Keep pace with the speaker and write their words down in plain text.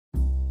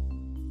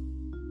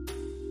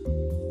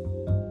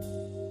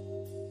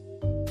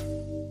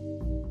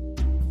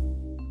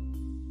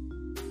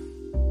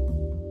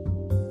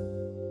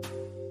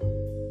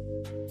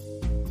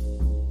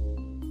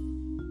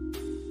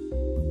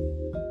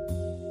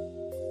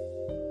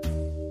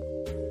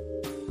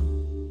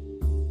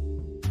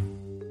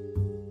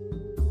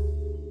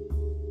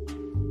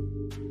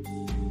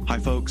Hi,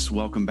 folks.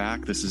 Welcome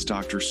back. This is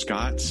Dr.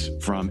 Scott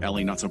from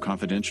LA Not So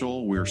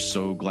Confidential. We're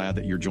so glad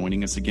that you're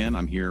joining us again.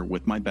 I'm here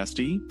with my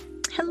bestie.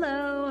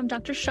 Hello, I'm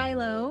Dr.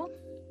 Shiloh.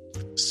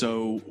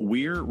 So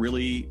we're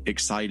really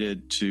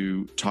excited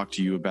to talk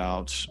to you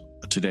about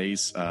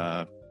today's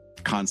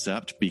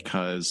concept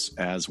because,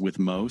 as with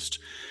most,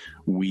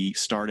 we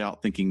start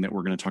out thinking that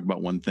we're going to talk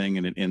about one thing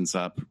and it ends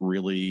up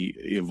really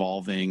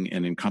evolving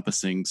and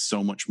encompassing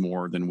so much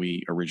more than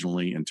we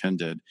originally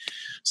intended.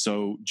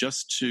 So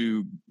just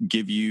to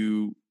give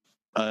you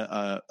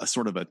a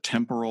sort of a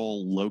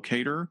temporal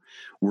locator,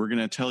 we're going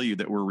to tell you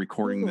that we're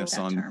recording this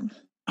on... Term.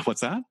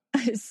 What's that?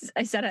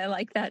 I said I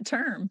like that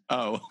term.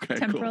 Oh, okay.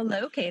 Temporal cool.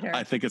 locator.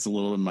 I think it's a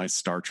little in my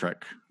Star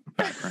Trek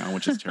background,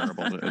 which is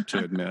terrible to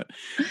admit.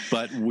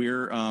 But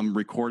we're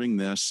recording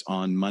this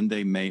on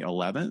Monday, May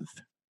 11th.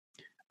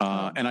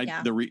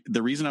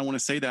 The reason I want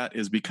to say that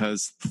is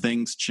because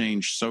things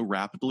change so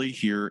rapidly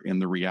here in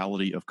the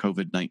reality of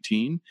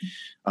COVID-19.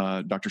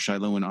 Dr.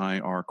 Shiloh and I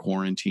are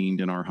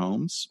quarantined in our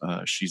homes.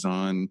 She's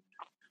on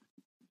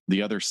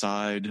the other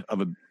side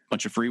of a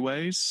bunch of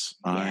freeways.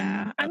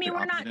 Yeah. I mean,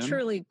 we're not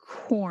truly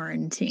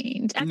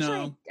quarantined. Actually,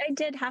 no. I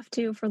did have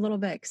to for a little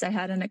bit because I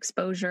had an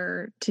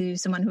exposure to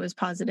someone who was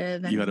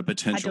positive. And you had a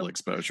potential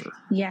exposure.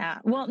 Yeah.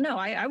 Well, no,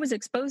 I was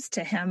exposed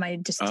to him. I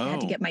just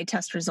had to get my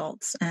test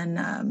results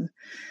and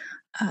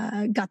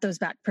got those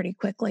back pretty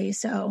quickly.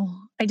 So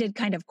I did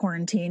kind of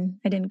quarantine.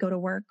 I didn't go to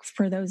work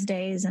for those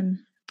days and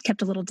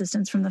kept a little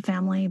distance from the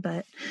family.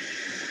 But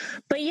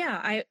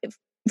yeah,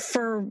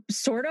 for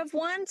sort of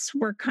once,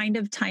 we're kind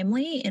of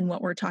timely in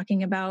what we're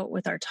talking about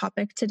with our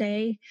topic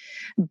today,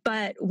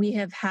 but we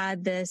have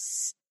had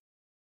this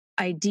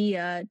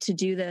idea to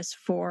do this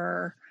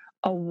for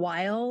a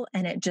while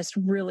and it just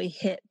really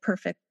hit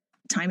perfect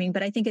timing.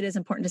 But I think it is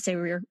important to say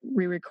we're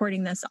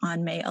recording this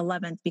on May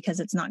 11th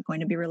because it's not going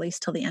to be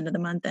released till the end of the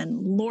month, and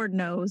Lord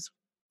knows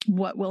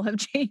what will have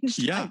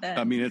changed. Yeah,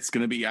 I mean, it's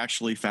going to be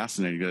actually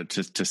fascinating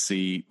to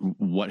see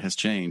what has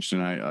changed.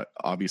 And I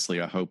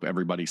hope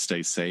everybody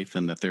stays safe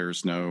and that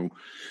there's no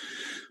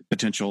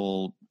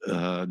potential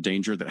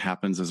danger that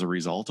happens as a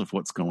result of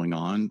what's going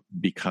on,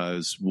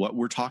 because what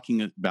we're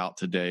talking about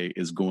today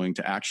is going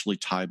to actually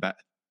tie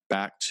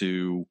back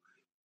to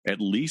at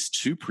least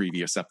 2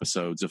 previous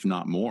episodes, if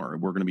not more.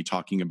 We're going to be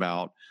talking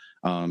about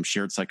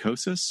shared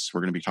psychosis. We're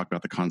going to be talking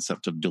about the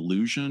concept of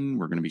delusion.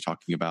 We're going to be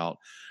talking about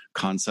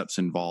concepts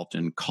involved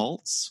in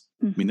cults.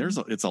 I mean,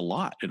 it's a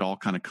lot. It all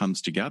kind of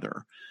comes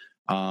together.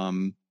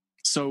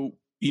 So,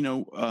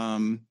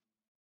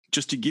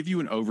 just to give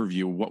you an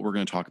overview of what we're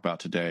going to talk about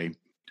today,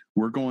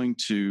 we're going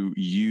to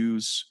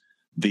use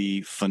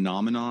the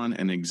phenomenon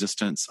and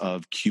existence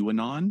of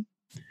QAnon,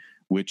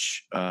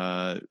 which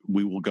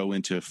we will go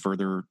into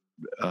further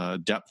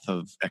depth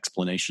of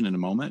explanation in a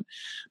moment.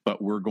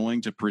 But we're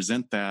going to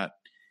present that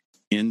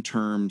in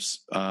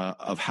terms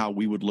of how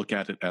we would look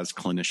at it as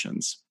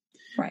clinicians.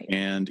 Right.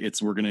 And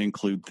we're going to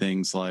include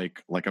things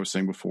like I was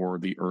saying before,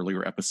 the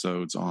earlier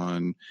episodes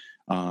on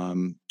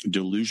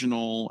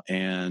delusional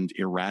and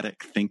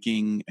erratic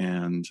thinking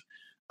and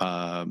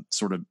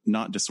sort of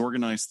not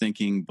disorganized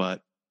thinking,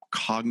 but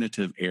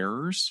cognitive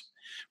errors.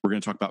 We're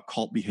going to talk about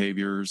cult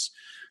behaviors,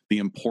 the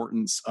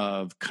importance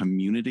of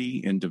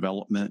community in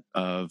development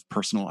of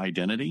personal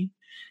identity.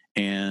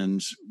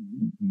 And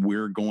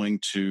we're going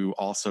to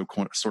also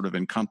sort of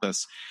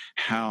encompass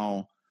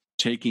how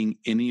taking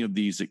any of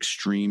these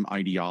extreme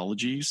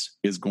ideologies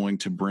is going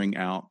to bring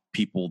out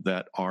people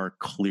that are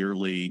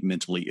clearly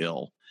mentally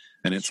ill.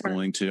 And it's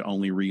going to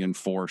only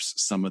reinforce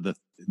some of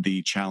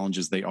the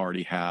challenges they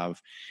already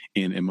have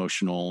in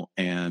emotional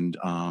and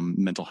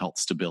mental health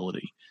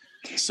stability.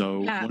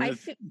 So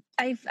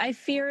I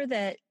fear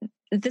that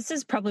this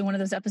is probably one of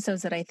those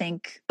episodes that I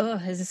think,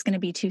 is this going to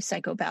be too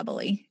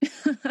psychobabbly?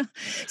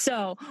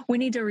 So we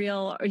need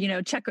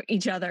to check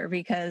each other,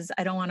 because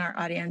I don't want our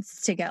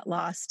audience to get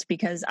lost,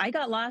 because I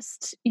got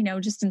lost,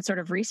 just in sort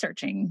of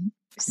researching.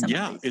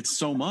 It's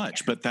so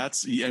much, but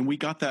and we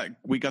got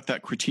that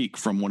critique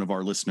from one of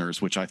our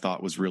listeners, which I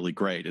thought was really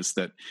great, is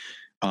that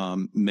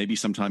maybe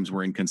sometimes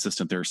we're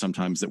inconsistent. There are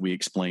sometimes that we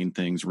explain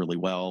things really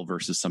well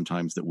versus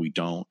sometimes that we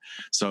don't.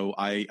 So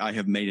I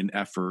have made an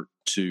effort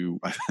to,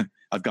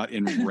 I've got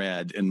in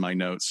red in my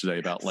notes today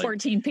about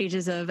 14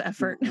 pages of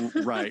effort.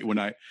 Right.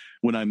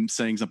 When I'm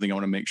saying something, I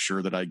want to make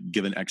sure that I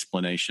give an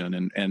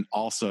explanation. And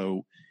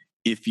also,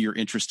 if you're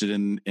interested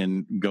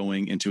in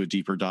going into a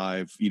deeper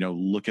dive,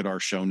 look at our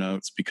show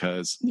notes,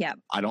 because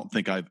I don't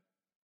think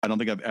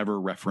I've ever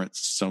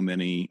referenced so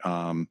many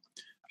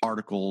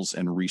articles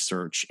and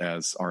research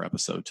as our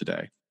episode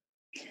today.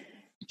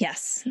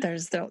 Yes,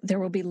 there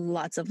will be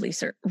lots of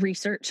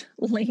research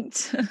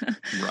linked.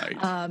 Right.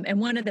 And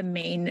one of the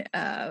main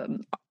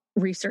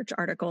research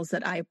articles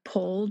that I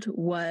pulled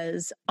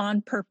was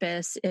On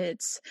Purpose.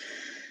 It's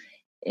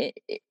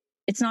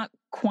not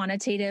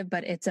quantitative,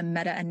 but it's a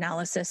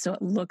meta-analysis. So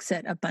it looks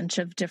at a bunch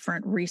of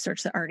different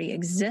research that already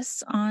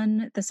exists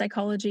on the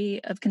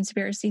psychology of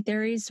conspiracy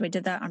theories. So I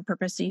did that on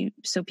purpose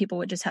so people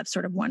would just have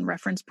sort of one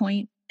reference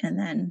point, and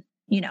then,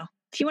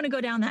 if you want to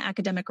go down the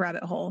academic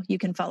rabbit hole, you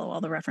can follow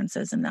all the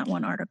references in that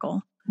one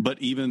article.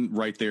 But even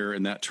right there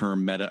in that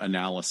term,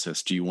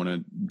 meta-analysis, do you want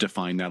to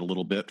define that a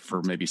little bit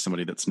for maybe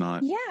somebody that's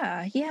not?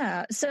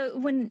 Yeah. So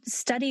when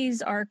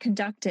studies are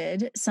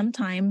conducted,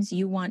 sometimes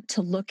you want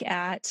to look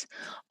at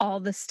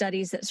all the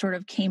studies that sort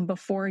of came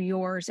before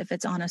yours if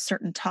it's on a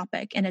certain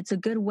topic. And it's a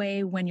good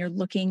way when you're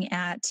looking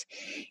at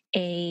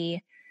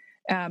a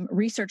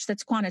research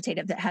that's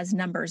quantitative, that has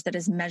numbers, that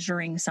is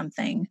measuring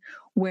something,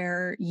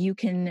 where you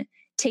can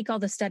take all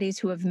the studies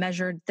who have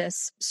measured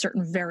this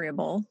certain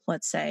variable,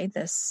 let's say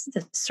this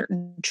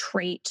certain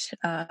trait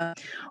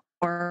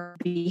or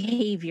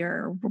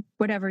behavior,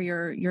 whatever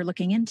you're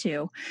looking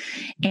into,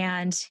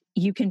 and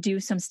you can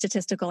do some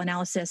statistical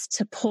analysis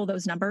to pull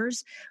those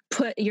numbers.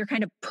 You're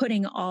kind of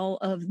putting all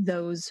of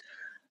those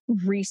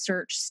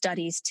research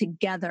studies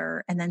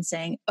together and then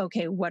saying,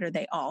 okay, what are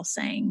they all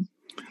saying?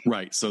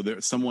 Right. So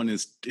someone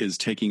is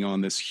taking on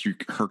this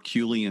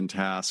Herculean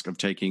task of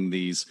taking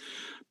these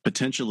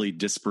potentially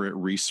disparate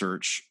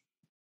research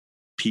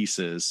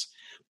pieces,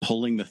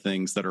 pulling the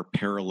things that are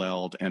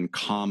paralleled and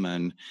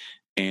common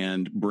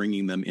and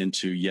bringing them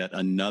into yet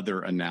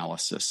another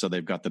analysis. So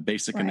they've got the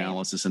basic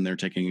analysis and they're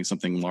taking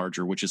something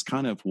larger, which is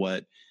kind of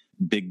what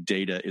big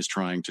data is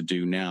trying to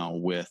do now,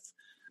 with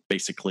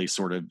basically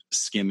sort of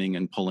skimming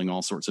and pulling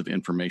all sorts of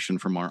information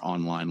from our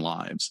online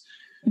lives.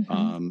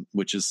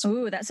 Which is,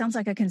 that sounds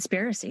like a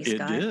conspiracy,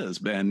 Scott. It is,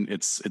 and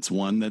it's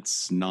one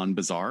that's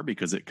non-bizarre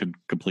because it could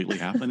completely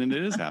happen, and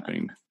it is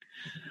happening.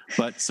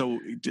 But so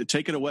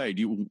take it away.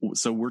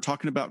 So we're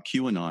talking about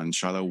QAnon,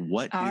 Shiloh.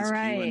 What is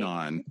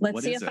QAnon?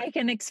 Let's see if I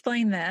can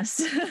explain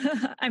this.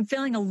 I'm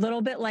feeling a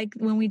little bit like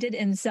when we did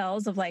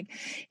Incels, of like,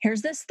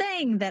 here's this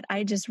thing that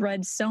I just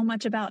read so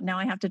much about. Now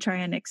I have to try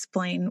and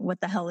explain what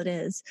the hell it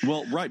is.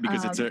 Well, right,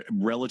 because it's a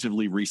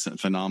relatively recent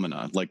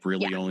phenomena, like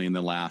really only in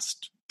the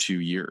last 2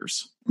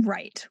 years.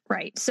 Right.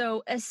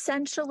 So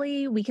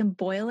essentially, we can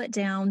boil it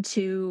down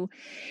to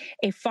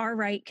a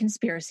far-right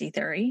conspiracy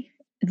theory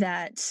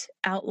that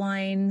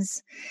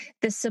outlines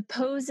the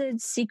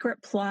supposed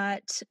secret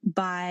plot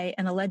by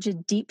an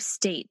alleged deep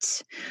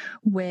state,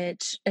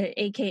 which,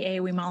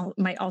 AKA, we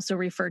might also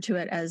refer to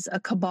it as a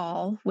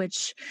cabal,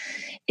 which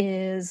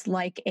is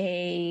like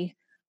a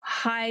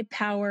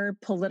high-powered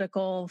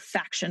political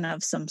faction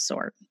of some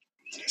sort.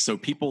 So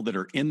people that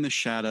are in the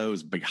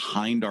shadows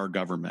behind our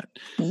government.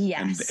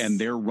 Yes. And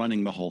they're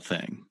running the whole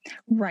thing.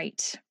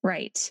 Right.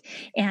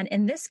 And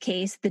in this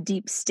case, the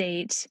deep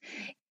state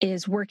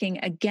is working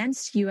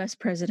against U.S.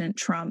 President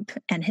Trump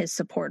and his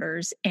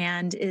supporters,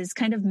 and is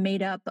kind of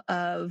made up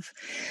of,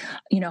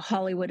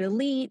 Hollywood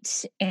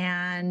elite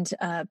and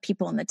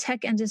people in the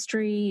tech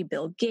industry,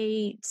 Bill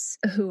Gates,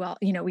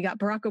 we got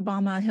Barack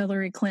Obama,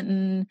 Hillary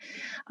Clinton,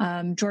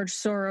 George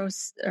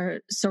Soros.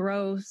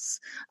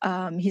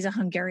 He's a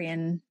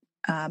Hungarian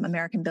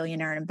American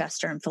billionaire and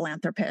investor and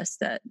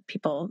philanthropist that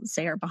people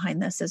say are behind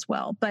this as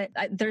well. But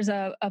there's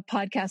a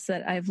podcast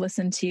that I've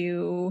listened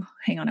to.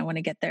 Hang on, I want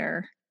to get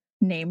their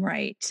name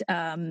right.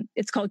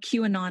 It's called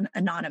QAnon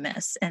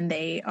Anonymous, and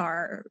they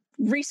are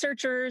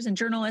researchers and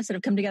journalists that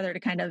have come together to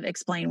kind of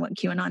explain what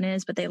QAnon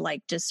is, but they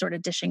like just sort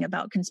of dishing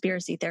about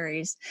conspiracy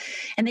theories.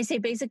 And they say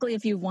basically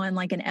if you've won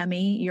like an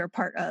Emmy, you're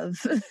part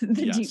of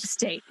the deep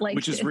state.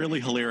 Which is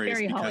really hilarious,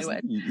 very because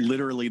Hollywood.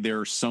 Literally there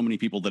are so many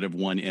people that have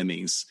won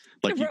Emmys.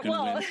 Like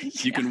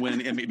you can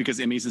win Emmy, because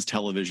Emmys is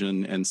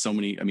television, and so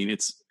many,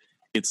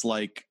 it's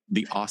like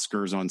the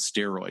Oscars on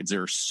steroids.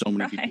 There are so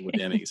many people with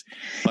Emmys.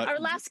 But our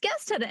last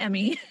guest had an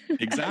Emmy.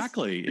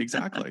 Exactly.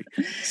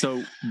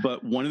 So,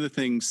 but one of the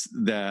things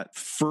that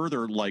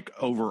further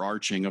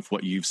overarching of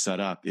what you've set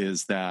up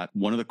is that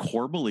one of the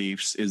core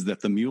beliefs is that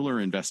the Mueller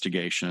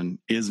investigation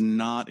is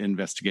not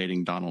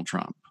investigating Donald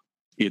Trump.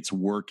 It's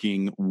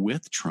working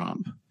with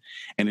Trump,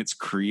 and it's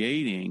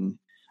creating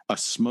a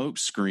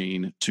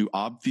smokescreen to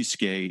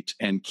obfuscate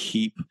and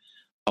keep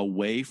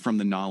away from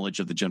the knowledge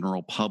of the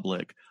general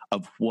public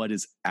of what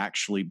is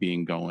actually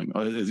being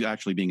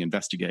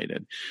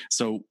investigated.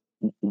 So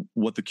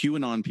what the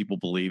QAnon people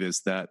believe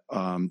is that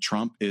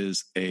Trump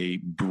is a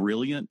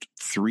brilliant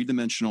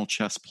three-dimensional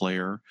chess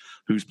player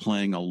who's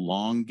playing a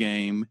long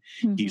game.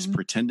 Mm-hmm. He's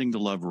pretending to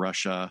love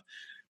Russia,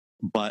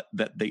 but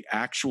that the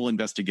actual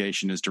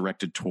investigation is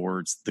directed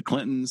towards the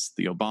Clintons,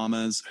 the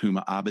Obamas,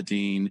 Huma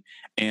Abedin,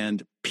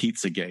 and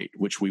Pizzagate,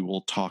 which we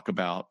will talk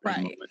about in a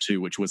moment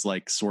too, which was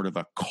like sort of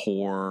a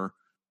core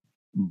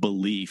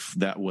belief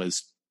that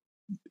was,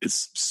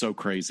 it's so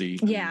crazy.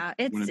 Yeah,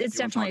 it's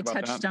definitely a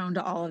touchstone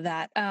to all of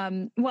that.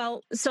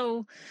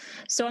 So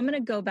I'm going to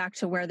go back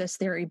to where this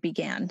theory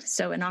began.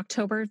 So in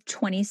October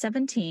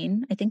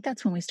 2017, I think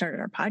that's when we started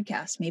our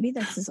podcast. Maybe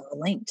this is all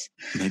linked.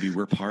 Maybe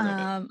we're part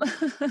of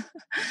it.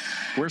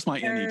 Where's my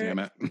Emmy, damn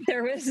it?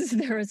 There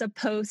was a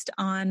post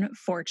on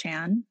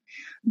 4chan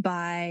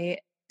by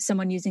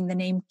someone using the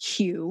name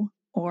Q,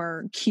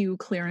 or Q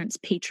Clearance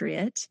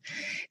Patriot,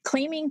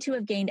 claiming to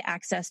have gained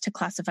access to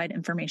classified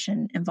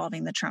information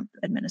involving the Trump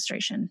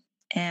administration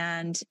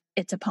and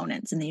its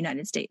opponents in the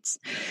United States.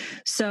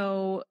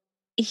 So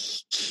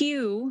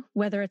Q,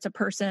 whether it's a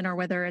person or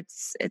whether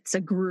it's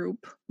a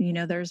group,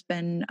 there's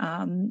been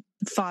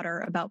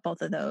fodder about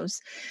both of those,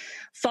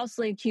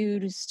 falsely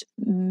accused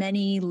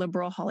many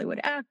liberal Hollywood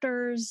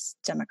actors,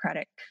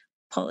 Democratic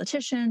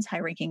politicians,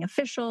 high-ranking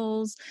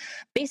officials,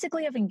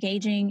 basically of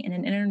engaging in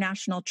an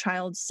international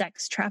child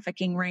sex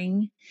trafficking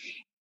ring.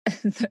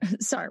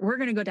 Sorry, we're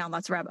going to go down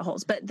lots of rabbit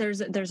holes, but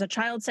there's a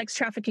child sex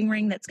trafficking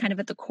ring that's kind of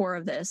at the core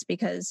of this,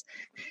 because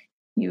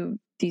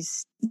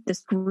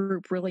this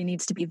group really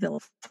needs to be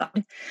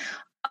vilified.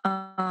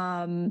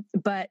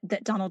 But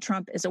that Donald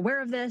Trump is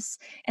aware of this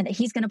and that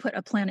he's going to put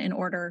a plan in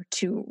order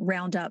to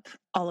round up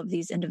all of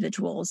these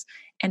individuals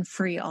and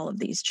free all of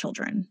these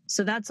children.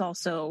 So that's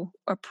also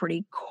a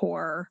pretty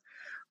core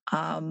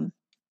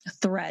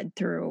thread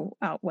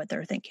throughout what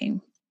they're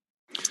thinking.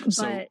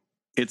 So but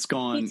it's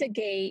gone.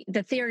 Pizzagate,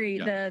 the theory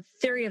of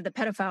the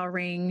pedophile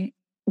ring,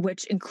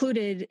 which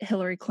included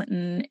Hillary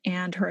Clinton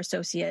and her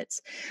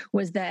associates,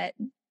 was that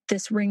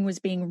this ring was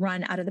being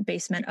run out of the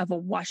basement of a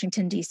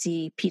Washington,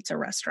 D.C. pizza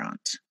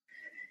restaurant,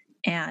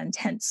 and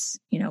hence,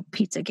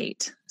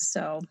 Pizzagate.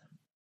 So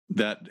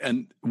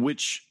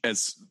which,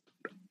 as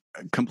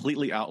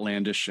completely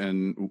outlandish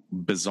and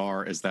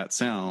bizarre as that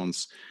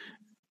sounds,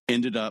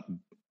 ended up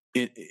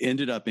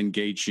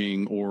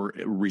engaging or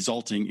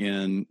resulting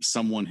in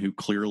someone who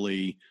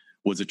clearly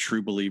was a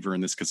true believer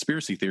in this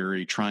conspiracy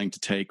theory trying to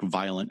take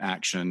violent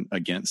action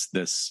against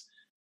this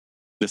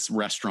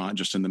restaurant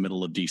just in the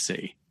middle of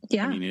DC.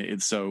 Yeah. I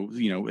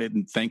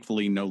mean,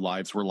 thankfully no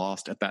lives were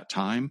lost at that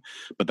time,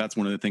 but that's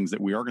one of the things that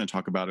we are going to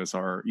talk about is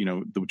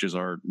which is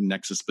our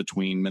nexus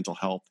between mental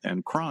health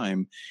and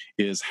crime,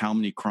 is how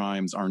many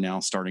crimes are now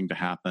starting to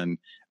happen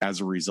as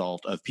a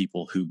result of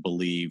people who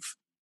believe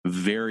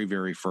very,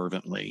 very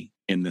fervently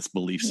in this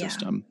belief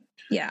system.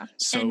 Yeah.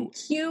 So, and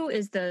Q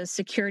is the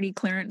security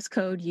clearance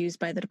code used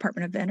by the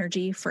Department of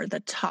Energy for the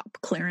top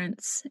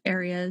clearance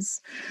areas.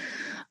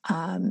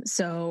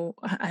 So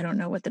I don't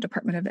know what the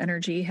Department of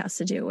Energy has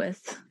to do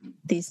with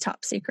these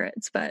top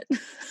secrets, but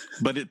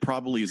it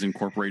probably is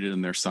incorporated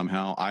in there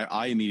somehow.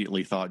 I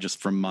immediately thought, just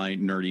from my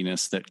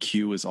nerdiness, that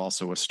Q is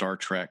also a Star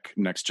Trek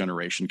Next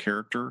Generation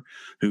character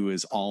who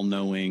is all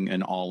knowing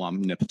and all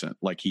omnipotent.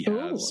 Like he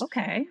has. Ooh,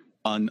 okay.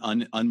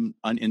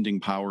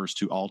 Unending powers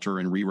to alter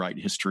and rewrite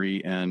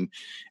history, and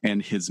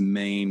his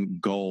main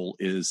goal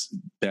is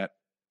that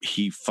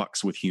he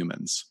fucks with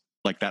humans.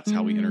 Like that's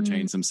how he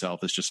entertains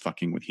himself, is just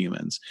fucking with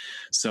humans.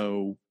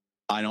 So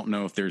I don't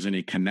know if there's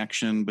any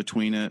connection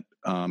between it.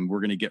 We're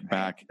going to get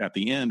back at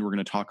the end. We're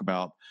going to talk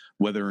about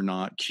whether or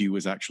not Q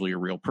is actually a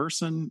real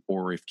person,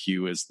 or if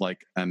Q is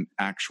like an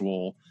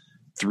actual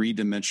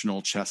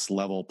 3-dimensional chess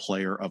level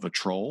player of a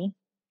troll,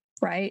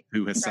 right?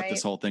 Who has set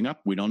this whole thing up.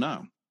 We don't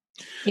know.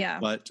 Yeah.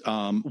 But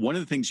one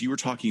of the things you were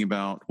talking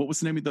about, what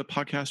was the name of the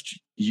podcast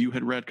you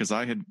had read? Because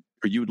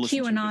you would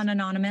listen to QAnon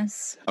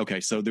Anonymous.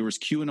 Okay, so there was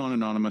QAnon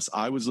Anonymous.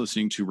 I was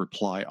listening to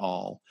Reply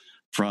All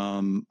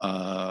from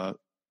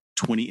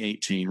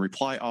 2018.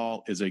 Reply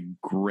All is a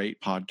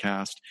great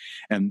podcast,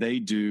 and they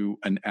do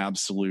an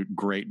absolute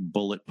great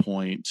bullet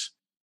point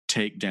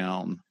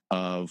takedown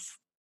of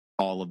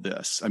all of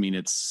this. I mean,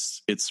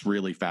 it's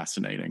really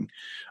fascinating.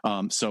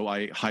 So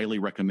I highly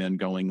recommend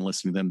going and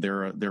listening to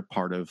them. They're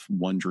part of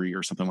Wondery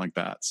or something like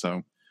that.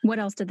 So what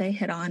else did they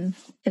hit on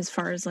as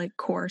far as like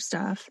core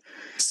stuff?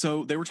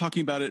 So they were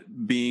talking about it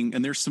being,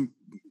 and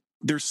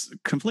there's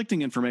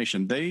conflicting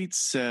information. They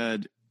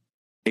said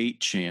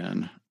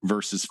 8chan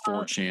versus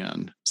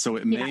 4chan. So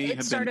it may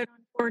have started on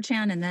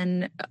 4chan, and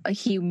then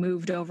he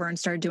moved over and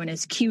started doing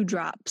his Q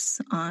drops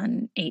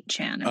on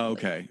 8chan.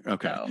 Okay.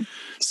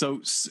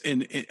 So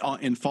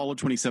in fall of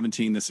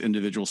 2017, this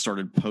individual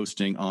started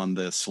posting on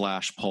the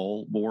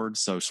 /poll board,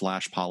 so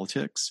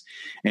 /politics,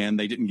 and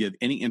they didn't give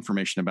any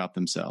information about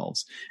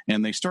themselves.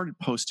 And they started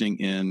posting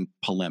in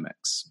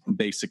polemics,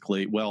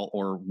 basically,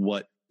 or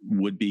what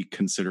would be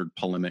considered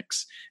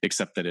polemics,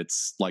 except that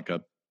it's like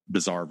a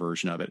bizarre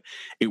version of it.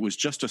 It was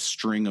just a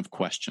string of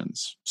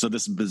questions. So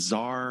this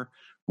bizarre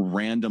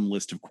random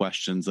list of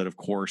questions that of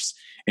course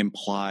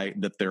imply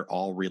that they're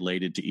all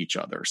related to each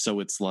other. So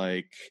it's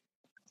like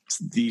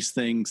these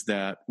things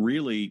that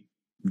really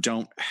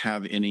don't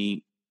have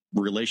any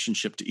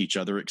relationship to each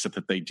other except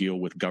that they deal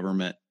with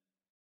government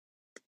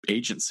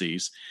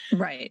agencies.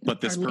 Right.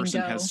 But this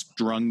person has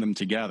strung them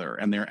together,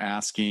 and they're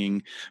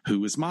asking,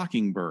 who is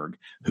Mockingbird?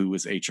 Who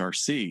is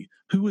HRC?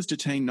 Who was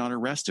detained, not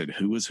arrested?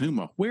 Who is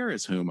Huma? Where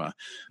is Huma?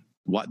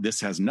 What,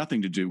 this has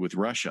nothing to do with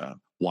Russia.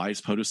 Why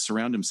is POTUS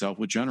surround himself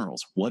with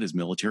generals? What is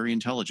military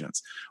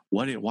intelligence?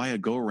 Why a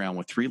go around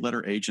with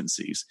 3-letter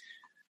agencies?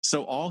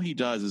 So all he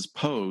does is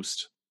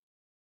post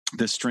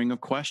this string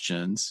of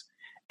questions,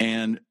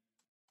 and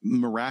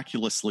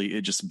miraculously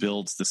it just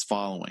builds this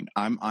following.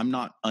 I'm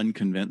not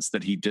unconvinced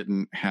that he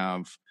didn't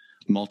have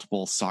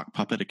multiple sock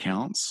puppet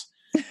accounts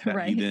that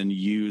right. he then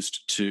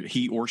used to,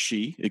 he or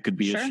she, it could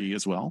be a she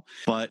as well.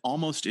 But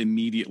almost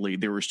immediately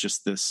there was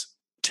just this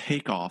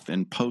takeoff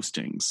in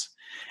postings,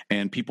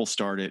 and people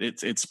started,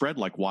 it spread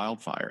like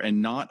wildfire,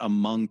 and not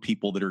among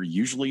people that are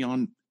usually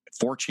on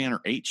 4chan or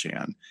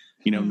 8chan.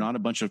 Not a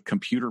bunch of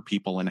computer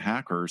people and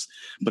hackers,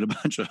 but a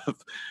bunch of,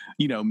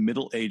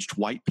 middle-aged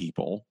white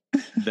people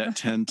that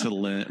tend to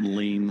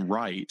lean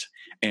right,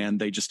 and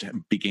they just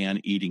began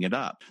eating it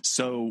up.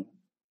 So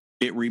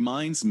it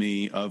reminds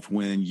me of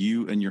when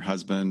you and your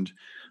husband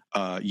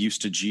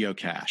used to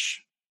geocache.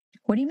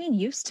 What do you mean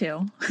used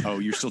to? Oh,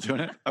 you're still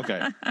doing it?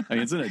 Okay.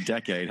 It's in a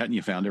decade. Hadn't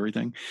you found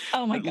everything?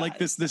 Oh my God. Like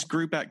this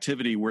group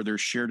activity where there's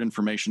shared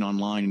information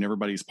online and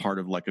everybody's part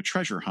of like a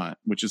treasure hunt,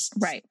 which is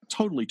right.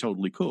 Totally,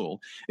 totally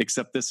cool.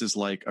 Except this is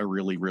like a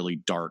really, really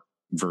dark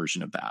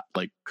version of that,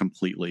 like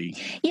completely.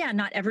 Yeah,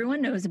 not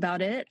everyone knows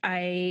about it.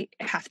 I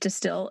have to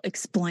still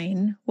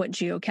explain what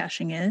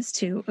geocaching is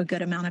to a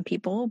good amount of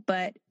people.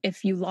 But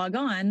if you log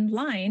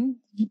online,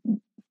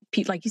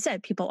 like you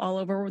said, people all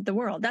over the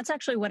world. That's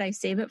actually what I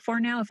save it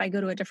for now. If I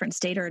go to a different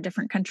state or a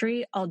different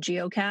country, I'll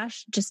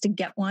geocache just to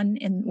get one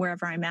in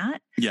wherever I'm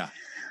at. Yeah.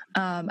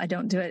 I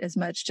don't do it as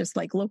much just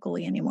like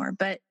locally anymore.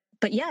 But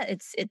yeah,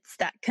 it's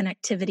that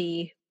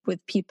connectivity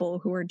with people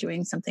who are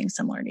doing something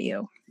similar to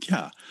you.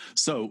 Yeah.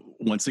 So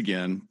once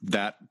again,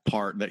 that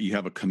part that you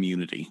have a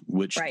community,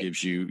 which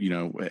gives you,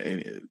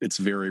 it's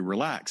very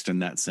relaxed in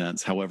that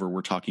sense. However,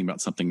 we're talking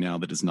about something now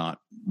that is not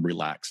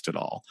relaxed at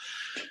all.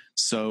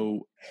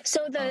 So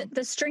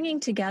the stringing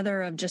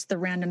together of just the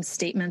random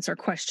statements or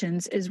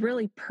questions is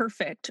really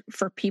perfect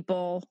for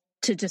people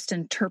to just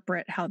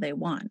interpret how they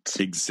want.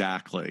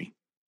 Exactly.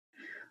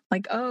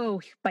 Like,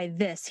 oh, by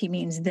this, he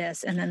means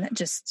this. And then that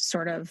just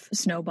sort of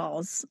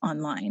snowballs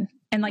online.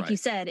 And like you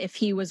said, if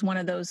he was one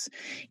of those,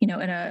 in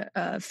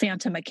a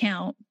phantom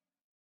account,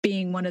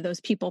 being one of those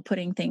people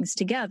putting things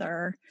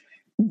together,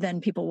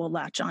 then people will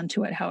latch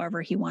onto it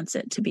however he wants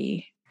it to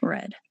be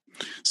read.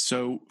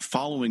 So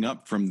following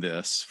up from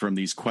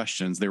these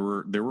questions, there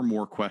were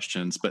more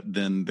questions, but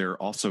then there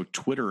are also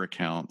Twitter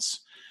accounts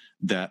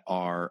that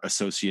are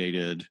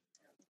associated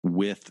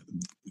with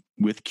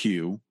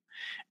Q.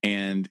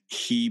 And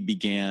he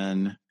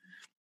began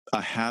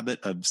a habit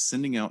of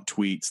sending out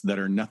tweets that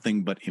are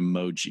nothing but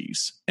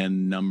emojis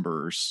and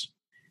numbers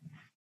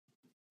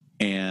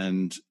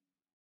and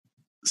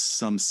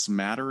some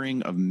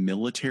smattering of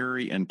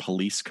military and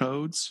police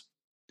codes,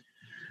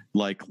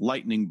 like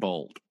lightning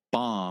bolt,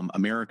 bomb,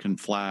 American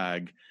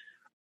flag,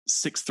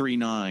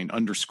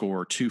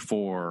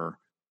 639_24.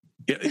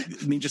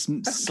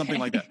 Just something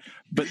like that.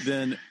 But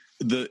then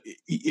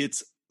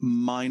it's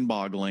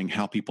mind-boggling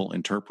how people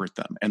interpret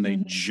them, and they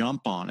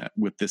jump on it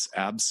with this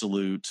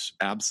absolute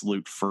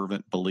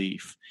fervent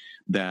belief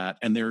that,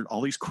 and there are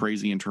all these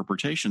crazy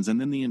interpretations, and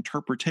then the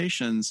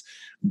interpretations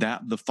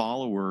that the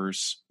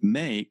followers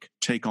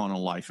take on a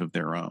life of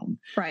their own.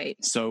 Right.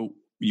 So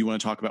you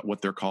want to talk about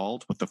what they're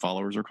called, what the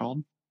followers are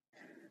called?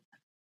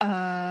 Do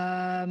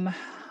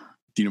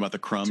you know about the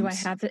crumbs? Do I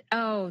have it?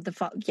 Oh,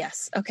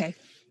 yes. Okay.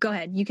 Go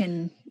ahead. You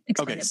can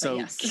explain it. So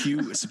yes.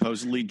 Q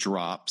supposedly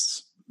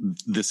drops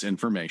this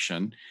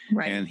information,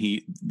 and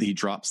he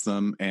drops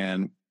them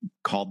and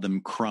called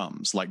them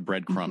crumbs, like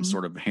breadcrumbs,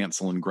 sort of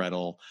Hansel and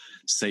Gretel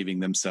saving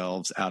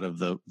themselves out of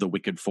the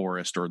wicked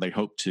forest, or they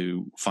hope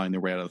to find their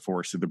way out of the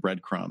forest through the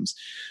breadcrumbs.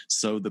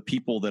 So the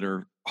people that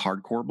are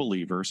hardcore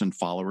believers and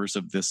followers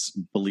of this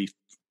belief,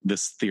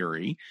 this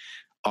theory,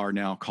 are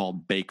now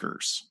called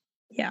bakers.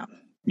 Yeah.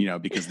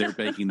 Because they're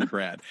baking the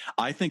bread.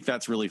 I think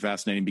that's really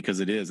fascinating because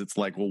it's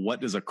like, well,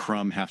 what does a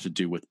crumb have to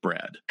do with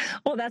bread?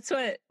 Well, that's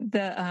what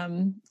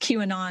the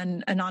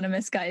QAnon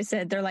anonymous guy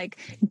said. They're like,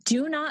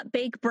 do not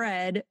bake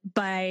bread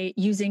by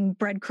using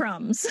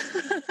breadcrumbs.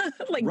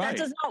 That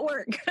does not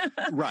work.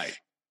 Right.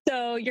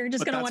 So you're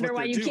just going to wonder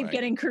why you keep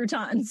getting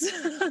croutons.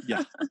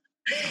 Yeah.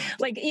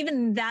 Like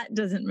even that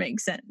doesn't make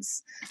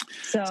sense.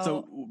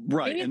 So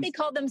maybe if they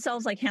called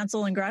themselves like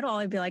Hansel and Gretel,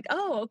 I'd be like,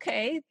 oh,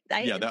 okay.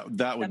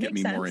 That would get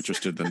me more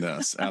interested than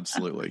this.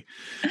 Absolutely.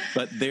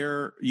 But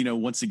they're,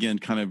 once again,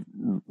 kind of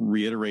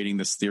reiterating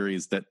this theory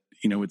is that,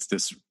 it's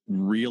this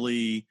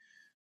really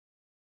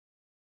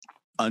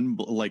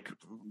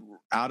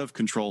out of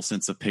control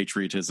sense of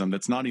patriotism.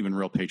 That's not even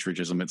real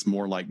patriotism. It's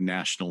more like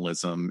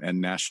nationalism, and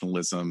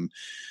nationalism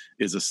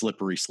is a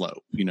slippery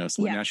slope.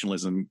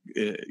 Nationalism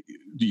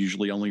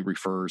usually only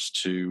refers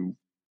to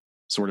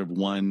sort of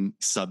one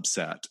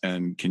subset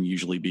and can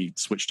usually be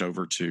switched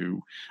over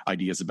to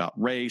ideas about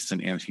race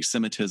and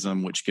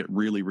anti-Semitism, which get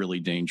really, really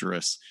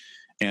dangerous.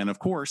 And of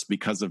course,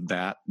 because of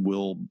that,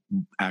 will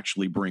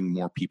actually bring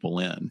more people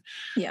in.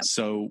 Yeah.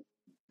 So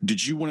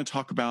did you want to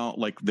talk about,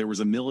 there was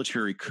a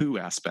military coup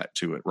aspect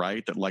to it,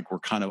 right? That we're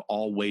kind of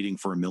all waiting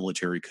for a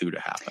military coup to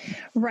happen.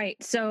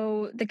 Right.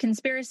 So the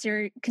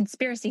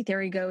conspiracy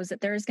theory goes that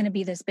there is going to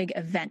be this big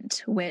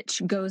event, which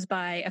goes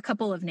by a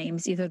couple of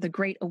names, either the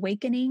Great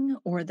Awakening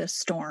or the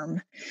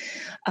Storm.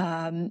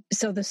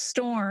 So the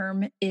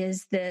Storm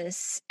is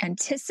this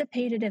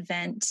anticipated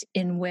event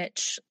in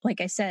which,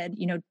 like I said,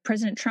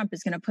 President Trump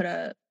is going to put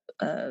a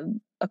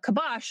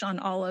kibosh on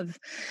all of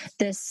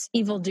this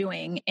evil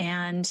doing.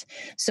 And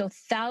so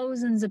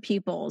thousands of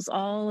peoples,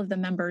 all of the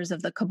members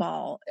of the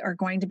cabal, are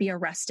going to be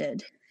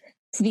arrested.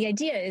 So the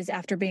idea is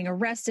after being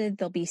arrested,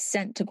 they'll be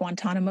sent to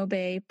Guantanamo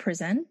Bay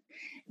prison.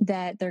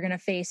 that they're going to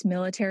face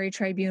military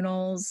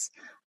tribunals,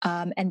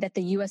 and that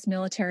the U.S.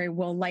 military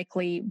will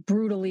likely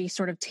brutally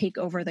sort of take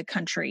over the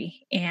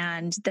country,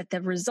 and that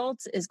the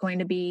results is going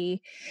to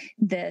be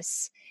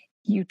this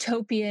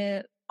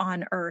utopia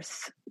on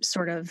Earth,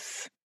 sort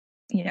of,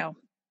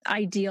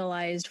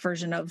 idealized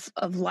version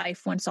of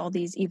life once all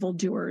these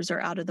evildoers are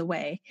out of the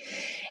way.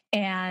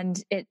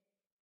 And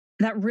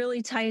that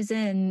really ties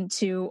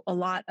into a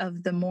lot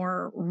of the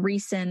more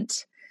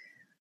recent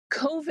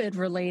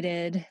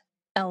COVID-related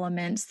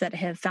elements that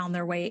have found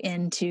their way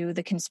into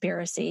the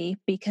conspiracy,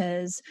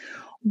 because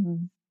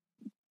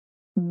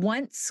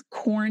once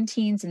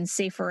quarantines and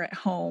safer at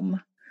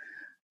home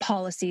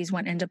policies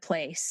went into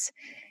place,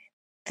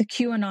 the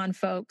QAnon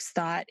folks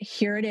thought,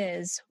 here it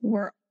is,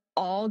 we're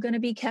all going to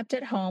be kept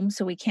at home,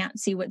 so we can't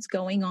see what's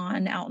going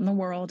on out in the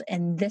world.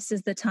 And this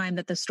is the time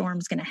that the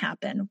storm's going to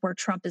happen, where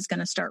Trump is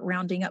going to start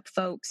rounding up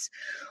folks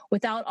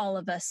without all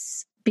of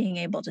us being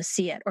able to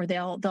see it, or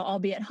they'll all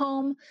be at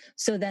home.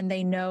 So then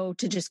they know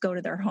to just go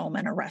to their home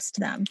and arrest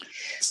them.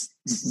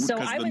 So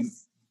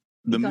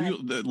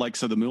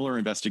the Mueller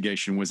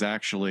investigation was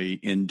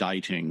actually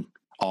indicting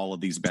all of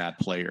these bad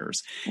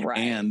players, right?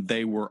 And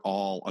they were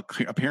all,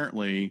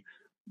 apparently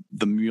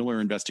the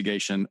Mueller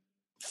investigation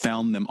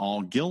found them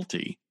all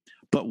guilty.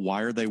 But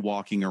why are they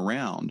walking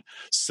around?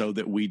 So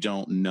that we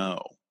don't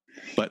know.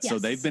 But yes. So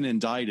they've been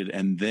indicted,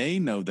 and they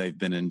know they've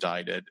been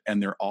indicted,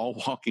 and they're all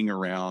walking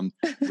around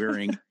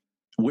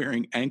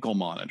wearing ankle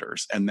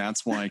monitors. And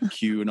that's why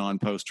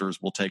QAnon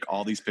posters will take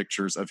all these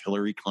pictures of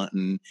Hillary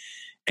Clinton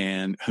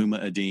and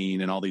Huma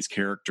Abedin and all these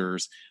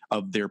characters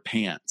of their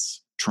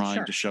pants,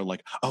 trying to show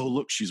like, oh,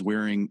 look, she's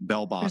wearing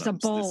bell bottoms. There's a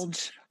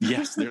bulge.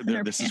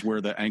 This is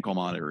where the ankle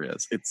monitor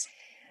is. It's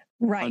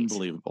right.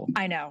 Unbelievable.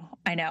 I know.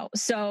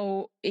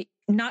 So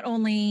not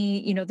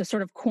only, the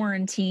sort of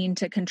quarantine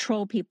to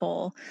control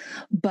people,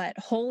 but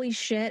holy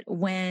shit,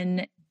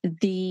 when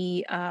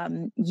the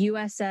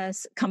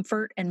USS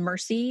Comfort and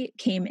Mercy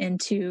came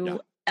into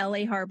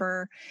LA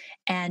Harbor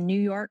and New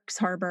York's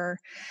harbor,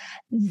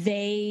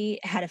 they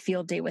had a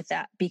field day with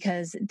that,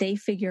 because they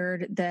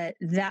figured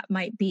that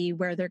might be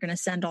where they're going to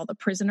send all the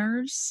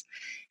prisoners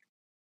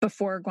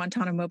before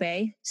Guantanamo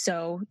Bay.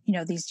 So,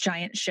 these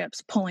giant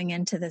ships pulling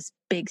into this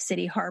big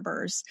city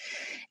harbors.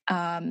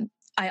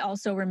 I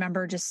also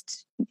remember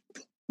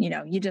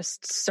you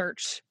just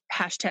search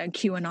hashtag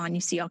QAnon,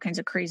 you see all kinds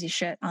of crazy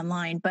shit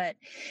online, but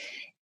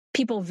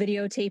people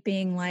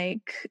videotaping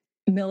like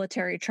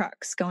military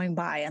trucks going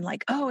by and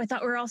like, oh, I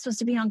thought we were all supposed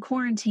to be on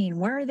quarantine.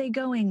 Where are they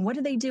going? What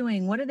are they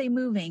doing? What are they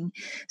moving?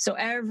 So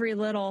every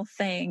little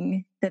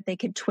thing that they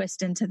could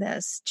twist into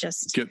this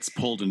just gets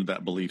pulled into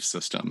that belief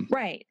system.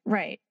 Right.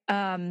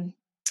 And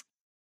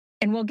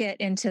we'll get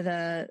into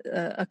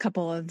a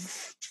couple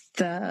of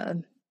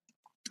the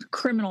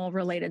criminal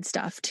related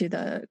stuff to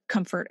the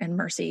Comfort and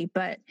Mercy,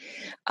 but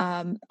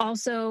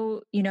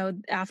also,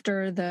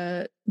 after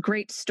the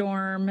Great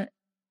Storm,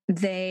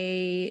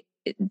 there's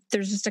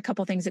just a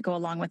couple things that go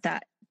along with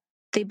that.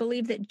 They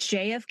believe that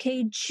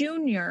JFK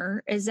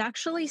Jr. is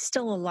actually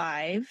still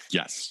alive.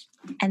 Yes.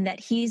 And that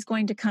he's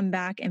going to come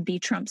back and be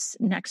Trump's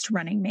next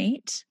running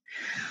mate.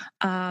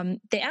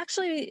 They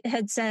actually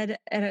had said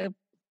at a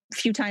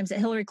few times that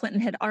Hillary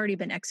Clinton had already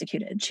been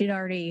executed.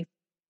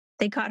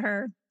 They caught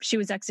her. She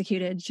was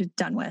executed. She's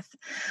done with.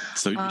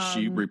 So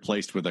she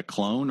replaced with a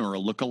clone or a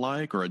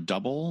lookalike or a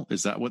double?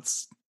 Is that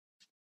what's...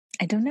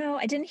 I don't know.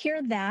 I didn't hear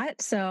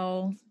that.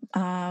 So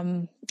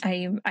I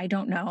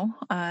don't know.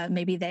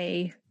 Maybe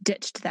they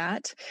ditched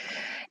that.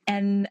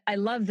 And I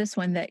love this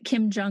one, that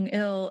Kim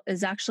Jong-il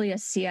is actually a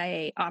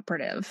CIA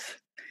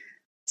operative.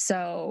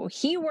 So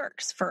he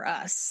works for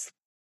us.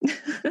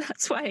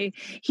 That's why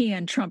he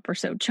and Trump are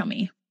so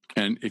chummy.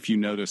 And if you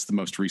notice the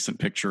most recent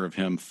picture of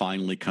him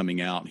finally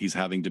coming out, he's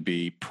having to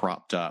be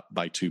propped up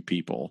by two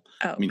people.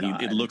 Oh, I mean,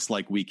 it looks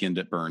like Weekend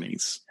at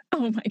Bernie's.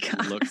 Oh my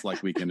God. It looks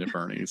like Weekend at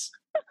Bernie's.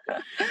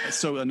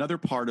 So another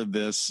part of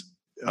this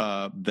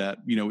that,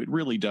 it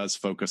really does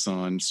focus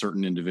on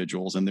certain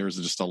individuals. And there's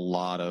just a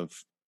lot of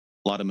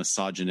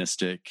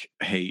misogynistic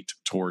hate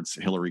towards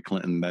Hillary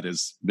Clinton that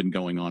has been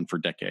going on for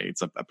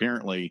decades.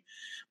 Apparently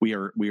we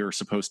are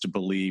supposed to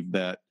believe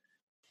that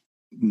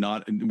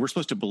we're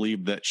supposed to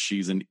believe that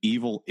she's an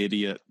evil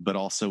idiot, but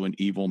also an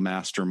evil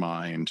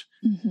mastermind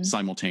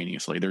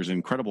simultaneously. There's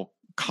incredible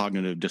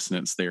cognitive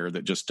dissonance there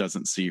that just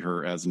doesn't see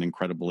her as an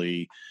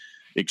incredibly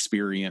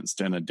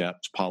experienced and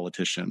adept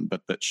politician,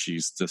 but that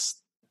she's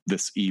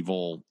this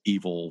evil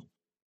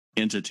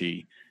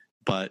entity.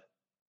 But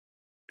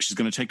she's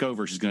going to take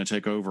over.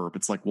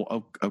 It's like,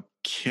 well,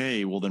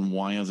 okay, well then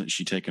why hasn't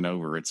she taken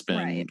over? It's been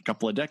a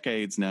couple of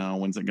decades now.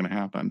 When's it going to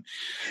happen?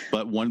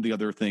 But one of the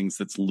other things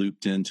that's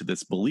looped into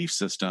this belief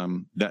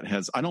system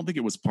I don't think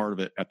it was part of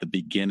it at the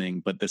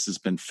beginning, but this has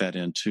been fed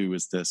into,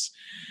 is this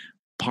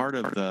part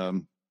of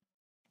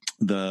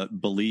the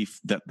belief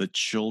that the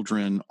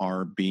children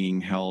are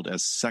being held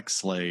as sex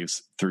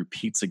slaves through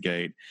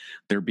Pizzagate.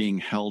 They're being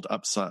held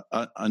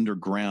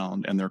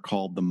underground, and they're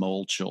called the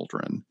mole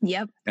children.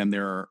 Yep. And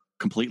there are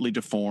completely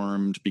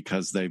deformed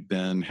because they've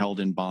been held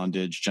in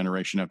bondage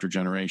generation after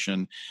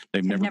generation.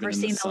 They've never been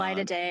seen the light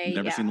of day.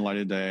 Never seen the light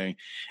of day.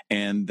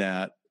 And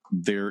that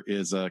there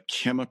is a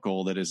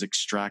chemical that is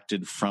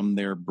extracted from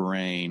their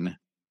brain.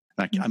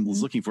 I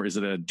was looking for, is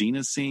it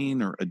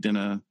adenosine or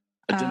adrenochrome?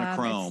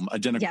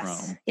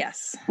 Adrenochrome.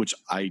 Yes. Which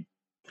I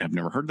have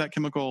never heard of that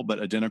chemical, but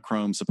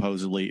adrenochrome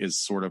supposedly is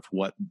sort of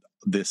what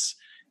this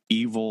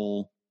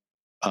evil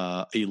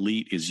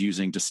elite is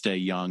using to stay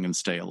young and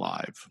stay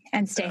alive.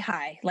 And stay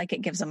high. Like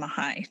it gives them a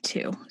high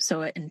too.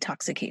 So it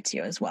intoxicates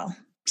you as well.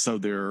 So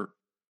they're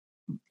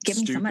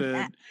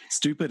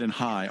stupid and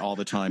high all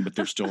the time, but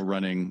they're still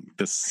running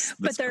this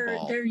but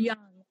they're young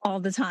all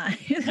the time.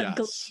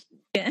 Yes.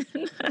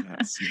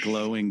 Yes.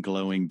 Glowing,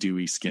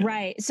 dewy skin.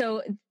 Right.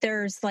 So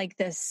there's like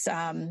this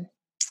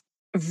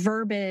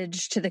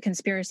verbiage to the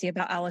conspiracy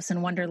about Alice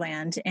in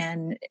Wonderland,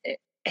 and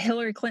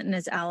Hillary Clinton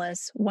is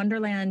Alice.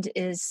 Wonderland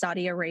is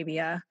Saudi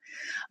Arabia.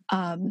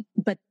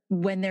 But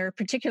when they're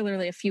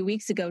particularly a few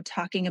weeks ago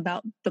talking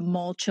about the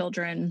mole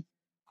children,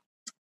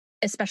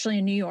 especially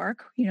in New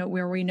York,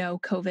 where we know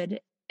COVID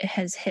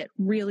has hit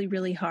really,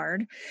 really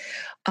hard.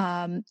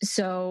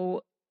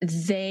 So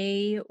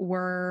they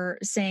were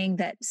saying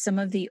that some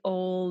of the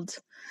old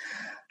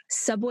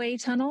subway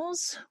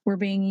tunnels were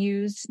being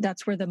used.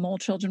 That's where the mole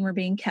children were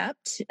being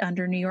kept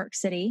under New York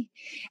City.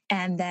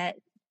 And that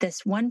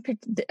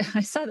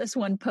I saw this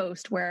one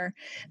post where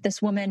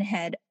this woman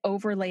had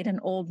overlaid an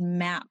old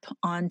map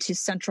onto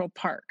Central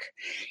Park.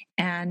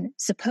 And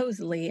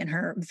supposedly in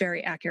her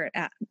very accurate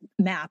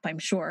map, I'm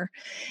sure,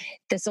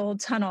 this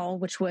old tunnel,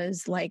 which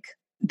was like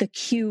the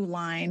Q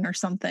line or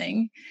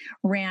something,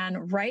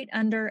 ran right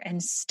under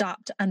and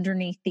stopped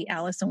underneath the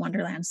Alice in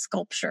Wonderland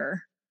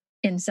sculpture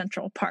in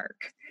Central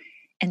Park.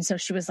 And so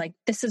she was like,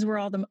 this is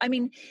where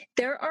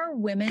there are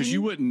women. Because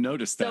you wouldn't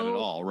notice that at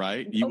all,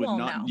 right? You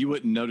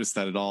wouldn't notice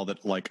that at all,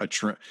 that like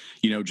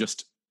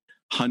just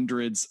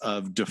hundreds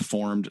of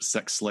deformed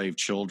sex slave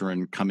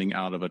children coming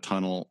out of a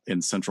tunnel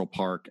in Central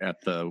Park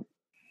at the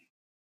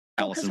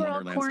Alice in Wonderland statue. Because we're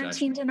all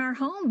quarantined in our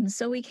homes,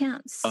 so we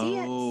can't see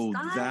it. Oh,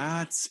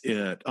 that's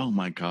it. Oh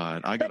my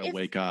God. I got to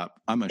wake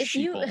up. I'm a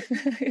sheeple.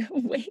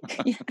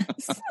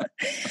 Yes.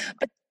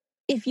 But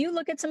if you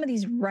look at some of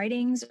these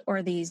writings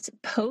or these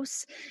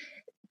posts,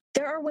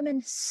 there are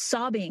women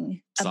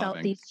sobbing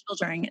about these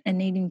children and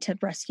needing to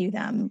rescue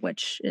them,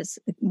 which is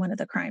one of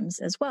the crimes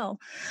as well.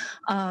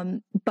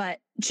 But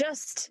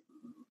just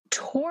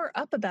tore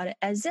up about it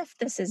as if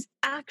this is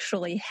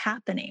actually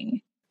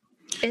happening.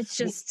 It's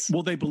just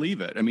they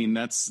believe it. I mean,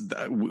 that's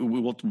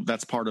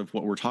part of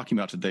what we're talking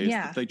about today. Is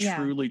that they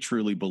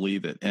truly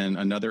believe it. And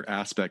another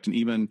aspect, and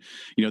even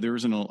there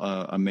was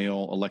a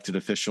male elected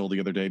official the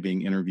other day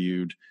being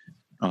interviewed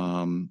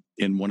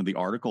in one of the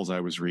articles I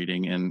was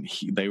reading, and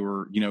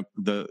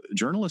the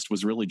journalist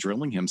was really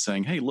drilling him,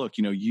 saying, "Hey, look,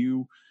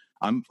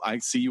 I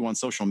see you on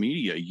social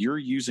media. You're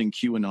using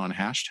QAnon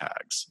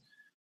hashtags.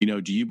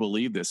 Do you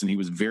believe this?" And he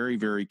was very,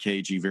 very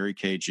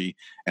cagey.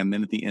 And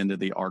then at the end of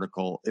the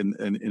article,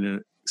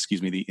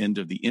 the end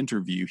of the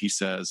interview, he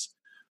says,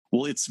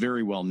 "Well, it's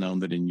very well known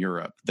that in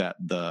Europe that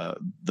the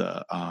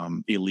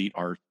elite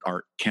are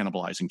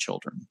cannibalizing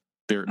children.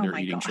 They're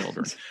eating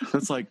children."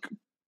 That's like,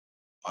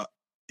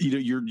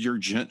 your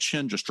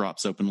chin just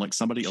drops open, like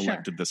somebody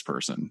elected this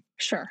person.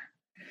 Sure.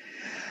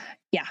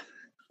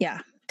 Yeah,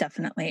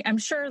 definitely. I'm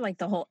sure like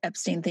the whole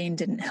Epstein thing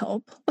didn't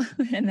help,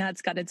 and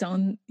that's got its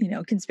own,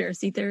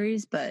 conspiracy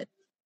theories, but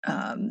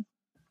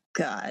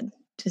God,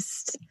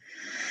 just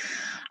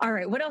all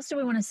right. What else do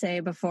we want to say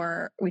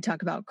before we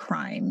talk about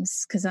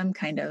crimes? Because I'm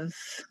kind of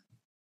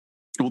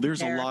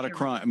there's a lot of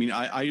crime. I mean,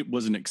 I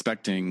wasn't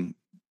expecting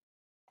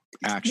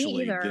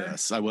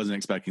this. I wasn't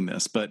expecting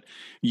this, but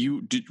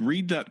you did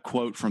read that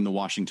quote from the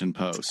Washington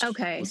Post.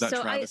 Okay. Was that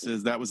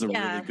Travis's? That was a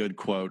really good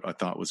quote. I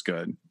thought was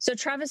good. So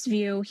Travis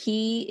View,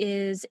 he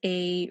is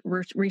a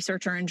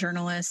researcher and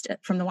journalist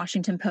from the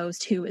Washington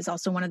Post, who is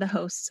also one of the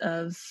hosts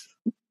of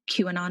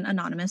QAnon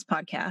Anonymous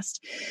podcast.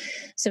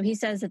 So he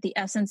says that the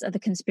essence of the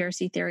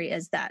conspiracy theory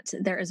is that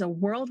there is a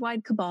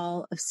worldwide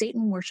cabal of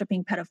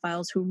Satan-worshipping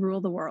pedophiles who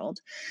rule the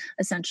world,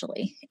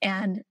 essentially,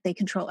 and they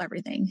control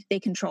everything. They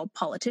control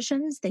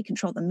politicians, they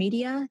control the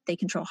media, they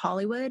control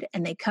Hollywood,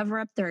 and they cover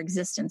up their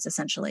existence,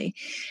 essentially.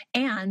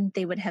 And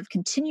they would have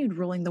continued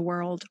ruling the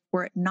world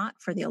were it not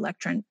for the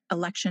election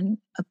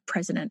of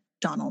President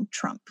Donald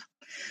Trump.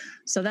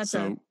 So that's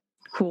a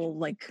cool,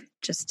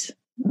 just...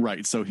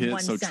 Right. So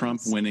Trump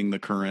winning the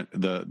current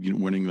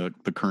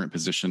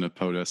position of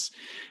POTUS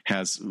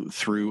has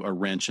threw a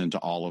wrench into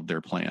all of their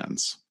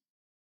plans.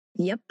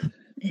 Yep.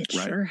 It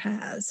sure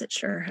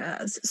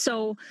has.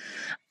 So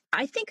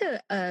I think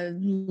a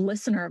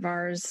listener of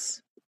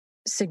ours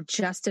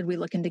suggested we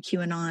look into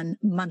QAnon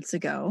months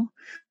ago.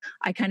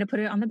 I kind of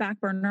put it on the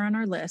back burner on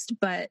our list,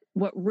 but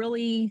what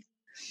really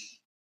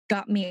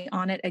got me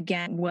on it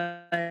again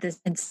was this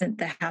incident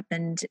that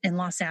happened in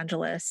Los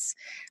Angeles,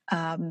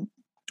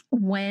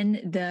 when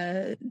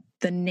the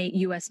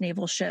U.S.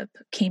 naval ship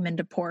came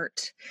into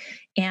port.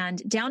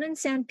 And down in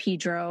San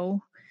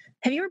Pedro,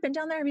 Have you ever been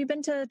down there? Have you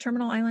been to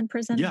Terminal Island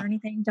Prison or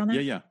anything down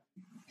there? Yeah.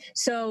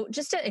 So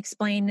just to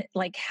explain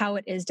like how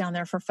it is down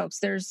there for folks,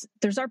 there's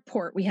our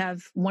port. We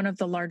have one of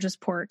the largest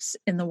ports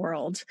in the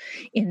world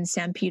in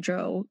San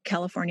Pedro,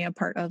 California,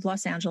 part of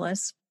Los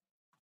Angeles.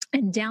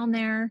 And down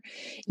there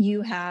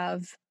you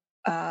have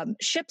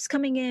ships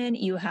coming in,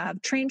 you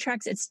have train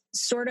tracks. It's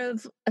sort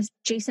of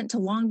adjacent to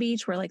Long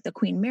Beach where like the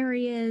Queen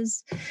Mary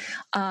is.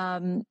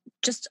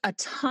 Just a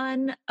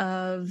ton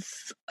of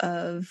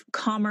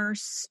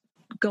commerce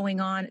going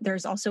on.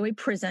 There's also a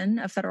prison,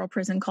 a federal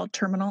prison called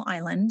Terminal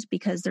Island,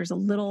 because there's a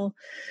little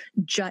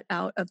jut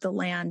out of the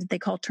land they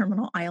call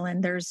Terminal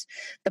Island. There's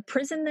the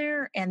prison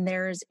there, and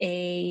there's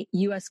a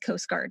U.S.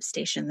 Coast Guard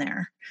station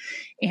there.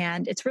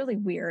 And it's really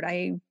weird.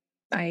 I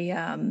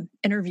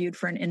interviewed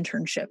for an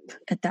internship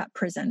at that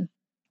prison.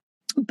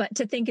 But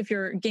to think if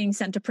you're getting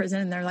sent to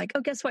prison and they're like,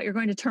 oh, guess what? You're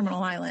going to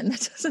Terminal Island.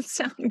 That doesn't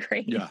sound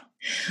great. Yeah.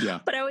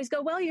 But I always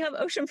go, well, you have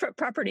oceanfront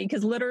property,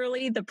 because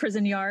literally the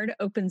prison yard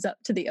opens up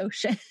to the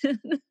ocean.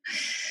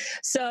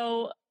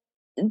 So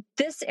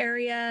this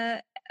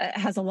area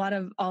has a lot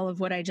of all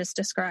of what I just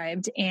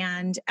described.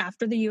 And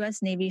after the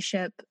U.S. Navy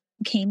ship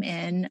came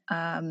in,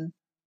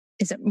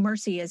 is it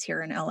Mercy is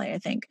here in LA, I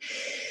think.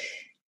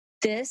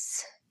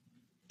 This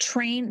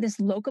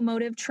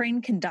locomotive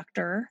train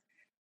conductor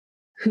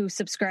who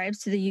subscribes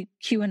to the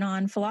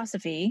QAnon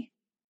philosophy,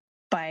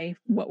 by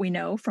what we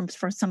know from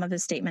some of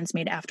his statements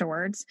made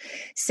afterwards,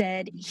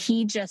 said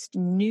he just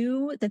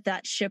knew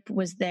that ship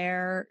was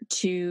there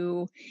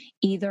to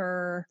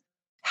either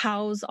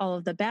house all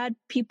of the bad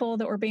people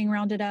that were being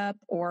rounded up,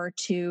 or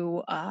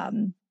to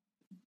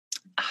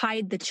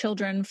hide the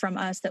children from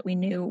us that we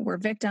knew were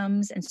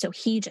victims. And so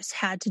he just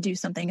had to do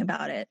something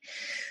about it.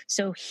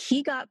 So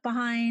he got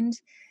behind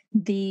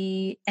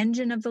the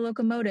engine of the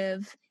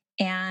locomotive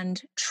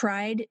and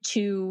tried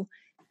to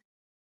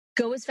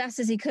go as fast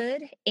as he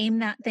could, aim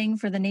that thing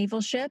for the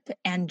naval ship,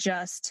 and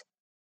just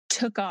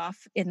took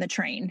off in the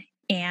train.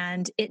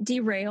 And it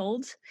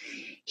derailed.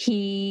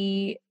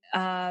 A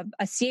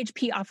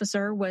CHP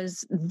officer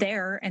was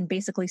there and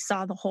basically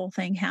saw the whole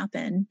thing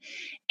happen.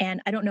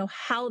 And I don't know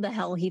how the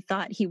hell he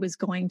thought he was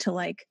going to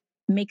like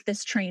make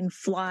this train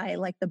fly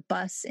like the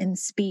bus in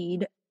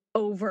Speed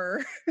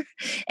over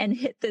and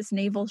hit this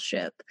naval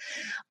ship.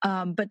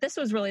 But this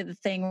was really the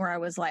thing where I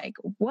was like,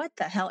 what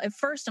the hell? At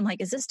first I'm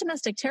like, is this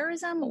domestic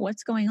terrorism?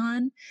 What's going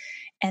on?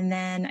 And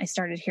then I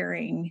started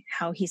hearing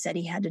how he said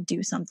he had to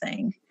do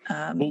something.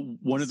 Well,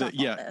 one of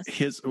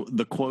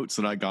the quotes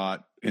that I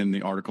got in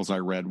the articles I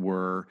read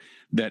were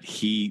that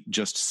he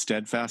just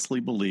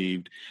steadfastly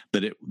believed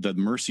that the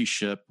Mercy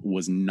ship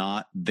was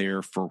not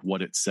there for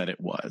what it said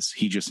it was.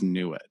 He just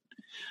knew it.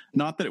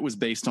 Not that it was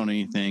based on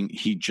anything.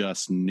 He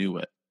just knew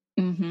it.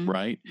 Mm-hmm.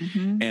 Right.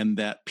 Mm-hmm. And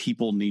that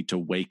people need to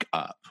wake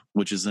up,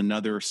 which is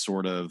another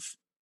sort of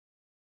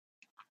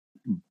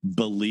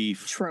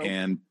belief trope.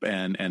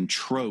 and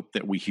trope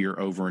that we hear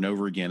over and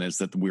over again, is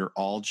that we're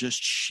all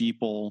just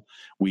sheeple.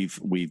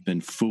 We've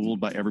been fooled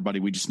by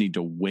everybody. We just need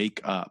to wake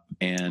up.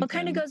 And it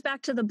kind of goes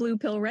back to the blue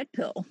pill, red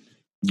pill.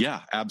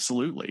 Yeah,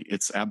 absolutely.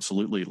 It's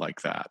absolutely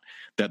like that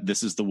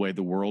this is the way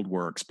the world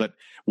works. But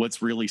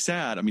what's really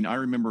sad, I mean, I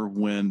remember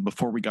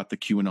before we got the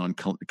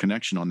QAnon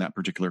connection on that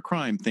particular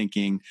crime,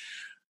 thinking,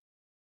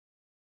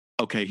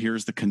 okay,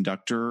 here's the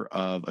conductor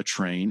of a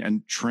train,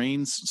 and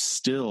trains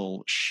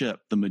still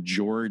ship the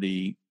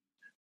majority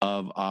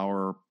of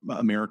our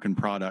American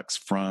products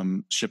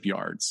from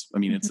shipyards. I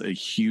mean, it's a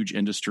huge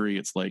industry.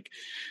 It's like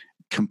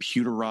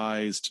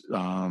computerized,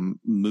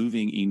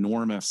 moving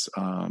enormous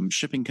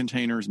shipping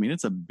containers. I mean,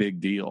 it's a big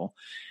deal.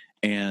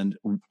 And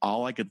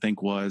all I could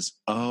think was,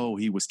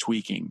 he was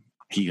tweaking.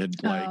 He had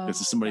this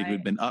is somebody who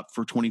had been up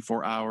for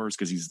 24 hours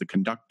because he's the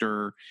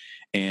conductor.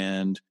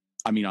 And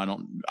I mean, I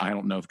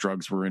don't know if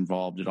drugs were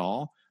involved at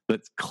all,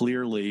 but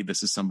clearly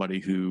this is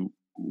somebody who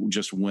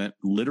just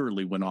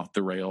literally went off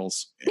the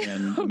rails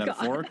and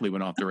metaphorically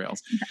went off the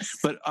rails. Yes.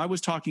 But I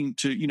was talking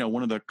to,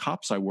 one of the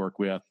cops I work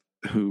with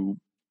who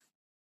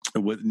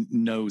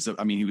knows,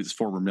 I mean, he was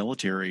former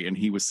military, and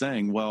he was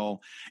saying,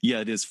 well, yeah,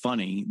 it is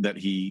funny that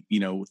he,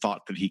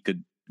 thought that he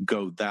could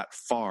go that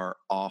far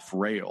off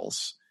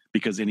rails,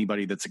 because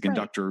anybody that's a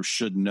conductor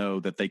should know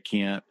that they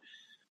can't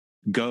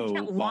go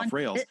off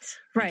rails.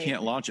 Right. You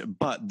can't launch it.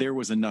 But there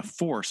was enough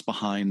force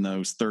behind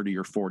those 30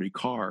 or 40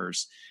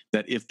 cars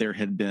that if there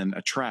had been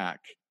a track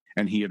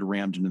and he had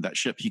rammed into that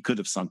ship, he could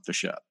have sunk the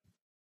ship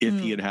if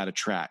he had a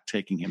track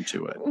taking him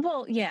to it.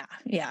 Well, yeah.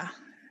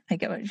 I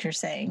get what you're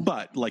saying.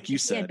 But like you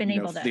said,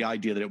 the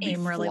idea that it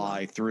would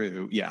fly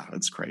through,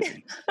 it's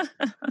crazy.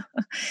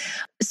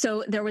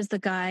 So there was the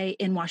guy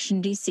in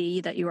Washington,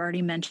 D.C. that you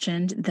already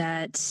mentioned,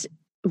 that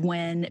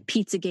when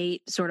Pizzagate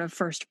sort of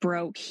first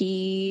broke,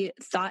 he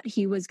thought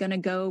he was going to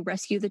go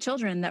rescue the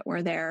children that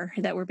were there,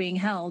 that were being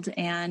held.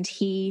 And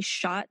he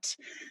shot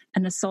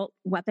an assault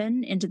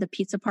weapon into the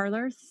pizza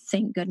parlor.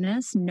 Thank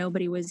goodness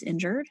nobody was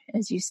injured,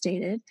 as you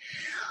stated.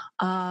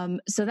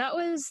 So that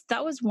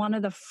was one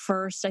of the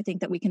first, I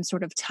think, that we can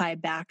sort of tie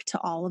back to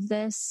all of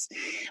this.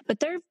 But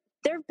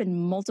there have been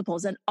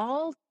multiples and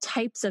all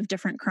types of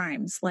different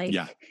crimes. Like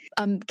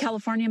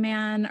California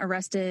man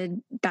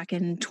arrested back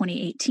in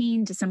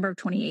 2018, December of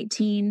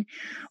 2018.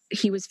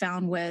 He was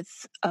found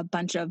with a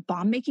bunch of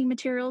bomb making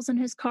materials in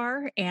his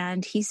car.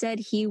 And he said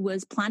he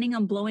was planning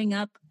on blowing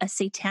up a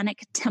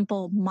satanic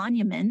temple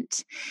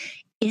monument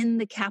in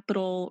the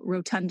Capitol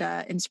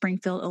Rotunda in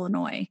Springfield,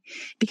 Illinois,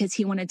 because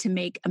he wanted to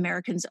make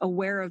Americans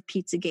aware of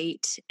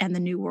Pizzagate and the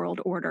New World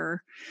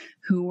Order,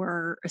 who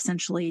were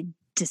essentially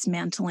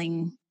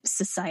dismantling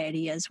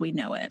society as we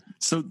know it.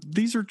 So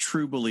these are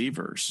true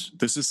believers.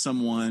 This is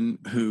someone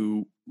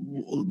who,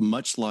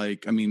 much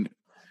like, I mean,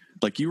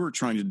 like you were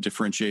trying to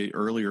differentiate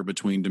earlier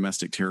between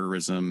domestic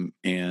terrorism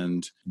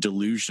and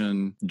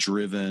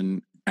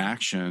delusion-driven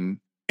action.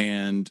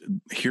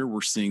 And here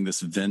we're seeing this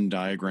Venn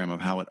diagram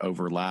of how it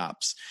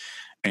overlaps.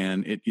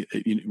 And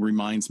it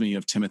reminds me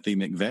of Timothy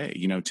McVeigh.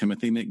 You know,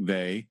 Timothy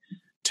McVeigh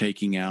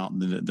taking out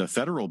the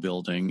federal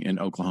building in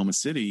Oklahoma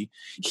City,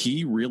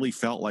 he really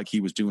felt like he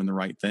was doing the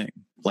right thing.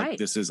 Like,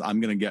 this is, I'm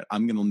going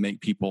to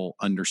make people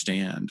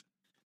understand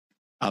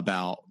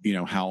about, you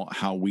know,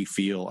 how we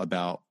feel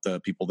about the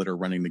people that are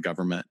running the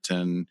government.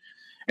 And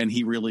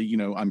he really, you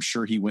know, I'm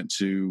sure he went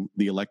to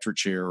the electric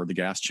chair or the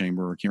gas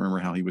chamber. I can't remember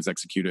how he was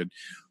executed.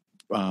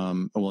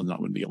 Well, not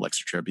would be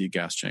electric chair, be a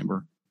gas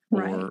chamber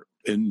or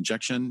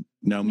injection.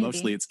 No, maybe.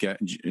 Mostly it's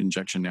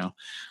injection now.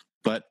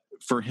 But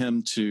for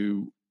him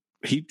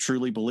he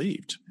truly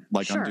believed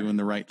like I'm doing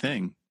the right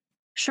thing.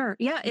 Sure.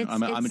 Yeah.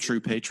 I'm a true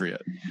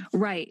patriot.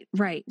 Right.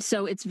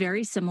 So it's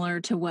very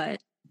similar to what,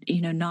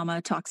 you know,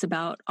 Nama talks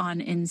about on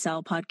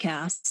Incel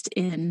podcast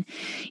in,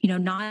 you know,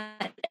 not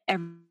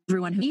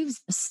everyone who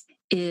believes this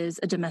is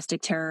a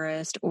domestic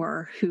terrorist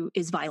or who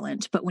is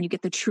violent. But when you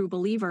get the true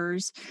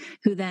believers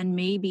who then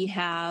maybe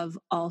have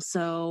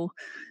also,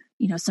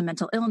 you know, some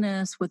mental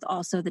illness with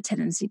also the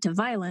tendency to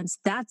violence,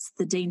 that's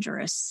the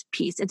dangerous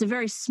piece. It's a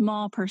very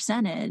small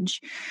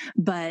percentage,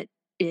 but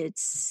it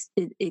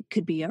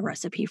could be a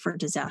recipe for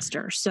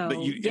disaster. So,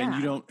 but you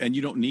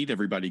don't need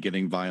everybody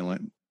getting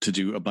violent to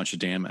do a bunch of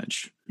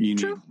damage. You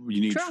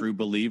need true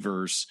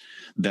believers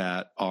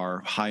that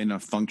are high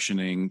enough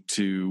functioning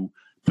to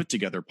put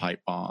together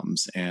pipe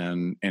bombs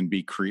and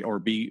be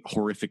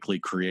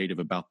horrifically creative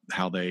about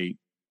how they,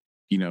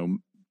 you know,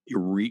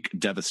 wreak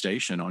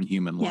devastation on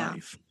human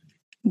life.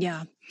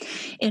 Yeah.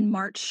 In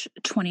March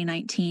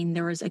 2019,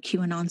 there was a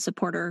QAnon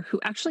supporter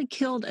who actually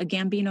killed a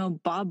Gambino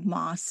Bob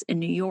Moss in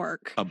New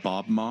York. A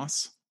Bob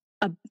Moss?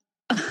 Is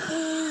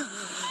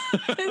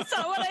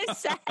that what I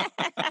said?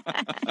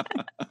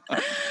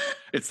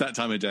 It's that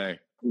time of day.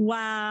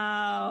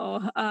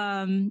 Wow.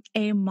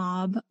 A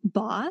mob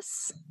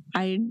boss.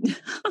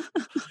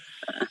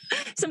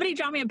 Somebody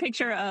draw me a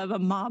picture of a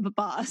mob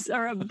boss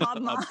or a Bob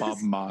Moss. A Bob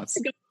Moss.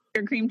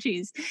 Or cream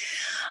cheese.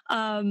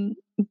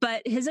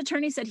 But his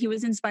attorney said he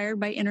was inspired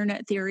by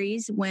internet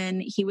theories. When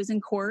he was in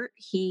court,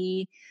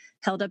 he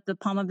held up the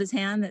palm of his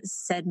hand that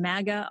said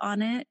MAGA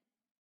on it.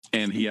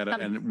 And he had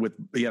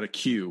a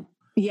Q.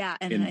 Yeah,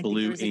 and in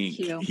blue ink.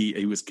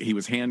 He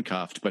was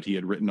handcuffed, but he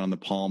had written on the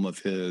palm of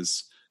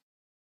his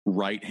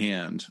right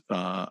hand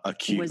a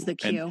Q. Was the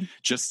Q. And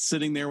just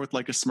sitting there with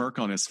like a smirk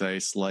on his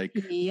face, like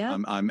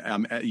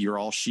I'm you're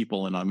all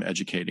sheeple and I'm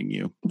educating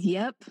you.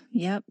 Yep.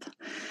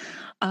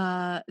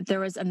 There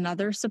was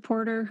another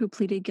supporter who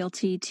pleaded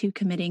guilty to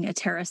committing a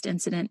terrorist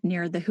incident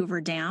near the Hoover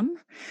Dam.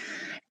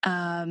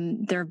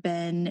 There have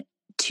been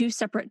 2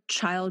 separate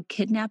child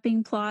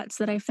kidnapping plots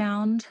that I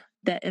found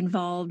that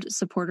involved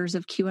supporters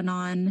of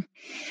QAnon.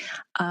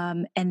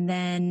 And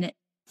then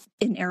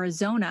in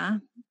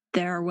Arizona,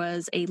 there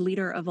was a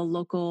leader of a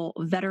local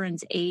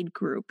veterans aid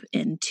group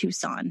in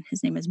Tucson.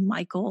 His name is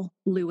Michael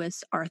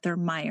Lewis Arthur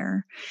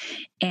Meyer.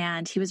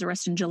 And he was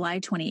arrested in July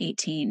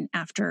 2018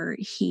 after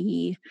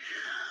he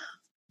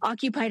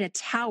occupied a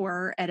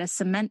tower at a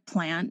cement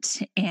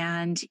plant.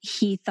 And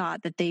he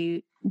thought that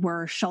they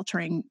were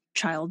sheltering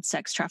child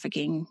sex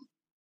trafficking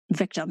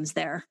victims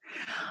there.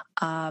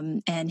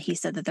 And he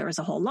said that there was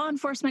a whole law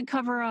enforcement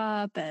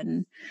cover-up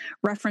and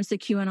reference to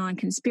QAnon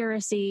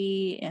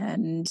conspiracy,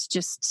 and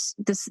just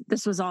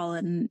this was all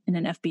in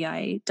an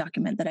FBI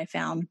document that I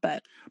found.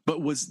 But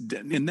was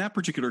in that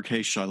particular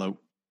case, Shiloh,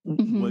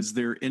 was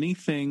there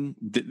anything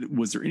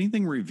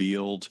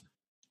revealed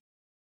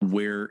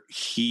where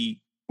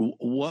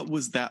what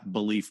was that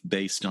belief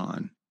based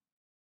on?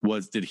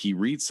 Did he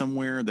read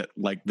somewhere that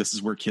like this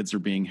is where kids are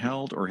being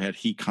held, or had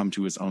he come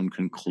to his own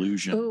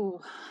conclusion? Oh,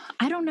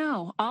 I don't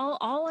know.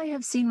 All I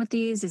have seen with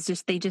these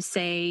is they just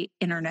say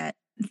internet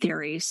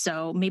theories.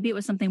 So maybe it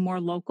was something more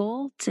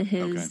local to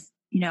his, okay.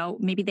 You know,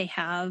 maybe they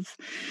have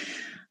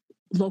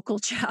local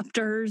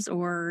chapters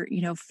or,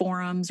 you know,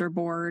 forums or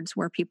boards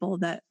where people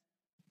that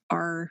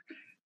are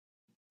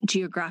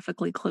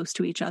geographically close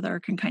to each other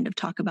can kind of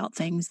talk about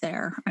things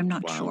there. I'm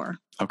not sure.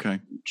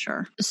 Okay.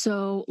 Sure.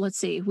 So let's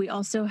see. We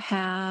also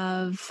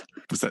have...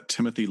 Was that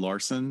Timothy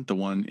Larson, the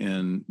one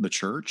in the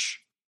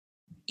church?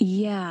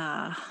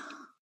 Yeah.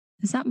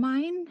 Is that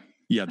mine?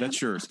 Yeah,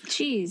 that's yours.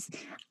 Geez,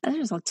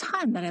 there's a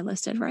ton that I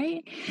listed,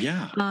 right?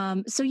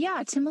 Yeah. So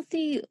yeah,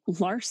 Timothy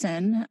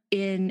Larson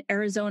in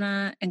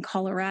Arizona and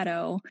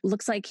Colorado,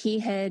 looks like he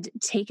had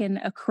taken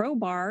a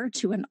crowbar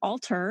to an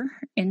altar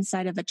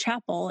inside of a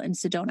chapel in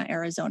Sedona,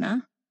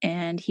 Arizona.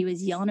 And he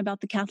was yelling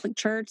about the Catholic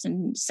Church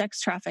and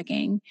sex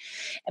trafficking.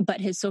 But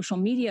his social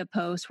media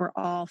posts were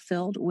all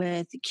filled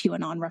with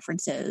QAnon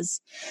references.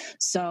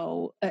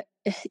 So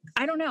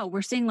I don't know.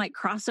 We're seeing like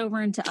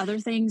crossover into other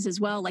things as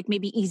well, like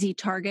maybe easy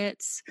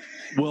targets.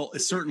 Well,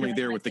 it's certainly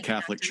there with the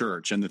Catholic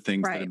Church and the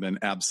things that have been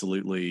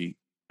absolutely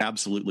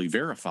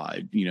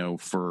verified,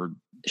 for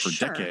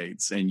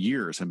decades and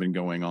years have been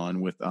going on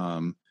with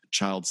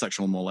child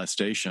sexual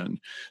molestation.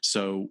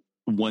 So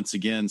once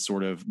again,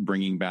 sort of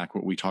bringing back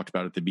what we talked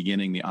about at the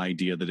beginning, the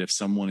idea that if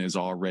someone is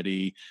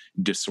already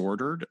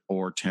disordered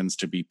or tends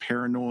to be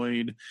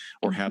paranoid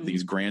or have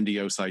these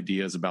grandiose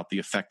ideas about the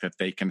effect that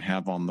they can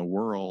have on the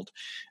world,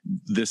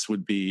 this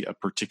would be a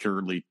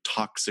particularly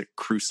toxic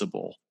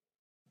crucible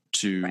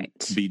to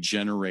be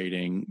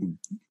generating,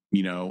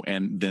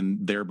 and then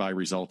thereby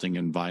resulting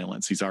in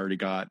violence. He's already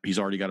got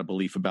a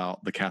belief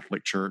about the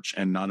Catholic Church,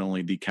 and not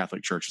only the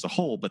Catholic Church as a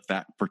whole, but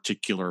that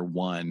particular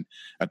one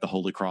at the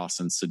Holy Cross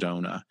in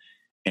Sedona.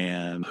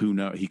 And who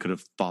knows, he could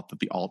have thought that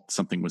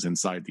something was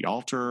inside the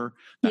altar.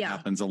 That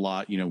happens a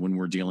lot, when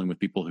we're dealing with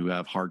people who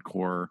have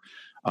hardcore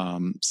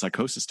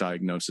psychosis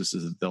diagnosis,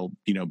 is that they'll,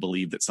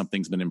 believe that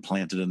something's been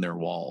implanted in their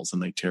walls,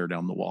 and they tear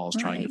down the walls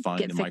trying to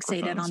find the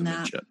microphones and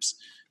the chips.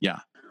 Yeah.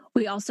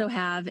 We also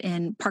have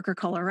in Parker,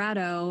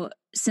 Colorado,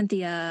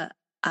 Cynthia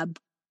Abkug.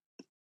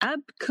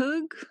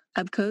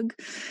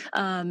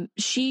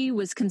 She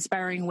was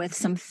conspiring with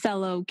some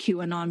fellow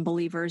QAnon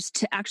believers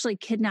to actually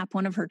kidnap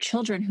one of her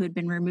children who had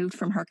been removed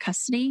from her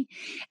custody.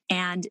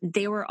 And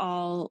they were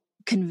all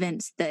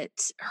convinced that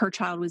her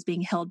child was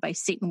being held by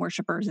Satan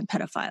worshipers and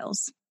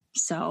pedophiles.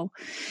 So,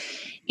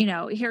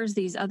 here's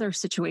these other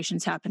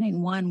situations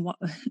happening. One,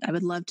 I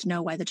would love to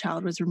know why the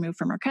child was removed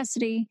from her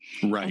custody.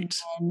 Right.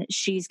 And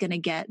she's going to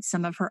get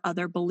some of her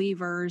other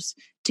believers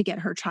to get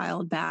her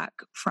child back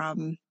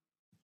from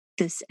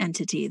this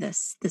entity,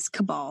 this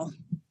cabal.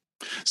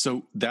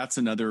 So that's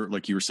another,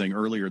 like you were saying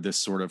earlier, this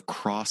sort of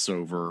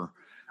crossover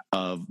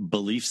of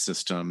belief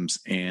systems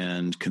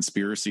and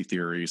conspiracy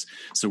theories.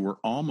 So we're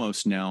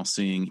almost now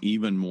seeing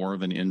even more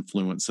of an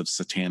influence of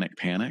satanic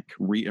panic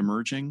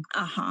re-emerging.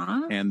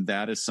 And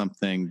that is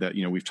something that,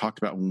 we've talked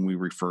about when we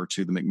refer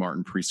to the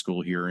McMartin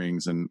preschool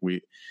hearings, and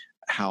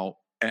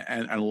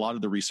and a lot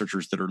of the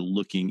researchers that are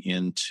looking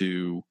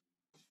into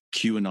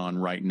QAnon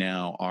right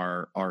now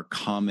are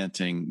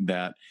commenting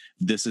that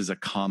this is a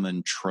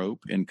common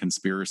trope in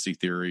conspiracy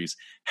theories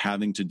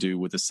having to do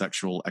with the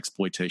sexual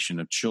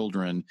exploitation of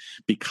children,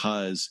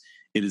 because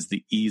it is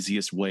the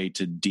easiest way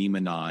to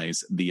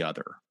demonize the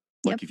other.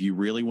 Like if you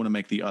really want to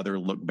make the other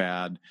look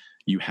bad,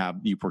 you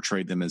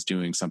portray them as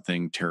doing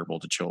something terrible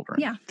to children.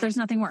 Yeah, there's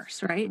nothing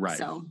worse, right? Right.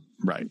 So,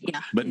 right.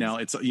 Yeah. But now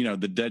it's,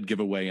 the dead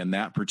giveaway in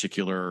that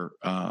particular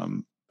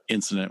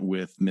incident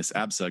with Miss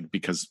Absug,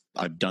 because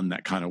I've done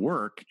that kind of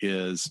work,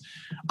 is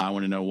I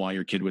want to know why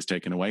your kid was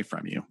taken away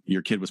from you.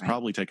 Your kid was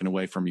probably taken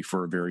away from you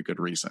for a very good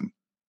reason.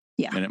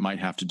 Yeah. And it might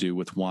have to do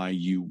with why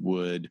you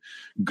would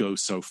go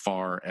so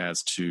far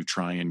as to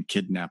try and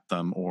kidnap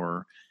them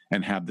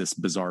and have this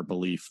bizarre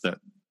belief that,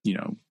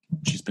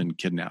 she's been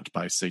kidnapped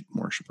by Satan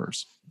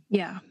worshipers.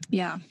 Yeah.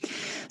 Yeah.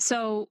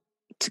 So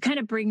to kind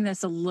of bring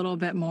this a little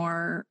bit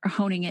more,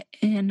 honing it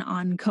in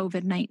on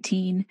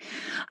COVID-19,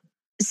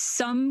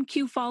 some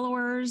Q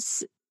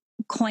followers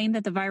claim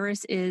that the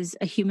virus is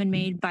a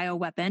human-made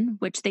bioweapon,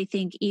 which they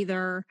think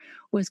either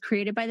was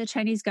created by the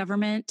Chinese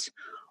government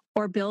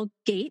or Bill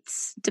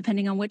Gates,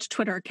 depending on which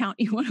Twitter account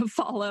you want to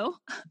follow.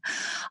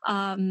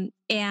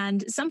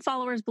 And some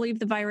followers believe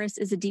the virus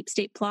is a deep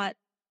state plot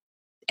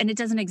and it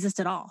doesn't exist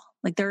at all.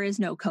 Like there is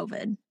no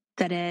COVID,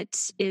 that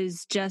it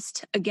is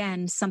just,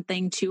 again,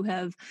 something to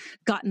have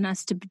gotten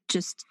us to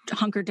just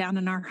hunker down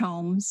in our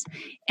homes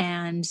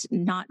and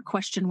not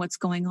question what's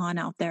going on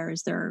out there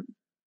as they're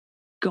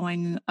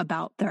going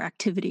about their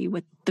activity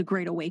with the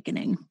Great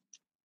Awakening,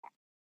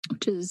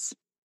 which is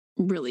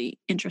really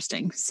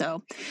interesting.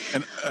 So,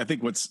 and I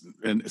think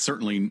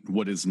certainly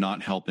what is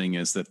not helping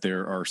is that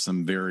there are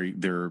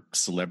there are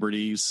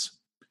celebrities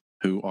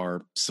who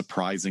are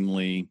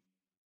surprisingly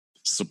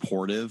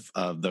supportive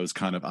of those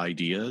kind of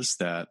ideas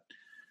that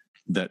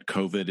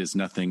COVID is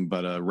nothing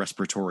but a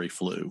respiratory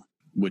flu,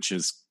 which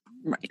is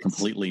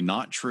completely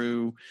not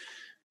true.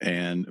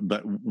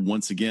 But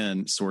once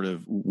again, sort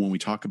of when we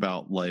talk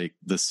about like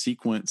the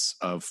sequence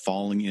of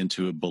falling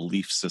into a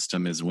belief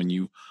system is when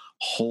you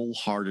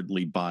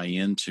wholeheartedly buy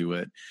into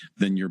it,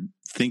 then your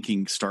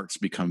thinking starts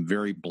to become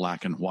very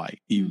black and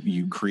white.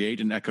 You create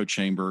an echo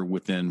chamber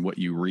within what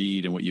you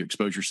read and what you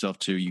expose yourself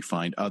to. You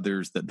find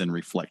others that then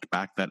reflect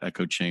back that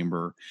echo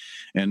chamber.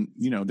 And,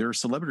 there are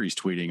celebrities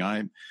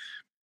tweeting,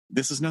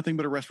 this is nothing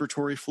but a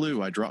respiratory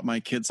flu. I dropped my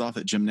kids off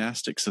at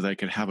gymnastics so they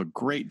could have a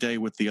great day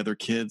with the other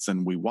kids,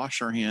 and we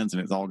wash our hands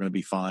and it's all going to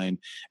be fine.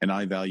 And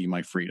I value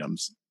my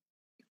freedoms.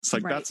 It's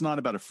like, that's not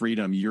about a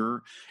freedom.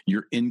 You're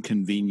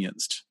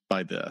inconvenienced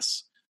by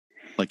this.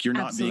 Like, you're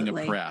not being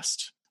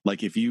oppressed.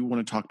 Like, if you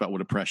want to talk about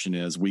what oppression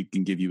is, we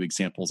can give you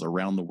examples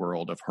around the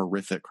world of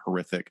horrific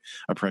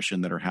oppression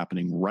that are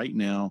happening right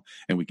now.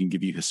 And we can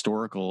give you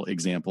historical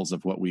examples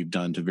of what we've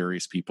done to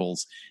various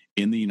peoples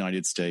in the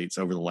United States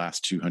over the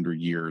last 200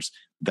 years.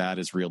 That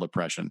is real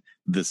oppression.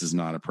 This is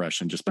not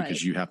oppression just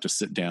because you have to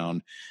sit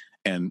down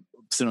and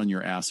sit on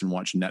your ass and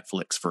watch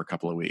Netflix for a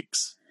couple of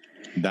weeks.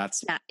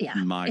 That's my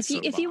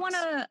if you want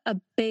a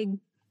big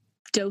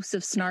dose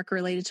of snark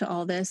related to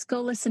all this,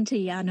 go listen to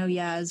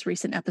Ya's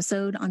recent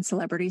episode on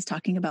celebrities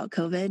talking about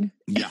COVID.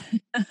 Yeah.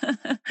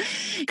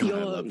 God,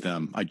 I love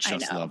them. I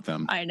love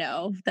them. I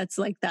know. That's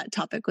like, that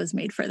topic was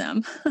made for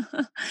them.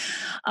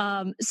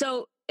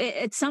 So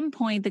at some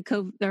point, the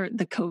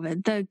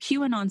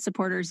QAnon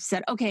supporters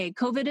said, okay,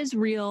 COVID is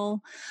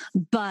real,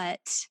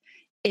 but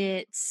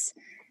it's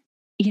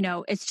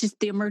just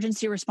the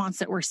emergency response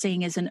that we're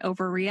seeing is an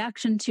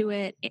overreaction to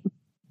it.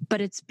 But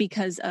it's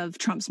because of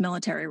Trump's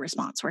military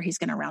response where he's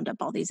going to round up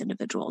all these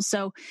individuals.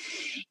 So,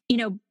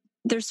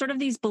 there's sort of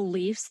these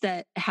beliefs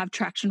that have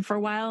traction for a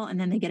while and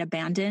then they get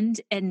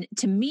abandoned. And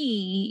to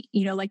me,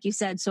 like you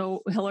said,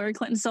 so Hillary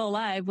Clinton's still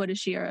alive. What is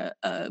she, a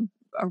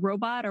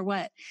robot or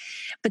what?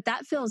 But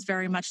that feels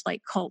very much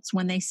like cults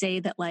when they say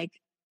that, like,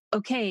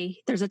 okay,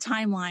 there's a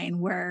timeline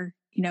where,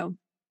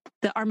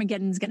 the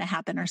Armageddon's going to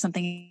happen or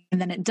something,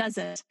 and then it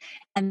doesn't.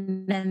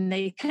 And then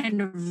they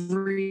kind of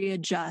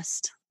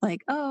readjust.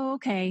 Like, oh,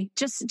 okay,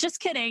 just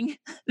kidding.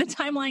 The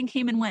timeline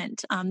came and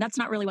went. That's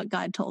not really what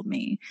God told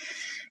me.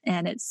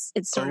 And it's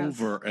sort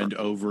over of and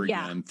over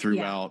again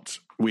throughout.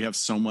 Yeah. We have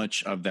so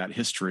much of that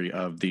history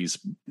of these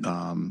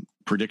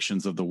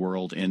predictions of the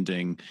world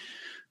ending.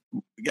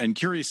 And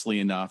curiously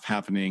enough,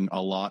 happening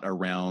a lot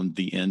around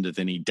the end of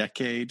any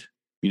decade.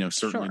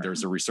 Certainly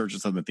there's a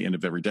resurgence of them at the end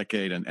of every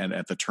decade, and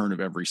at the turn of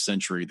every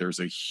century,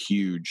 there's a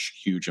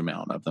huge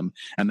amount of them.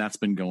 And that's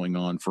been going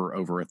on for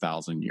over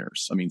 1,000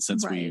 years. I mean,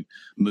 since we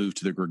moved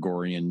to the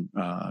Gregorian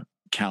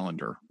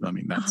calendar. I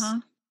mean, that's...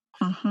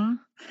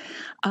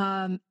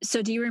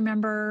 So do you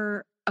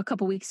remember a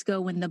couple weeks ago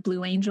when the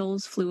Blue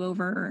Angels flew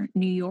over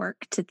New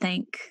York to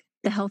thank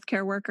the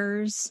healthcare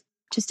workers?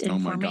 Just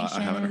information. Oh my God,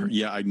 I haven't heard.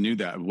 Yeah, I knew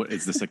that. What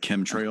is this, a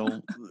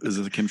chemtrail? Is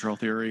this a chemtrail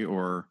theory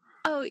or...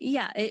 Oh,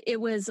 yeah. It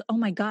was, oh,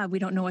 my God, we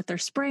don't know what they're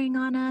spraying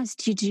on us.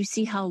 Did you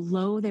see how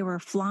low they were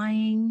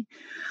flying?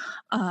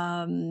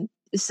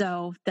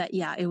 So that,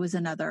 it was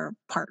another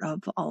part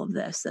of all of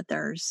this, that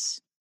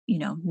there's,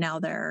 now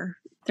they're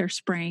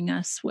spraying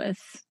us with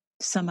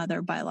some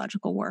other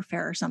biological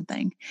warfare or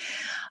something.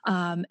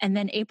 And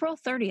then April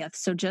 30th,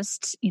 so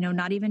just,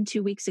 not even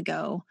 2 weeks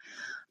ago,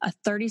 a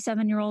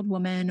 37-year-old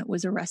woman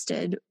was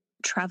arrested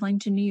traveling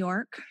to New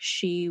York.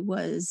 She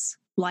was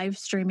live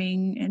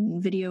streaming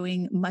and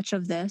videoing much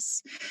of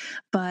this,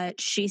 but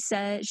she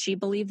said she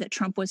believed that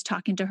Trump was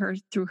talking to her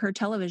through her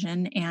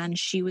television, and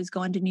she was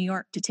going to New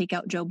York to take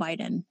out Joe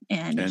Biden.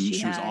 And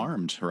she was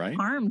armed, right?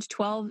 Armed,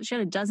 12. She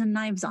had a dozen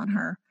knives on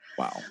her.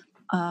 Wow.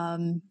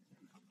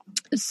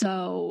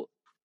 So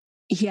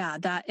yeah,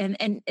 that,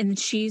 and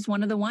she's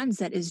one of the ones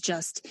that is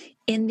just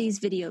in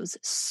these videos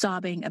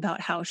sobbing about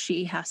how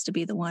she has to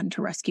be the one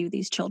to rescue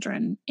these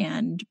children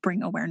and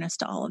bring awareness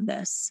to all of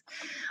this.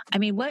 I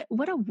mean, what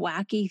a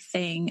wacky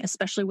thing,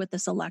 especially with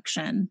this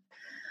election.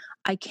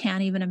 I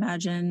can't even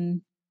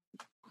imagine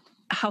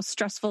how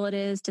stressful it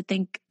is to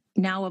think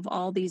now of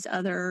all these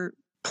other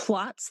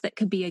plots that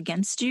could be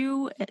against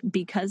you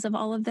because of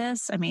all of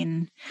this. I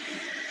mean,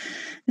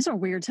 these are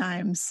weird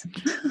times.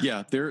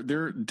 Yeah, there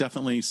are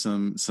definitely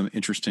some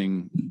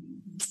interesting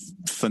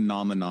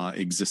phenomena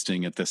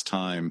existing at this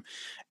time.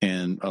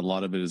 And a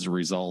lot of it is a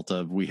result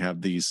of, we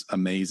have these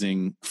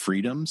amazing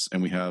freedoms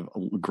and we have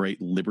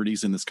great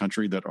liberties in this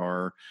country that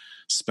are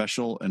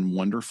special and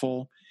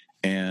wonderful.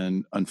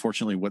 And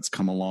unfortunately, what's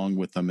come along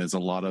with them is a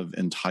lot of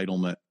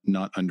entitlement,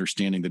 not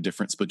understanding the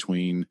difference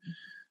between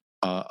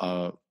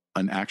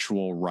an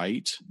actual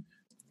right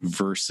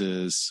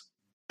versus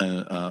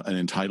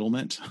an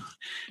entitlement.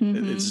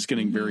 It's just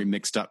getting very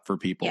mixed up for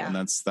people. And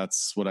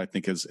that's what I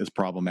think is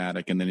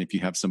problematic. And then if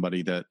you have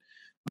somebody that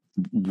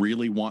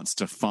really wants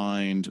to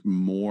find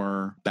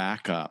more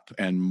backup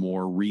and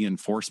more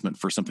reinforcement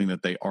for something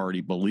that they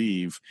already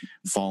believe,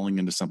 falling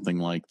into something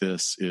like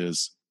this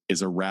is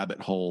a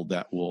rabbit hole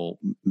that will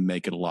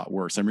make it a lot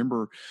worse. I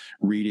remember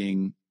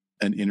reading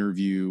an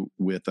interview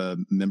with a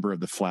member of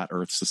the Flat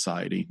Earth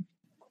Society.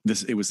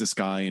 It was this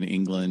guy in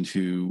England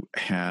who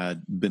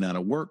had been out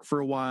of work for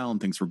a while and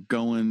things were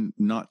going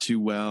not too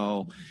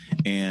well.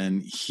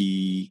 And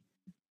he,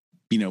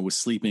 was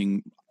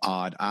sleeping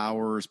odd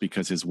hours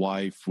because his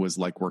wife was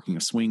like working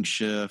a swing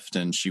shift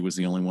and she was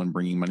the only one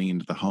bringing money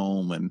into the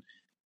home. And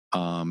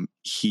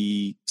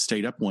he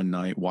stayed up one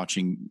night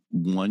watching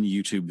one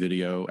YouTube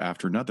video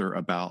after another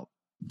about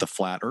the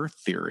flat earth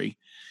theory,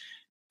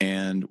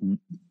 and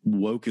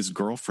woke his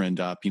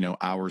girlfriend up,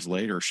 hours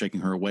later,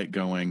 shaking her awake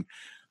going,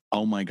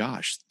 oh my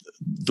gosh,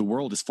 the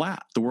world is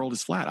flat. The world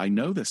is flat. I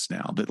know this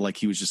now. That, like,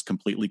 he was just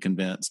completely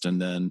convinced,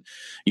 and then,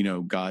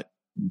 got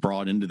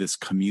brought into this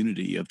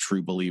community of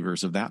true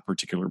believers of that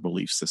particular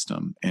belief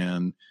system.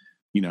 And,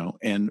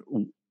 and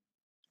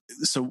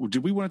so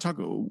did we want to talk,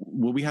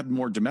 well, we had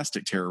more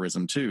domestic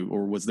terrorism too,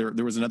 or was there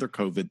was another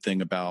COVID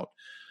thing about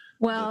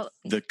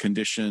the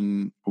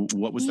condition?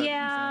 What was that?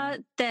 Yeah,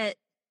 that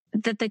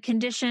the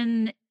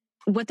condition,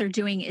 what they're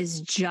doing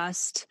is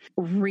just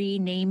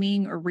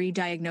renaming or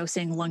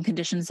re-diagnosing lung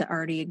conditions that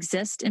already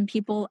exist in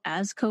people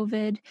as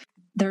COVID.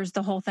 There's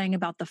the whole thing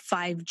about the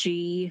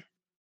 5G,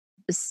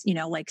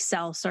 like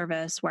cell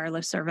service,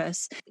 wireless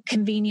service.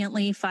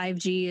 Conveniently,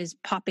 5G is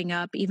popping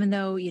up, even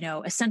though,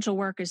 essential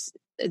work is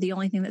the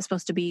only thing that's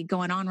supposed to be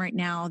going on right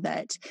now,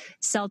 that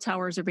cell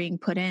towers are being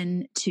put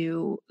in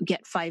to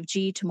get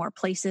 5G to more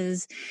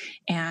places.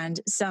 And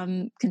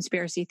some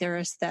conspiracy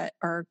theorists that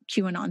are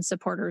QAnon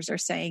supporters are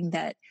saying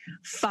that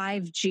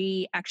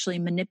 5G actually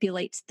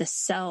manipulates the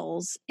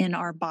cells in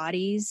our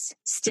bodies,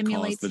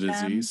 stimulates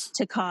them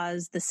to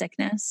cause the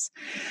sickness.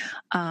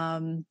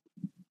 And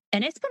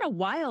it's been a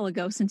while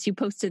ago since you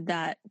posted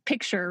that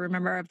picture,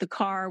 remember, of the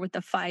car with the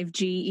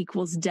 5G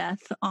equals death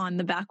on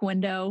the back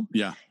window?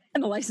 Yeah.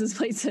 And the license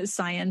plate says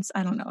science.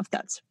 I don't know if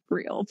that's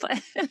real, but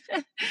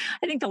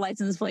I think the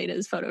license plate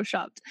is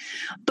photoshopped.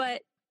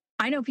 But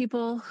I know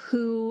people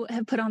who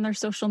have put on their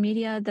social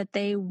media that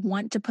they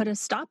want to put a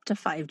stop to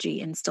 5G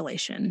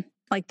installation.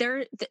 Like,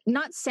 they're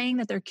not saying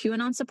that they're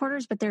QAnon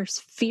supporters, but there's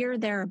fear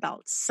there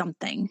about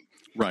something.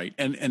 Right.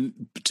 And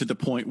to the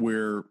point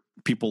where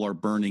people are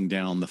burning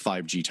down the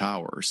 5G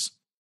towers.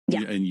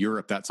 Yeah. In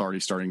Europe, that's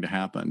already starting to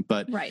happen.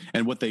 But right.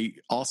 And what they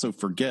also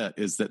forget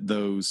is that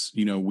those,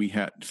 we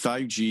had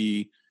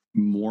 5G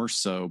more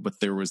so, but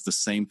there was the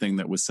same thing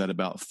that was said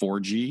about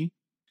 4G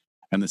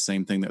and the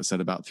same thing that was said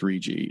about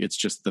 3G. It's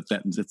just that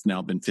it's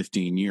now been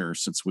 15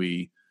 years since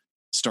we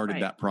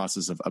started that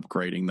process of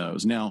upgrading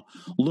those. Now,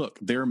 look,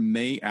 there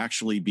may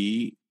actually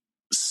be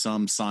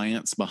some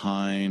science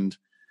behind.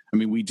 I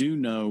mean, we do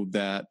know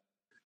that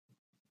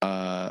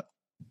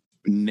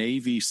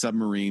Navy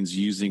submarines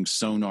using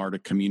sonar to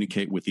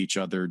communicate with each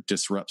other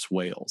disrupts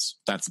whales.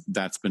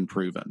 That's been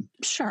proven.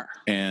 Sure.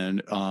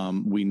 And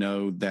we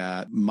know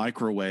that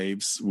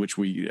microwaves, which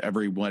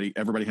everybody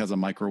has a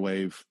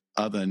microwave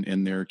oven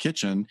in their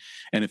kitchen,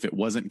 and if it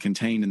wasn't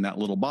contained in that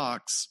little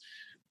box,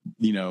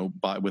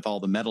 with all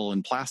the metal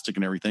and plastic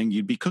and everything,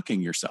 you'd be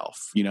cooking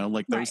yourself.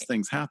 Those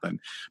things happen.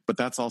 But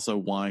that's also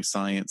why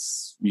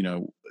science,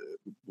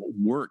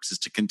 works, is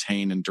to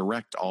contain and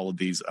direct all of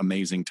these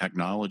amazing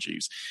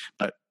technologies.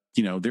 But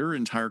there are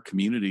entire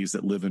communities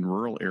that live in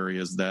rural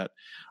areas that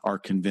are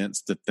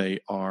convinced that they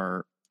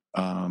are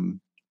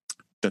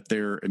that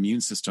their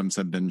immune systems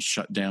have been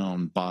shut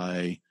down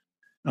by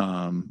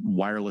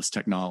wireless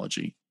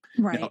technology.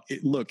 Right. Now,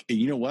 look,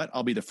 you know what?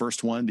 I'll be the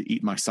first one to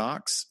eat my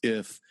socks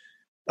if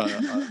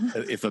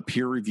a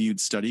peer-reviewed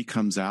study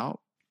comes out,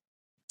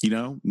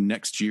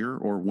 next year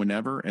or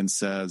whenever, and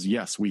says,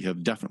 yes, we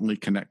have definitely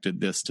connected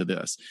this to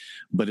this,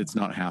 but it's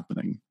not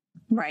happening.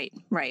 Right.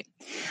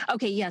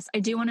 Okay. Yes.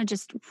 I do want to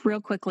just real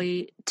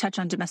quickly touch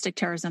on domestic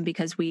terrorism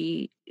because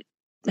we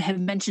have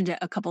mentioned it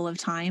a couple of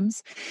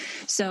times.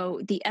 So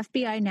the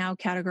FBI now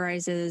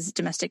categorizes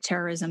domestic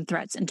terrorism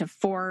threats into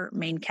 4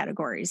 main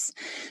categories.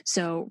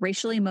 So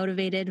racially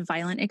motivated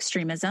violent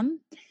extremism,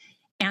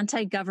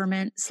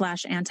 anti-government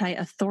 /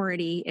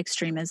 anti-authority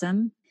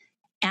extremism,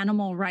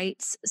 animal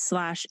rights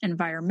 /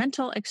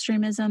 environmental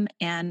extremism,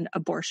 and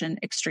abortion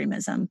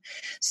extremism.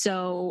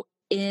 So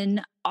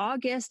in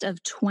August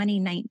of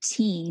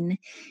 2019,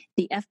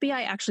 the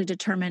FBI actually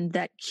determined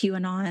that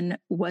QAnon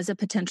was a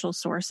potential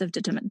source of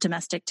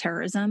domestic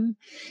terrorism.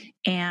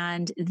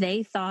 And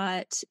they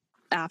thought,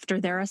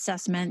 after their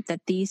assessment, that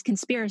these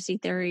conspiracy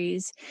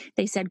theories,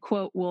 they said,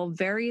 quote, will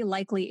very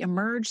likely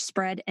emerge,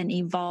 spread, and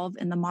evolve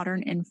in the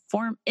modern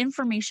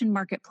information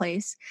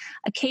marketplace,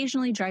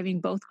 occasionally driving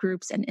both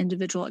groups and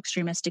individual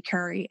extremists to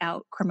carry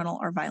out criminal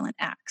or violent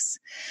acts.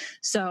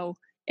 So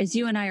as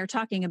you and I are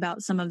talking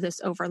about some of this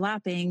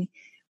overlapping,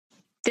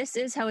 this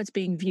is how it's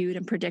being viewed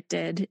and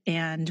predicted,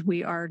 and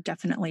we are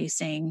definitely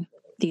seeing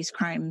these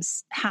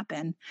crimes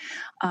happen.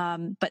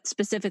 But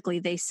specifically,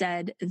 they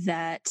said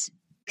that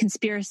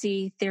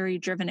conspiracy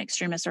theory-driven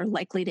extremists are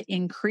likely to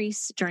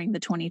increase during the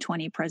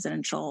 2020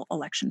 presidential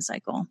election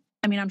cycle.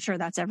 I mean, I'm sure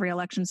that's every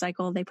election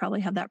cycle. They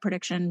probably have that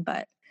prediction,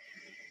 but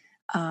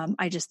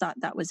I just thought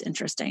that was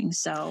interesting.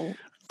 So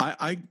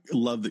I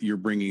love that you're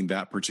bringing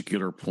that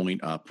particular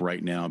point up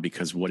right now,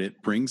 because what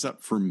it brings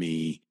up for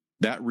me,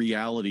 that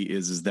reality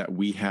is that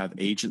we have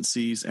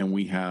agencies and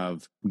we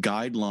have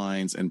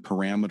guidelines and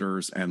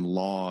parameters and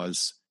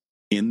laws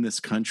in this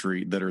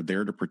country that are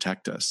there to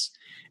protect us,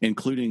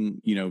 including,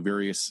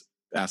 various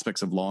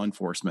aspects of law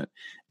enforcement.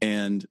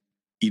 And,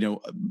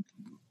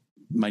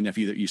 my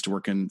nephew that used to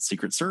work in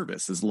Secret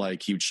Service is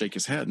like, he would shake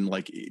his head and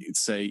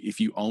say, if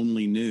you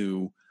only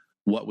knew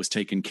what was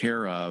taken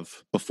care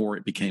of before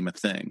it became a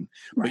thing.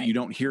 Right. But you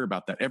don't hear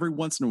about that. Every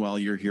once in a while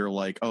you hear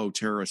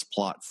terrorist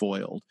plot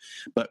foiled.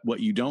 But what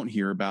you don't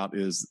hear about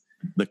is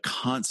the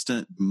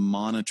constant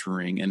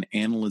monitoring and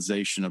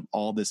analyzation of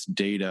all this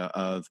data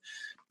of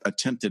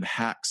attempted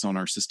hacks on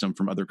our system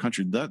from other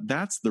countries.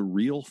 That's the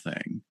real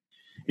thing.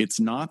 It's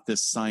not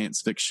this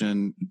science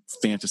fiction,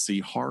 fantasy,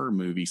 horror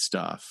movie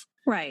stuff.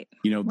 Right.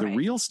 The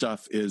real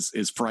stuff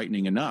is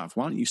frightening enough.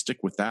 Why don't you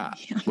stick with that?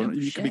 Why don't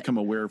you become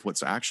aware of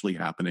what's actually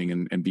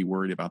happening and be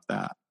worried about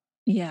that?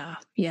 Yeah.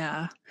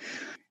 Yeah.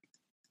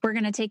 We're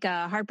going to take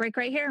a hard break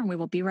right here, and we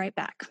will be right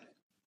back.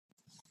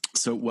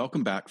 So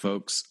welcome back,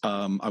 folks.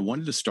 I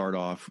wanted to start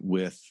off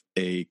with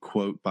a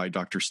quote by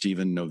Dr.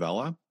 Steven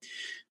Novella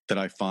that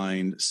I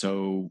find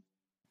so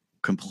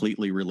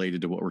completely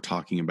related to what we're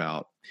talking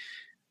about.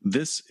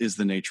 This is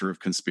the nature of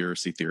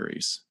conspiracy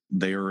theories.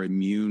 They are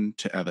immune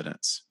to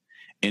evidence.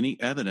 Any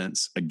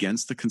evidence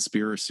against the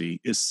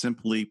conspiracy is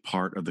simply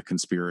part of the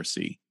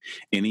conspiracy.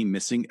 Any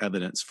missing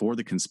evidence for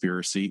the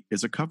conspiracy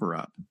is a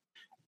cover-up.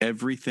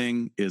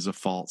 Everything is a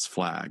false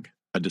flag,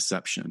 a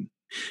deception.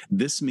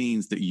 This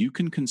means that you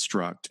can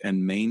construct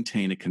and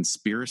maintain a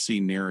conspiracy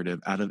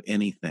narrative out of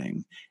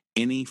anything,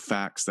 any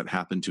facts that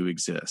happen to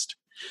exist.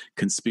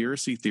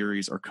 Conspiracy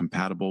theories are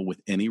compatible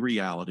with any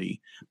reality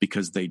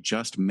because they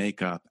just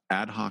make up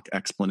ad hoc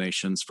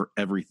explanations for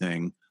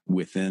everything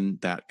within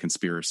that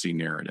conspiracy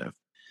narrative.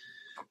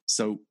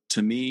 So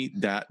to me,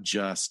 that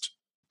just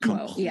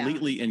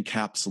completely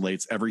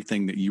encapsulates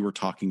everything that you were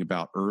talking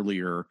about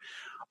earlier.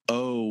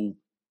 Oh,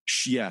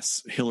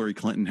 yes, Hillary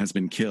Clinton has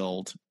been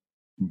killed,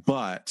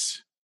 but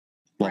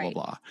blah, blah,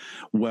 blah.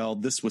 Well,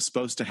 this was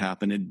supposed to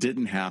happen. It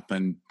didn't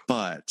happen,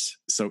 but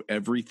so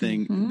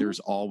everything, there's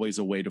always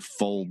a way to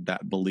fold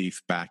that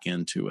belief back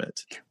into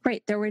it.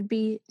 Right. There would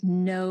be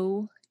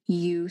no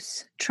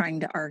use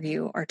trying to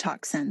argue or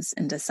talk sense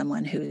into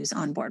someone who's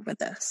on board with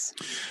this.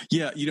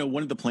 Yeah.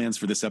 One of the plans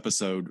for this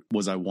episode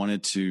was I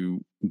wanted to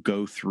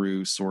go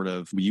through sort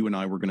of, you and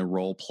I were going to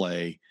role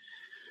play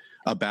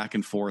a back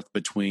and forth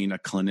between a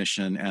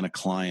clinician and a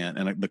client,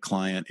 and the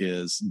client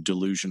is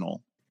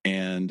delusional.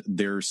 And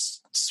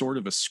there's sort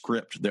of a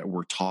script that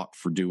we're taught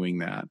for doing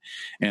that.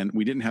 And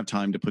we didn't have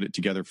time to put it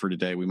together for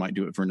today. We might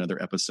do it for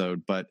another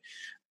episode, but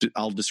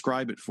I'll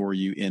describe it for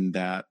you in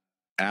that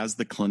as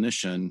the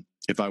clinician,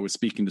 if I was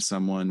speaking to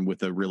someone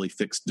with a really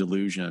fixed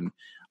delusion,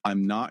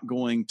 I'm not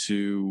going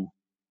to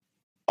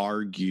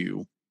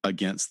argue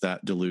against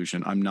that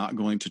delusion. I'm not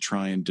going to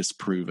try and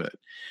disprove it.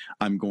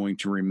 I'm going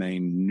to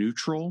remain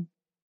neutral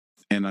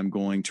and I'm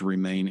going to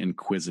remain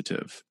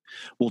inquisitive.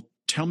 Well,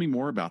 tell me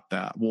more about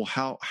that. Well,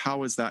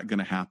 how is that going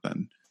to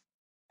happen?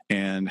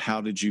 And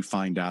how did you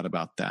find out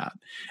about that?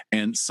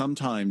 And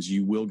sometimes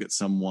you will get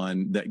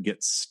someone that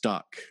gets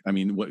stuck. I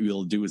mean, what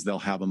you'll do is they'll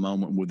have a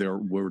moment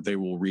where they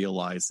will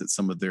realize that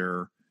some of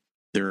their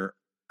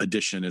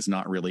addition is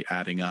not really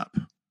adding up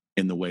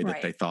in the way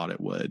that they thought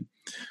it would.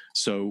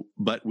 So,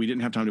 but we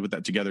didn't have time to put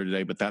that together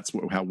today, but that's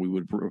how we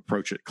would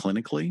approach it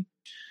clinically.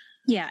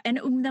 Yeah. And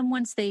then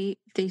once they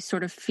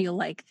sort of feel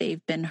like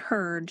they've been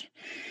heard,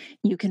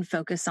 you can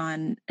focus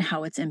on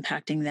how it's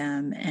impacting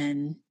them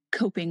and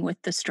coping with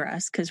the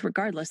stress, because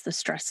regardless, the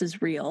stress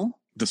is real.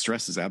 The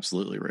stress is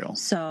absolutely real.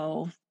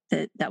 So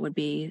that would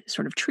be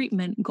sort of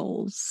treatment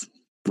goals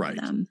for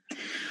them.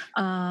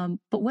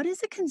 But what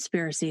is a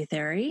conspiracy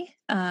theory?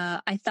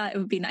 I thought it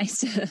would be nice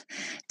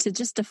to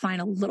just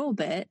define a little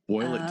bit.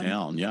 Boil it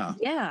down. Yeah.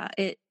 Yeah.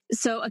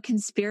 So a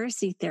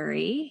conspiracy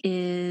theory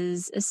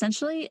is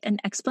essentially an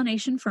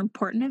explanation for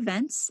important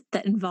events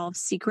that involve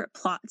secret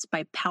plots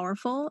by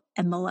powerful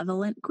and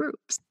malevolent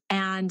groups.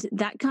 And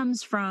that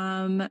comes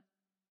from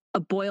a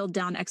boiled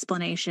down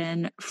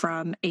explanation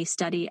from a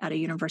study at a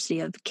University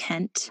of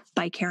Kent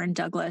by Karen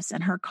Douglas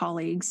and her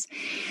colleagues.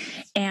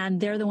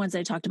 And they're the ones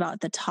I talked about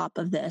at the top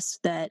of this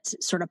that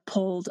sort of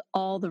pulled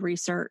all the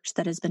research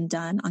that has been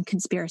done on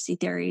conspiracy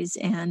theories.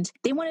 And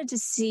they wanted to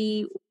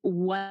see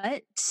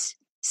what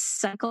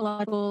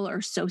psychological or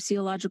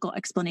sociological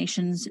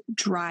explanations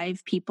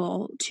drive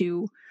people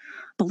to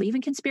believe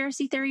in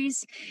conspiracy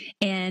theories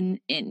and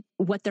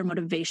what their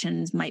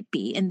motivations might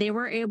be. And they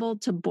were able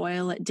to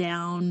boil it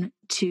down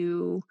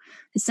to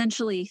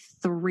essentially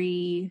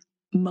 3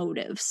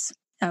 motives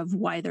of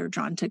why they're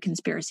drawn to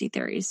conspiracy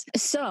theories.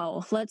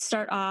 So let's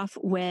start off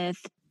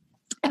with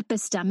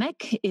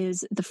epistemic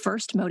is the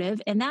first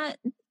motive. And that,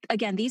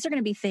 again, these are going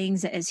to be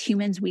things that as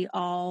humans we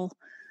all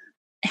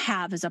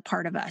have as a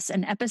part of us.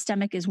 And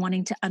epistemic is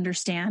wanting to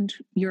understand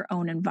your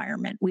own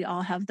environment. We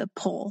all have the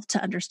pull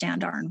to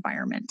understand our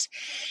environment.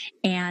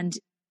 And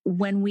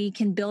when we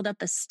can build up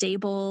a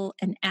stable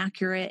and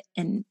accurate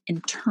and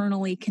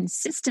internally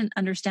consistent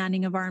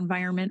understanding of our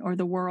environment or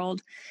the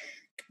world,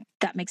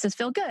 that makes us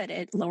feel good.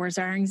 It lowers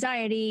our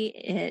anxiety.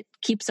 It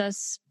keeps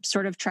us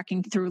sort of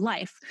trekking through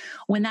life.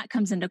 When that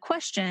comes into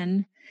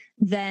question,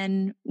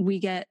 then we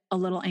get a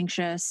little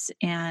anxious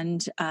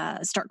and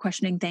start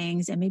questioning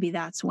things. And maybe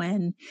that's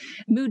when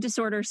mood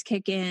disorders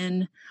kick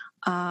in.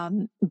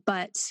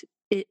 But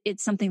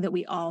it's something that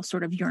we all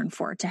sort of yearn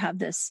for, to have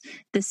this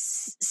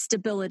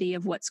stability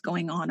of what's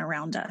going on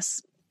around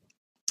us.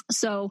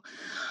 So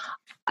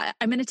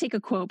I'm going to take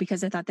a quote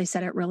because I thought they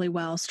said it really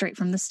well, straight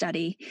from the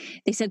study.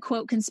 They said,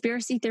 quote,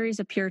 "Conspiracy theories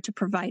appear to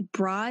provide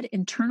broad,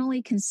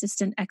 internally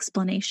consistent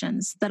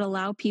explanations that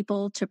allow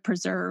people to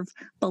preserve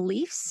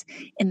beliefs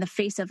in the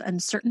face of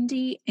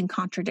uncertainty and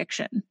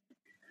contradiction.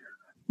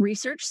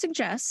 Research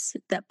suggests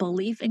that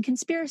belief in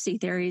conspiracy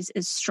theories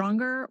is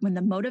stronger when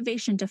the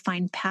motivation to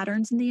find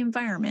patterns in the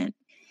environment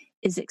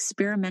is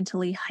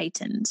experimentally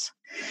heightened."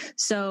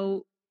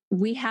 So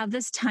we have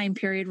this time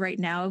period right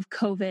now of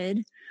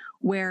COVID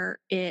where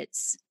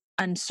it's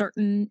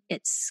uncertain,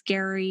 it's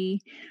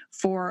scary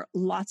for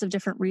lots of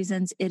different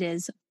reasons. It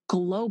is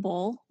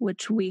global,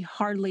 which we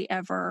hardly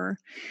ever,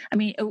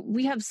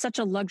 we have such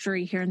a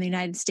luxury here in the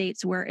United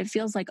States where it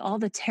feels like all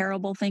the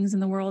terrible things in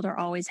the world are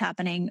always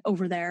happening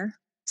over there,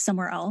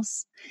 somewhere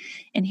else.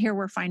 And here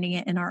we're finding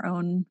it in our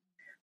own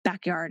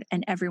backyard,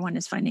 and everyone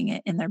is finding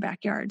it in their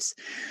backyards.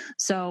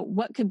 So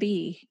what could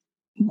be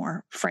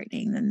more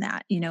frightening than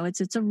that?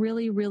 It's a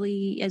really,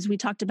 really, as we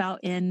talked about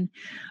in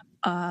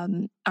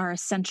our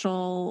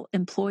essential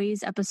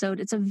employees episode,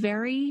 it's a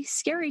very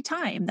scary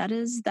time. That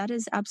is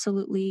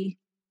absolutely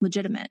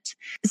legitimate.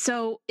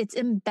 So it's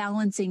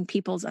imbalancing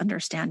people's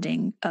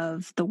understanding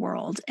of the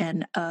world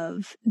and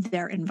of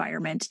their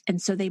environment.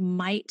 And so they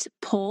might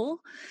pull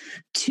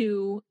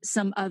to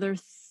some other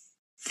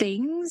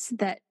things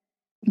that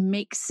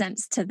make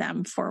sense to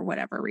them for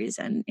whatever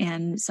reason.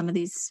 And some of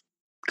these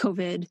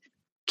COVID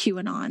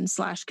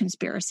QAnon /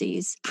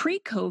 conspiracies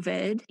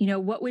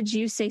pre-COVID, what would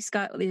you say,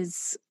 Scott,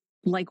 is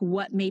like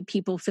what made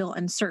people feel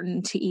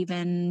uncertain to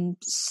even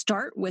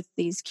start with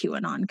these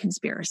QAnon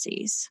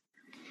conspiracies?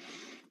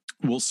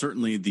 Well,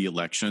 certainly the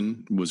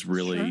election was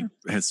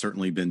has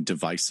certainly been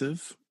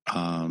divisive,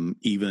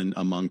 even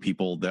among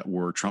people that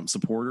were Trump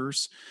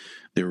supporters.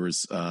 There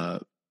was,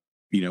 a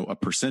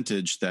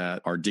percentage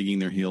that are digging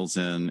their heels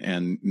in,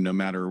 and no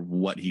matter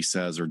what he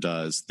says or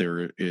does,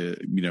 they're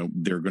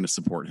going to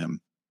support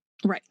him.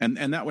 Right.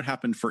 And that would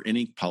happen for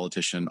any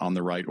politician on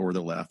the right or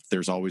the left.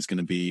 There's always going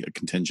to be a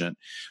contingent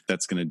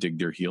that's going to dig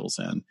their heels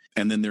in.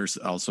 And then there's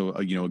also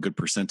a good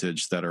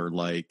percentage that are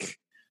like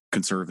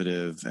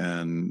conservative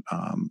and,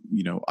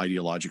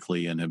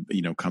 ideologically and have,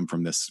 come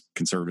from this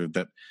conservative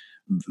that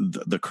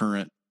the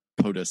current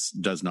POTUS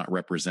does not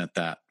represent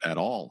that at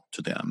all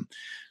to them.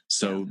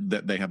 So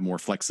that they have more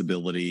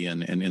flexibility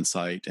and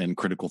insight and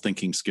critical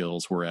thinking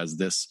skills, whereas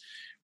this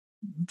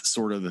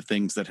sort of the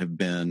things that have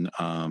been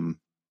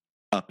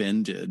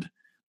upended,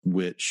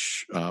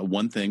 which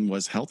one thing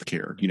was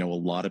healthcare. A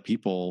lot of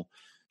people,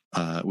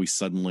 we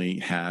suddenly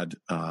had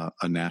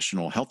a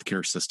national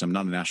healthcare system,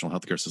 not a national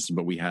healthcare system,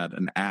 but we had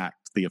an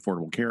act, the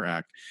Affordable Care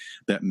Act,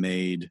 that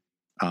made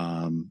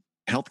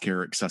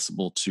healthcare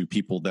accessible to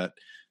people that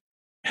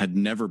had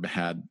never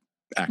had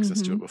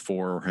access to it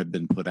before or had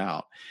been put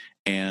out.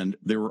 And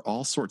there were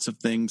all sorts of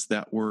things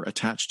that were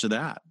attached to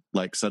that.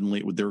 Like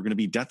suddenly there were going to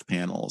be death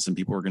panels and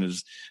people were going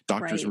to,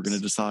 doctors were going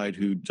to decide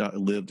who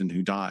lived and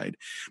who died.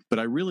 But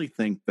I really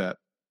think that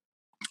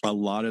a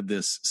lot of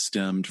this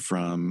stemmed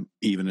from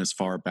even as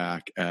far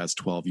back as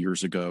 12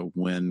 years ago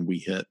when we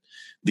hit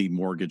the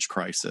mortgage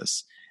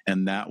crisis.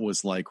 And that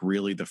was like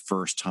really the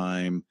first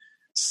time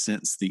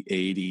since the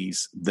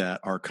 80s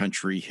that our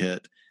country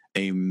hit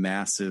a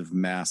massive,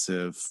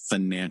 massive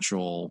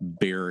financial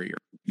barrier.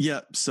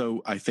 Yeah.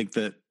 So I think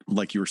that,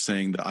 like you were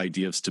saying, the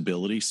idea of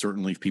stability,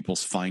 certainly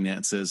people's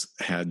finances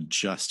had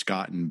just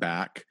gotten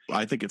back.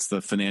 I think it's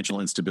the financial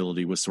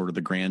instability was sort of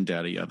the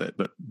granddaddy of it.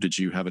 But did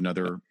you have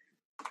another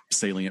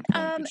salient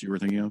point that you were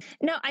thinking of?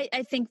 No,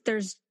 I think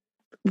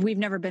we've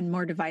never been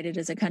more divided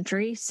as a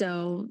country.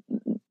 So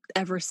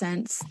ever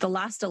since the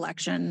last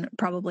election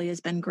probably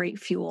has been great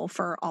fuel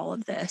for all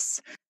of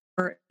this.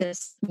 For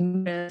this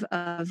motive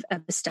of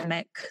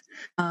epistemic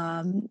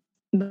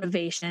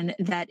motivation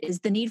that is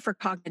the need for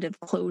cognitive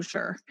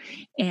closure.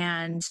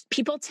 And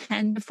people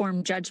tend to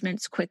form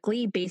judgments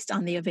quickly based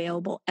on the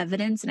available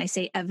evidence. And I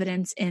say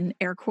evidence in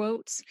air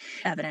quotes,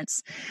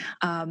 evidence,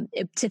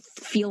 to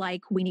feel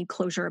like we need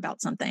closure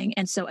about something.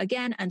 And so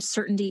again,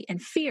 uncertainty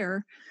and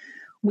fear.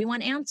 We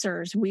want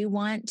answers. We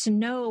want to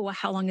know,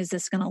 how long is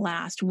this going to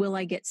last? Will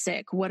I get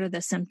sick? What are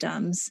the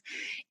symptoms?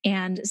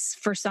 And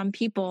for some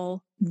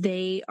people,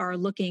 they are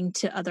looking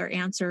to other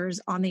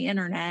answers on the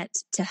internet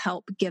to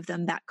help give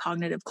them that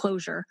cognitive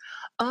closure.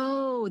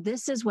 Oh,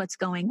 this is what's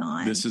going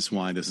on. This is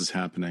why this is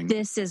happening.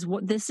 This is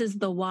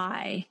the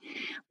why,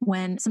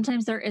 when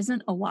sometimes there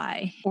isn't a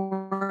why,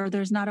 or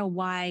there's not a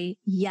why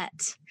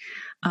yet.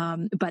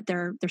 But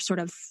they're sort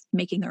of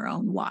making their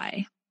own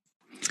why.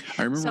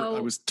 I remember I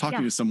was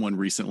talking to someone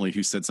recently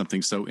who said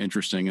something so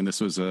interesting, and this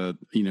was an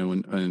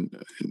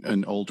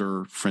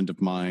older friend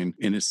of mine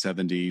in his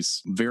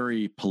 70s,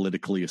 very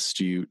politically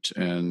astute,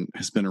 and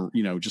has been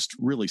a just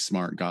really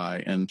smart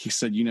guy. And he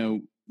said,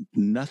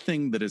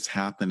 nothing that is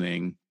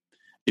happening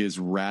is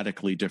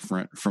radically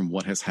different from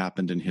what has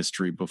happened in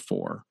history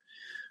before.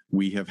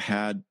 We have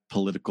had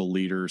political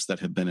leaders that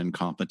have been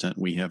incompetent.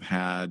 We have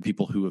had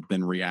people who have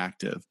been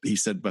reactive. He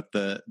said, but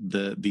the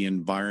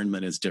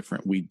environment is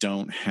different. We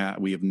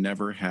have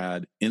never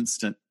had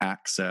instant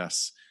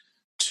access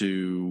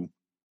to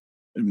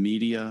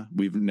media.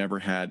 We've never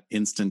had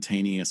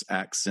instantaneous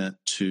access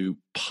to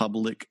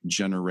public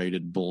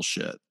generated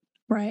bullshit.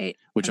 Right.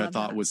 Which I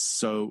thought was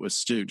so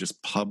astute,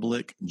 just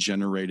public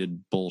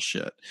generated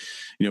bullshit.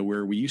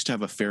 Where we used to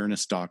have a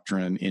fairness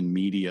doctrine in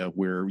media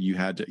where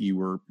you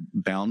were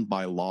bound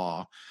by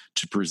law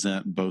to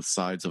present both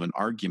sides of an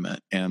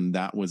argument. And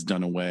that was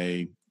done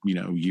away,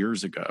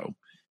 years ago.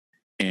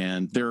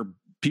 And there are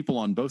people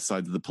on both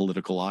sides of the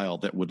political aisle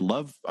that would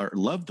love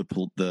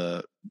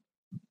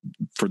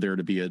for there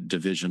to be a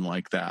division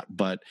like that.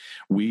 But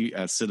we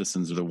as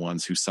citizens are the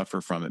ones who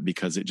suffer from it,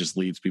 because it just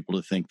leads people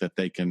to think that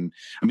they can.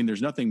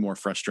 There's nothing more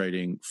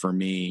frustrating for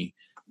me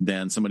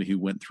than somebody who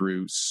went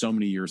through so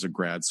many years of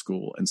grad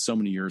school and so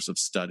many years of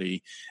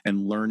study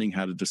and learning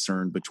how to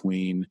discern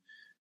between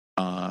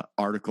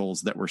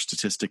articles that were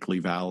statistically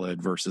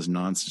valid versus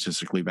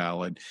non-statistically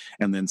valid.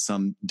 And then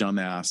some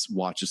dumbass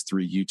watches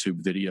 3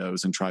 YouTube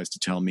videos and tries to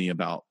tell me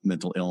about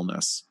mental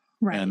illness.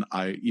 Right. And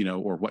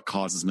or what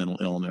causes mental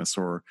illness,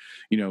 or,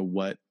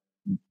 what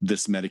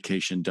this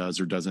medication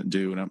does or doesn't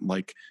do. And I'm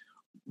like,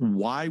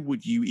 why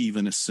would you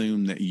even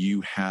assume that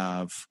you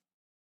have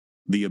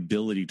the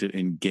ability to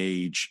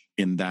engage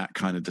in that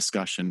kind of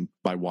discussion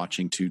by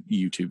watching 2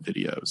 YouTube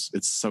videos?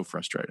 It's so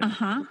frustrating.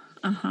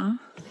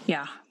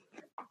 Yeah.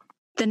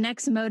 The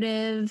next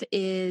motive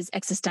is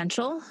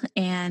existential,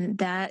 and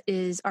that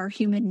is our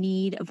human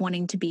need of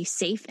wanting to be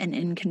safe and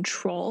in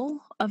control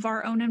of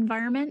our own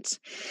environment.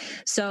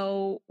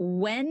 So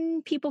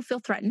when people feel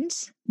threatened,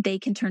 they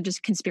can turn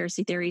to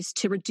conspiracy theories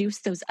to reduce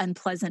those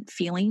unpleasant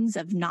feelings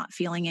of not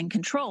feeling in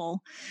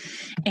control.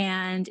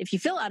 And if you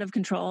feel out of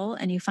control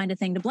and you find a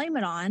thing to blame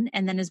it on,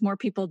 and then as more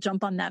people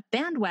jump on that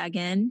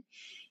bandwagon,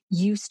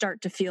 you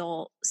start to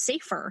feel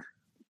safer.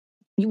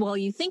 Well,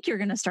 you think you're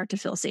going to start to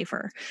feel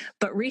safer,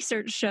 but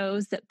research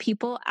shows that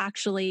people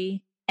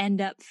actually end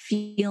up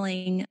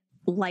feeling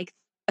like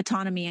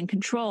autonomy and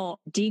control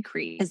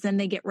decrease, because then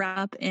they get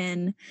wrapped up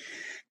in,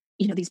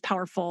 these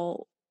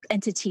powerful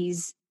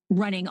entities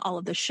running all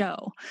of the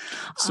show.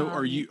 So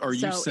are you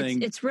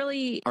saying it's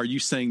really, are you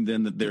saying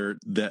then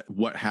that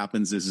what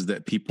happens is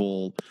that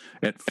people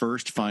at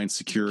first find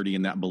security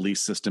in that belief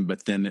system,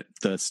 but then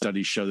the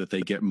studies show that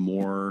they get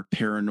more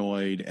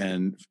paranoid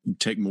and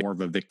take more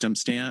of a victim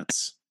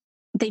stance?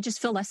 They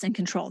just feel less in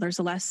control. There's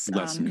less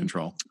in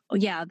control.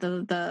 Yeah.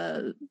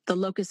 The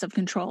locus of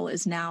control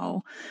is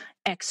now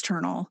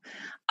external.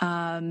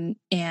 And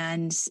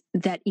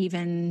that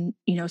even,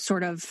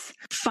 sort of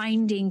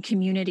finding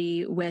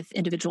community with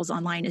individuals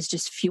online is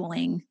just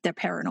fueling their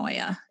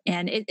paranoia.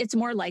 And it's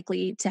more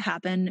likely to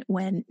happen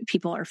when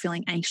people are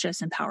feeling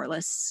anxious and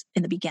powerless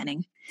in the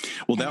beginning.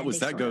 Well, that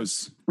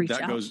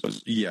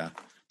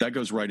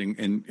goes right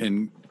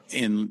in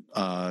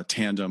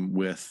tandem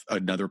with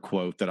another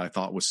quote that I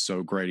thought was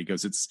so great. He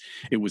goes,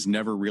 it was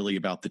never really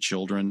about the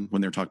children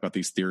when they're talking about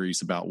these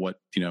theories about what,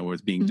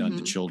 was being done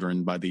to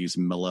children by these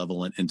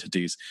malevolent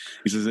entities.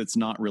 He says, it's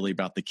not really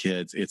about the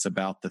kids. It's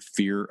about the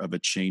fear of a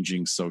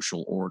changing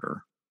social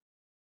order.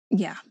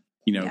 Yeah.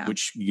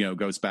 Which,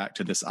 goes back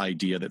to this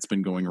idea that's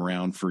been going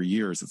around for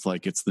years. It's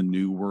like, it's the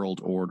New World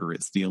Order.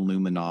 It's the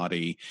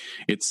Illuminati.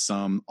 It's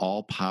some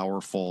all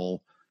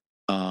powerful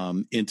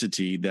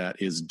entity that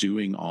is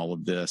doing all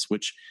of this,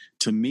 which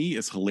to me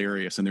is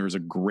hilarious. And there was a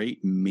great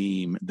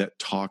meme that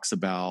talks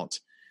about,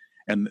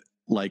 and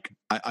like,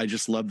 I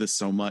just love this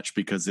so much,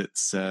 because it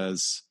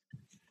says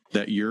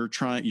that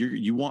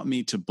you want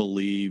me to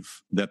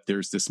believe that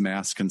there's this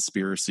mass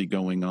conspiracy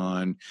going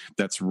on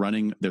that's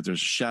running, that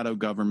there's a shadow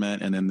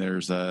government, and then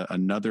there's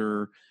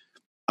another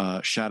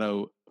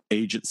shadow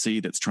agency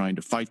that's trying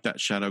to fight that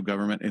shadow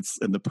government. It's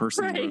the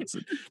person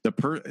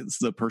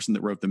the person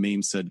that wrote the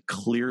meme said,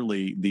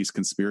 clearly these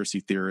conspiracy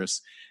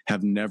theorists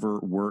have never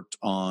worked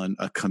on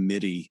a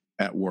committee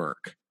at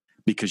work,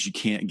 because you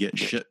can't get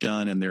shit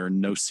done and there are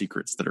no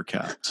secrets that are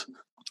kept.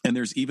 And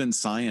there's even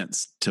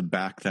science to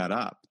back that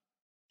up.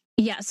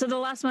 Yeah. So the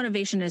last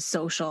motivation is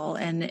social,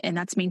 and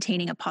that's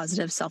maintaining a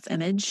positive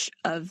self-image,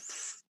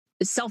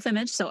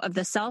 so of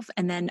the self,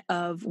 and then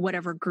of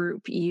whatever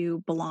group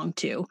you belong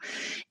to.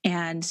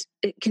 And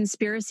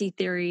conspiracy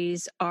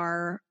theories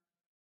are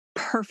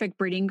perfect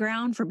breeding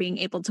ground for being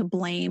able to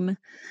blame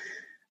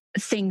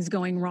things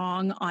going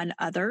wrong on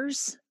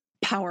others,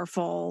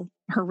 powerful,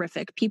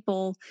 horrific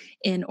people,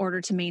 in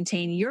order to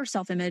maintain your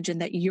self-image and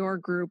that your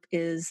group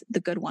is the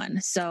good one.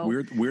 So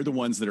we're the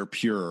ones that are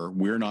pure.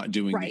 We're not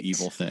doing the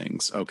evil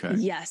things. Okay.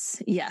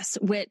 Yes,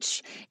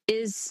 which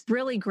is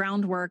really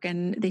groundwork.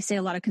 And they say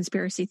a lot of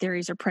conspiracy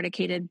theories are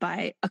predicated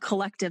by a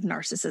collective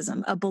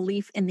narcissism, a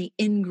belief in the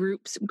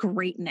in-group's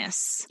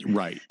greatness.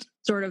 Right.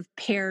 Sort of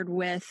paired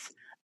with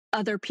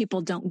other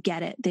people don't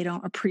get it. They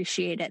don't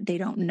appreciate it. They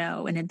don't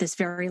know. And this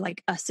very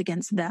like us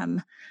against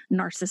them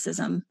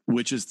narcissism.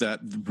 Which is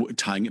that,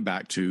 tying it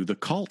back to the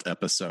cult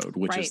episode,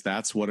 which is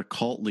that's what a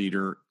cult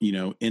leader,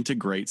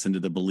 integrates into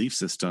the belief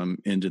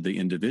system, into the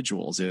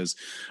individuals, is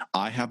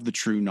I have the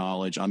true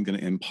knowledge. I'm going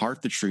to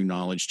impart the true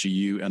knowledge to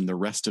you, and the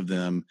rest of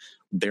them,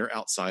 they're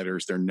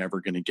outsiders. They're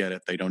never going to get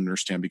it. They don't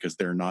understand because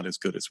they're not as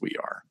good as we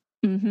are.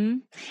 Mm-hmm.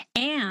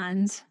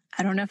 And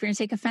I don't know if you're going to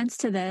take offense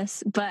to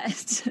this,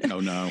 but oh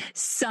no,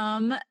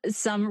 some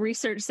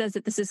research says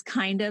that this is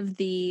kind of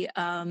the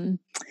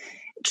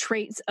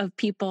traits of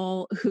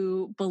people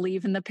who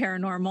believe in the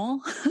paranormal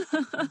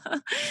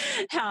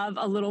have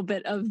a little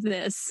bit of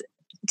this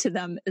to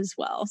them as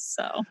well.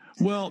 So,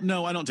 well,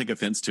 no, I don't take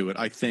offense to it.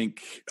 I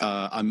think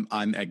I'm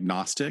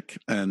agnostic,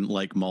 and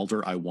like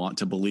Mulder, I want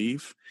to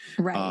believe.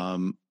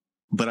 right.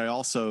 But I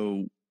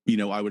also,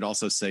 I would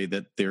also say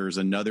that there's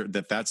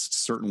that's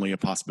certainly a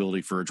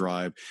possibility for a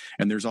drive.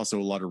 And there's also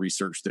a lot of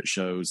research that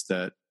shows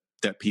that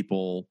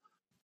people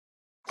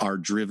are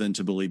driven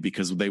to believe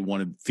because they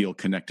want to feel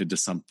connected to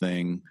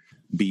something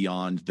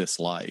beyond this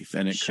life.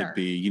 And it could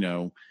be,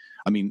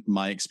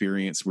 my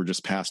experience, we're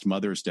just past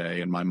Mother's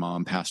Day and my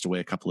mom passed away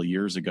a couple of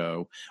years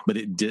ago, but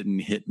it didn't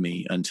hit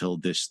me until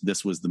this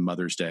was the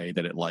Mother's Day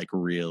that it like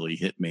really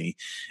hit me.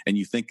 And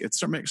you think it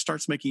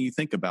starts making you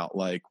think about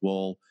like,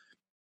 well,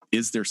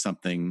 is there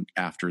something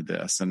after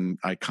this? And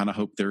I kind of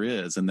hope there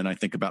is. And then I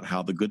think about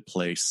how The Good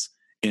Place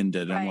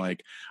ended. Right. I'm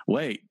like,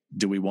 wait,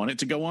 do we want it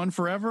to go on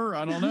forever?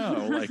 I don't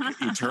know. Like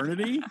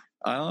eternity?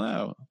 I don't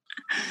know.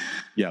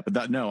 Yeah, but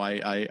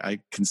I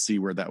can see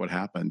where that would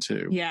happen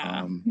too.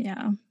 Yeah.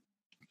 Yeah.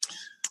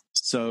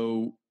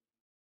 So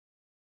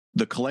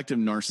the collective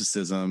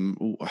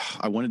narcissism,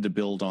 I wanted to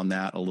build on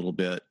that a little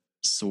bit,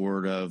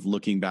 sort of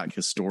looking back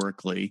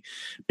historically,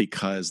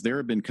 because there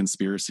have been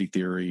conspiracy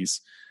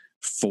theories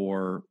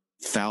for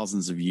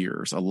thousands of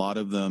years. A lot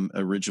of them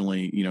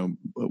originally,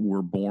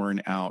 were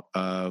born out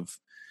of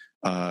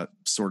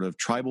sort of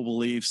tribal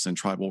beliefs and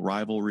tribal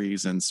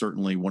rivalries. And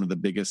certainly one of the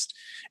biggest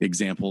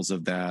examples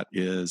of that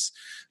is,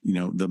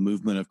 the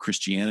movement of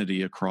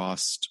Christianity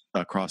across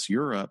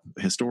Europe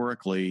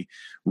historically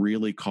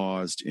really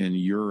caused in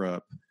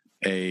Europe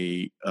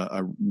a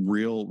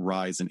real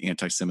rise in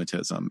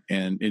anti-Semitism.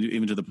 And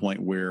even to the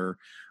point where,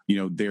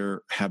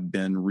 there have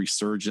been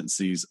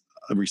resurgences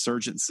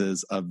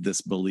of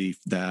this belief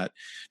that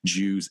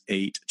Jews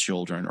ate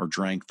children or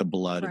drank the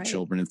blood of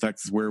children. In fact,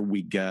 it's where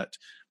we get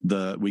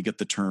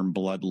the term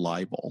blood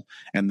libel.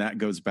 And that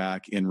goes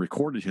back in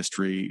recorded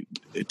history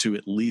to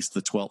at least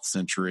the 12th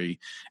century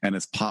and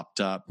has popped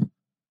up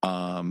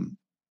time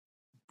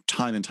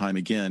and time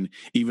again,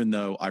 even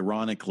though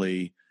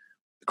ironically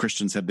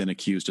Christians have been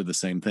accused of the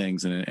same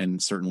things.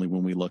 And certainly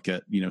when we look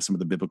at, some of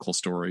the biblical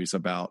stories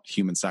about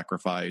human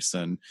sacrifice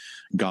and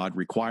God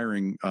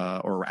requiring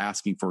or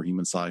asking for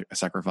human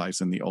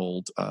sacrifice in the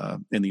Old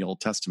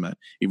Testament,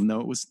 even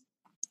though it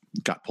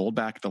got pulled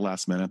back at the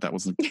last minute, that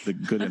wasn't the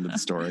good end of the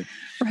story.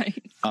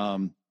 Right.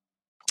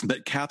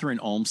 But Catherine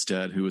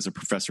Olmsted, who is a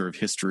professor of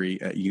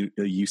history at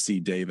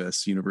UC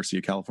Davis, University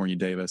of California,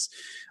 Davis,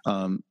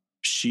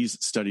 she's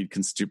studied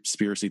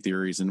conspiracy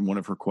theories, and one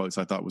of her quotes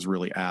I thought was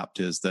really apt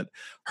is that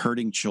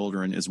hurting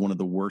children is one of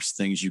the worst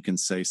things you can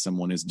say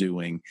someone is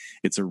doing.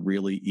 It's a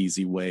really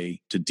easy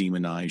way to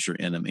demonize your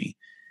enemy.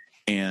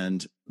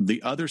 And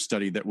the other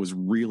study that was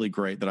really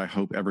great that I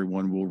hope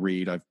everyone will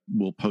read,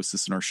 we'll post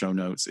this in our show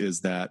notes,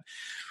 is that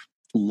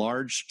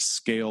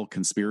large-scale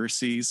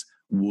conspiracies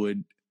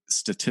would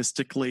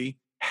statistically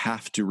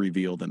have to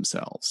reveal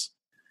themselves.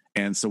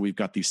 And so we've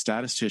got these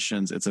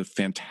statisticians. It's a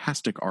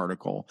fantastic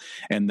article,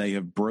 and they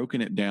have broken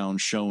it down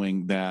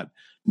showing that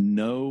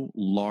no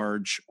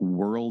large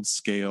world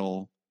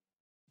scale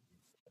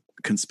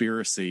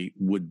conspiracy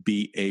would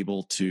be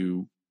able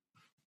to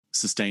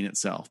sustain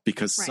itself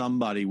because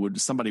somebody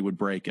would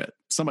break it.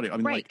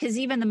 Because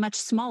even the much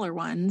smaller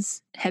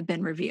ones have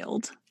been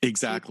revealed.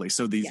 Exactly.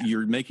 So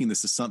you're making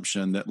this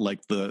assumption that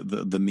like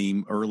the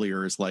meme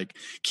earlier is like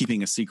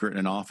keeping a secret in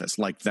an office,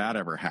 like that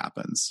ever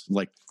happens.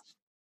 Like,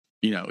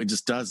 it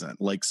just doesn't.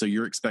 Like, so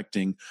you're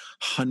expecting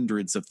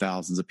hundreds of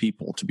thousands of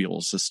people to be able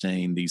to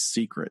sustain these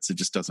secrets. It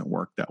just doesn't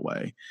work that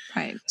way.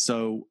 Right.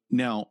 So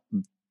now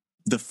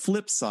the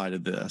flip side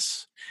of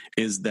this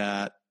is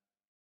that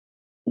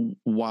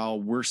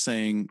while we're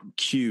saying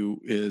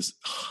Q is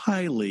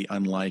highly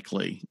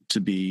unlikely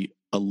to be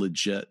a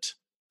legit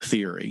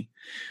theory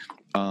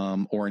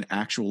or an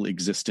actual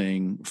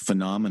existing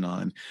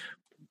phenomenon,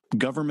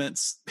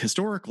 governments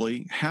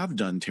historically have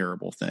done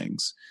terrible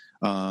things.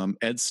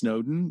 Ed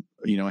Snowden,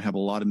 I have a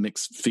lot of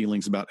mixed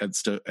feelings about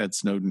Ed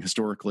Snowden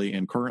historically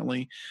and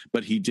currently,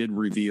 but he did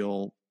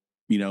reveal,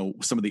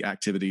 some of the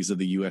activities of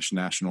the U.S.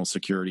 National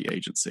Security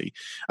Agency.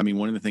 I mean,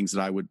 one of the things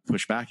that I would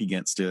push back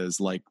against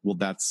is like, well,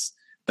 that's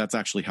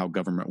actually how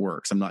government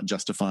works. I'm not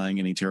justifying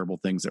any terrible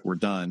things that were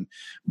done,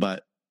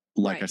 but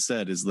like I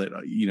said, is that,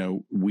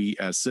 we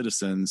as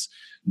citizens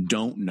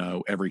don't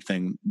know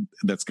everything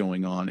that's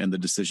going on and the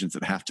decisions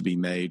that have to be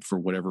made for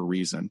whatever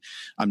reason.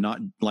 I'm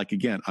not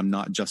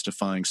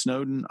justifying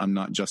Snowden. I'm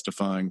not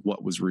justifying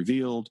what was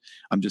revealed.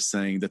 I'm just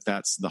saying that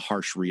that's the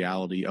harsh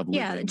reality of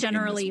living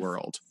generally in this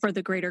world. For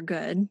the greater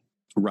good.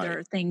 Right. There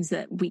are things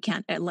that we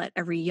can't let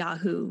every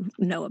Yahoo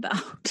know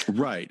about.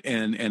 Right.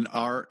 And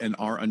our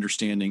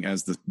understanding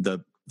as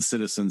the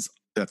citizens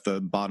at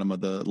the bottom of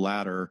the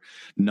ladder,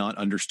 not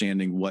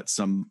understanding what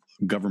some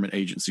government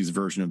agency's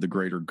version of the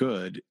greater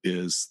good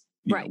is,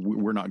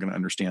 we're not going to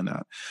understand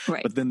that.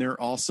 Right. But then there are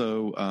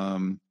also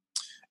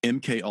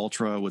MK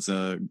Ultra was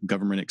a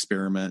government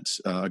experiment,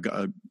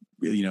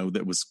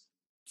 that was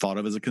thought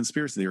of as a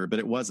conspiracy theory, but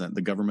it wasn't.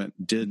 The government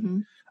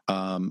did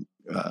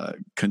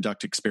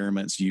conduct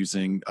experiments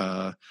using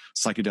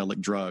psychedelic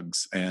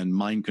drugs and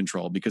mind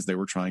control because they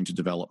were trying to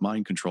develop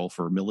mind control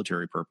for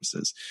military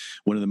purposes.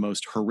 One of the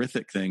most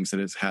horrific things that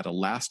has had a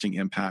lasting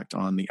impact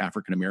on the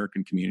African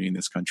American community in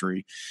this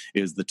country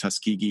is the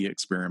Tuskegee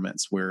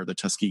experiments, where the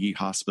Tuskegee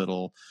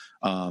Hospital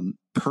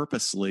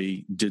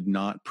purposely did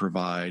not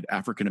provide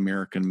African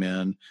American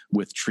men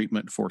with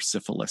treatment for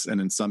syphilis, and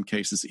in some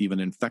cases even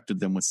infected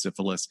them with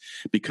syphilis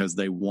because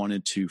they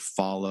wanted to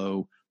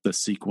follow the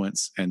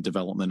sequence and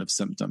development of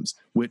symptoms,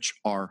 which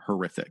are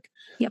horrific.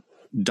 Yep.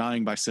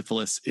 Dying by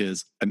syphilis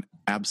is an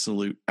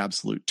absolute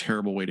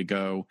terrible way to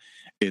go.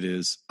 It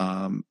is,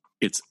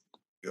 it's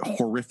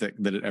horrific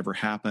that it ever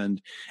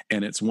happened.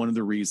 And it's one of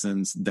the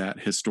reasons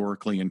that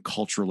historically and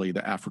culturally,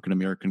 the African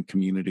American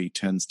community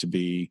tends to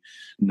be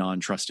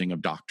non-trusting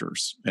of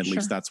doctors. At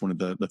least that's one of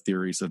the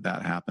theories of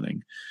that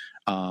happening.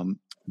 The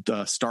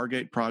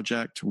Stargate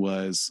project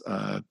was,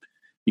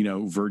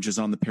 verges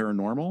on the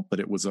paranormal, but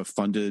it was a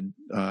funded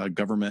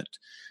government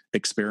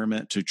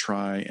experiment to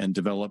try and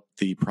develop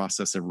the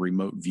process of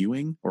remote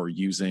viewing, or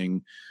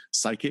using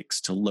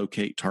psychics to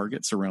locate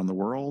targets around the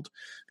world.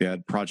 They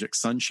had Project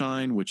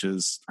Sunshine, which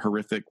is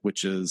horrific,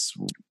 which is,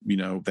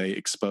 they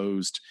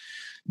exposed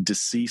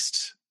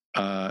deceased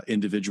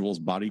individuals'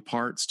 body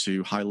parts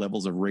to high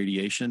levels of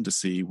radiation to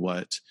see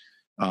what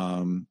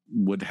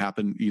would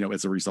happen,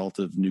 as a result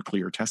of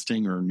nuclear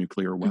testing or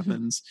nuclear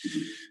weapons.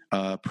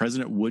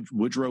 President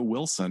Woodrow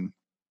Wilson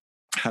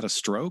had a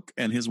stroke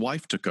and his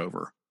wife took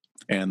over.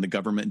 And the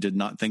government did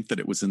not think that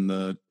it was in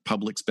the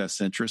public's best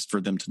interest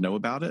for them to know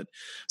about it.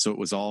 So it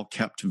was all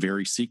kept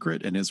very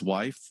secret. And his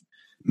wife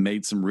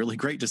made some really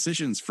great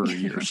decisions for a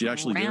year. She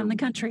actually ran the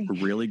country.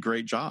 A really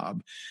great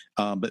job.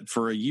 But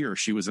for a year,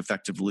 she was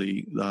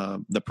effectively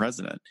the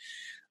president.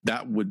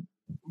 That would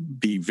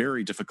be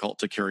very difficult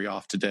to carry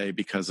off today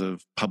because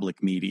of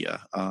public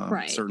media.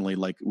 Certainly,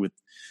 like with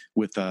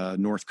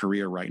North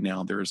Korea right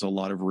now, there's a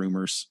lot of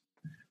rumors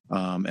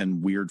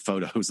and weird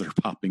photos that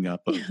are popping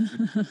up of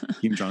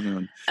Kim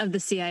Jong-un. Of the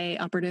CIA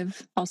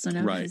operative, also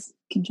known as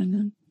Kim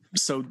Jong-un.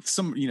 So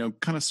some,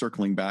 kind of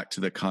circling back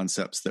to the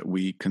concepts that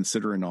we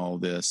consider in all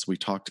this, we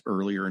talked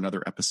earlier in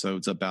other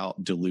episodes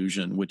about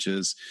delusion, which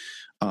is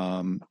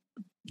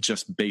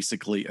just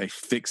basically a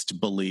fixed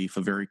belief,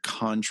 a very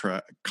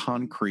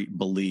concrete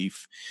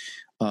belief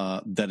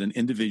that an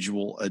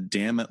individual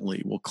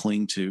adamantly will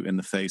cling to in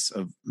the face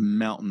of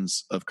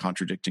mountains of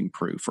contradicting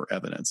proof or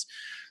evidence.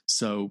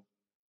 So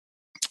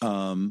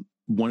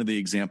one of the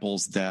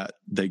examples that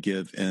they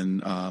give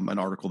in an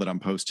article that I'm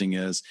posting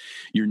is,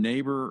 your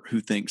neighbor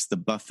who thinks the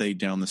buffet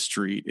down the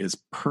street is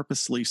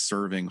purposely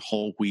serving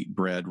whole wheat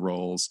bread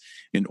rolls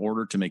in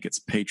order to make its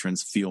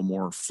patrons feel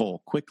more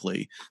full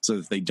quickly so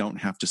that they don't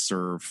have to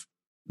serve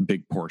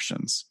big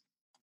portions.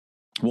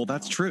 Well,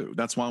 that's true.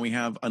 That's why we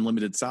have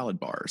unlimited salad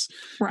bars.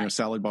 Right.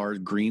 Salad bar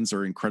greens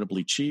are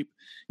incredibly cheap.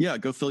 Yeah,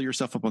 go fill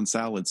yourself up on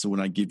salad. So when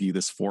I give you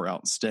this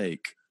 4-ounce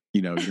steak,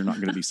 you're not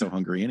going to be so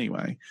hungry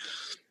anyway.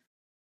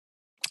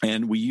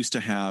 And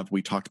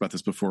we talked about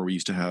this before, we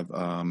used to have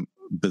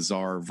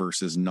bizarre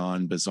versus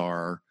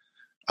non-bizarre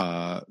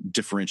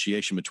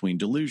differentiation between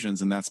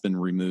delusions, and that's been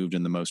removed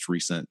in the most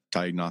recent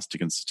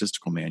Diagnostic and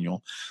Statistical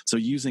Manual. So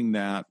using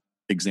that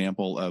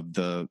example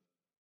of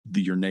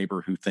your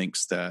neighbor who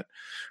thinks that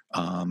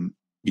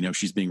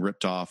she's being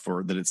ripped off,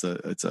 or that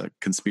it's a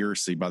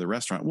conspiracy by the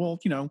restaurant. Well,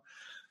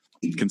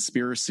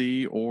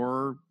 conspiracy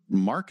or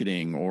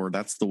marketing, or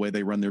that's the way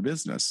they run their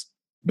business.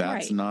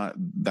 That's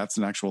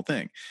an actual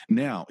thing.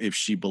 Now, if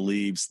she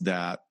believes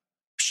that,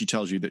 she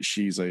tells you that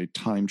she's a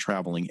time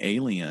traveling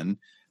alien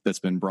that's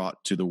been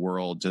brought to the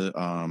world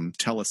to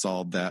tell us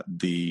all that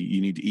you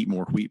need to eat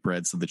more wheat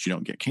bread so that you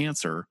don't get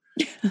cancer.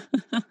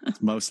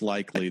 It's most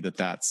likely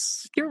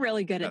that's... You're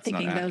really good at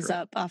picking those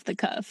up off the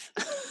cuff.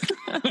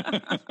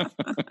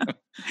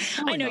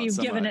 I know you've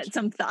given it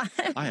some thought.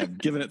 I have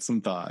given it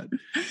some thought.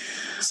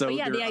 So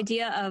the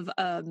idea of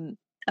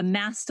a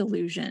mass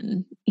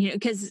delusion,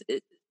 because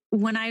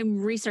when I'm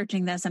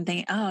researching this, I'm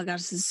thinking, oh gosh,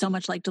 this is so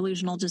much like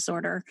delusional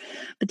disorder.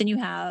 But then you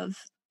have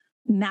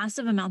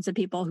massive amounts of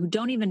people who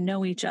don't even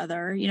know each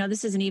other.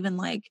 This isn't even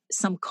like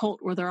some cult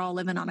where they're all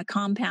living on a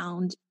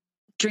compound,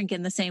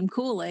 drinking the same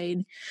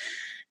Kool-Aid.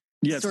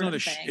 Yeah,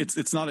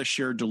 it's not a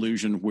shared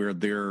delusion where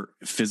they're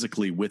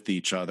physically with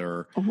each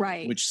other.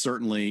 Right. Which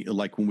certainly,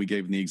 like when we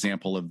gave the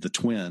example of the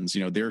twins,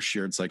 their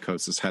shared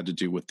psychosis had to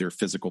do with their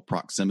physical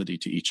proximity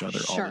to each other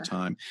all the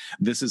time.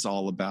 This is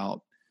all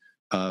about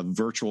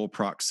virtual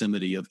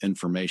proximity of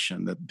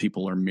information that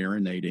people are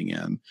marinating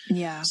in.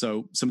 Yeah.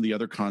 So some of the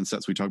other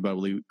concepts we talk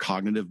about,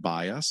 cognitive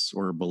bias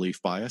or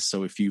belief bias.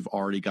 So if you've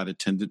already got a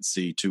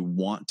tendency to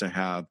want to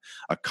have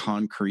a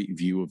concrete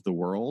view of the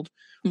world,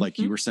 like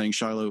you were saying,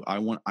 Shiloh,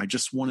 I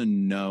just want to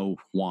know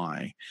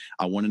why.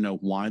 I want to know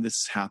why this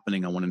is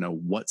happening. I want to know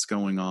what's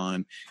going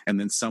on. And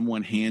then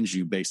someone hands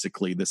you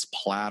basically this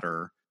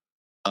platter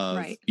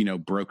of,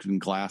 broken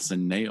glass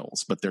and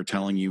nails, but they're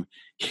telling you,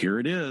 here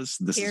it is.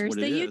 This is what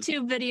it is. Here's the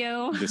YouTube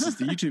video. This is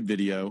the YouTube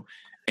video.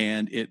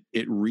 And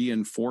it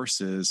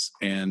reinforces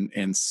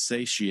and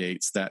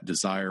satiates that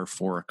desire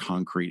for a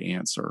concrete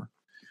answer.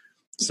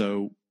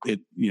 So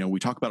we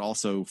talk about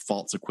also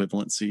false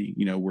equivalency,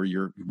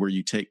 where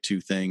you take two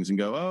things and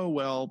go, oh,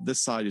 well,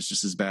 this side is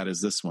just as bad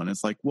as this one.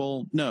 It's like,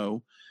 well,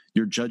 no,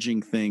 you're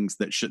judging things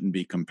that shouldn't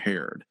be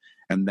compared.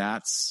 And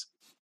that's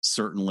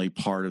certainly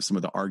part of some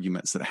of the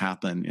arguments that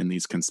happen in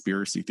these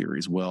conspiracy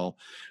theories. Well,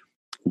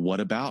 what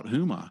about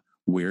Huma?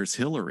 Where's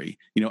Hillary?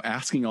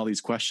 Asking all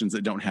these questions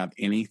that don't have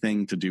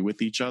anything to do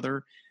with each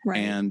other, right,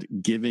 and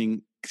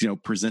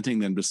presenting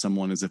them to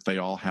someone as if they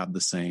all have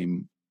the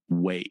same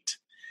weight.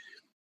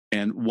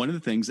 And one of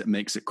the things that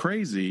makes it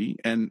crazy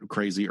and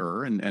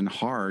crazier and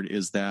hard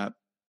is that,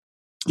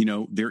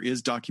 there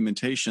is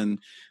documentation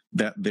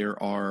that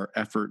there are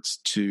efforts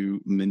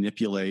to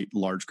manipulate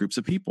large groups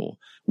of people.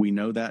 We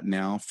know that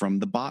now from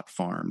the bot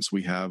farms.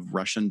 We have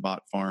Russian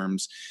bot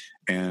farms,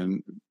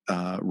 and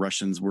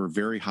Russians were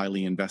very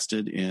highly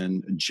invested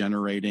in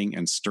generating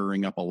and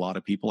stirring up a lot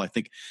of people. I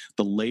think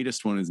the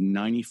latest one is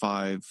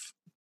 95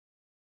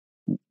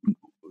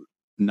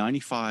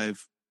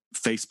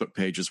 Facebook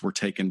pages were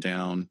taken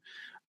down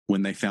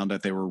when they found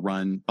out they were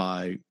run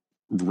by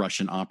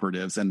Russian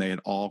operatives, and they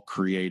had all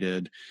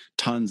created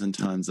tons and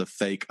tons of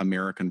fake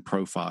American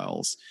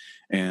profiles,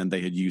 and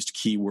they had used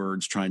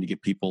keywords trying to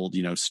get people,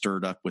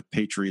 stirred up with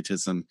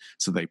patriotism.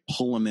 So they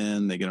pull them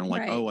in, they get them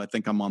like, right, oh, I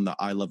think I'm on the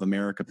I Love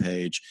America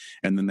page.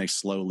 And then they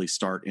slowly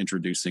start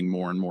introducing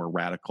more and more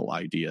radical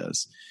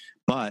ideas.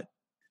 But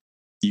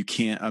you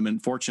can't,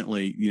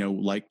 unfortunately,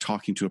 like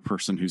talking to a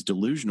person who's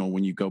delusional,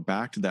 when you go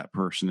back to that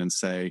person and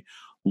say,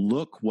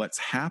 look what's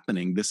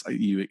happening, and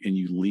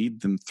you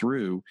lead them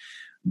through,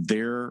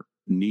 their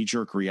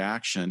knee-jerk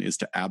reaction is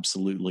to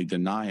absolutely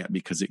deny it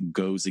because it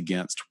goes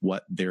against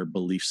what their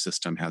belief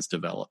system has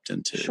developed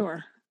into.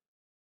 Sure.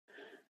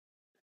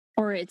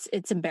 Or it's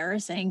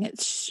embarrassing.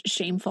 It's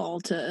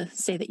shameful to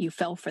say that you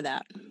fell for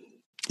that.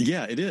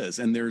 Yeah, it is.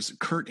 And there's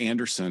Kurt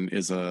Anderson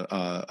is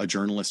a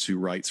journalist who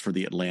writes for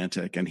The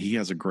Atlantic, and he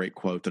has a great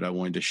quote that I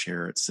wanted to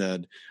share. It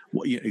said,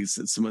 he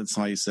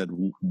said,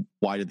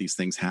 why did these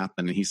things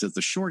happen? And he says,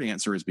 the short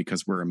answer is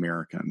because we're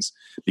Americans,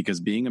 because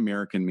being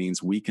American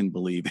means we can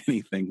believe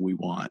anything we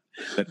want,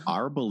 that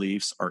our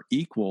beliefs are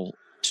equal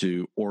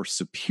to or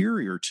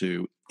superior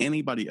to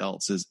anybody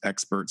else's,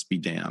 experts be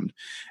damned.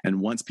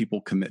 And once people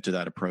commit to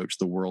that approach,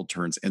 the world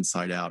turns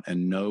inside out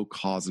and no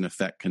cause and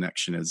effect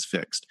connection is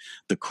fixed.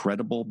 The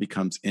credible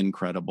becomes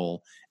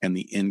incredible and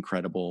the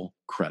incredible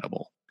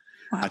credible.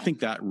 Wow. I think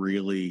that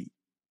really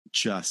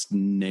just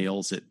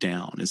nails it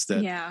down, is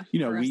that,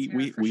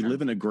 we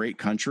live in a great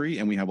country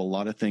and we have a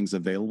lot of things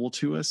available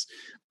to us,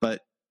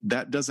 but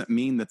that doesn't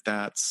mean that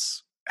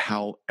that's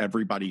how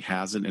everybody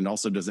has it. And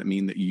also doesn't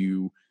mean that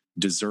you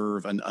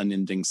deserve an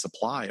unending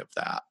supply of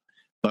that.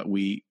 But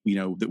we,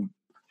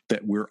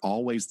 that we're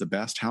always the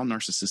best. How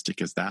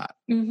narcissistic is that?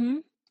 Mm-hmm.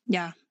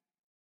 Yeah.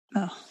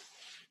 Oh.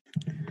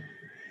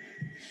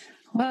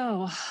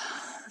 Whoa.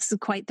 This is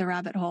quite the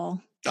rabbit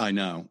hole. I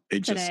know.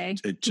 It just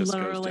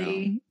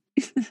literally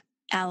goes down.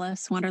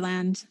 Alice,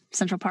 Wonderland,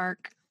 Central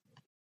Park.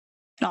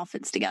 It all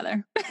fits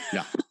together.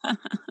 Yeah.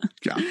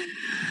 Yeah.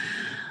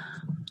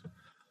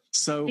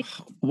 So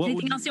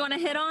anything else you want to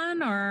hit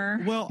on, or?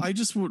 Well, I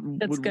just would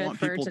want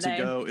people to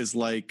go is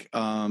like,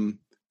 I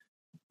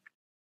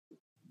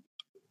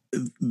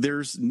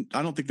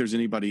don't think there's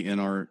anybody in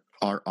our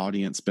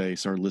audience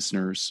base, our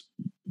listeners,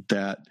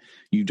 that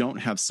you don't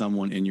have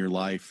someone in your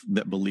life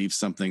that believes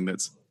something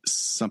that's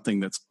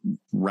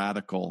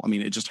radical. I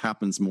mean, it just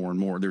happens more and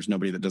more. There's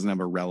nobody that doesn't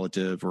have a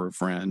relative or a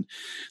friend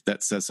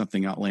that says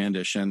something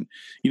outlandish. And,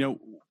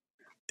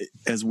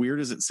 as weird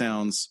as it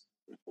sounds,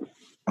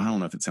 I don't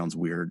know if it sounds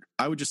weird,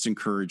 I would just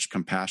encourage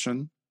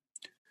compassion.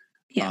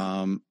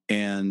 Yeah.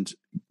 And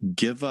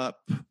give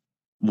up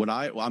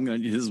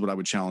this is what I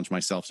would challenge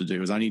myself to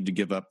do, is I need to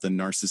give up the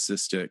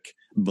narcissistic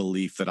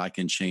belief that I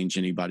can change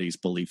anybody's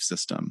belief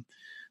system,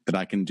 that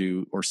I can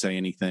do or say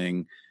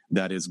anything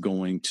that is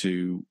going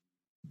to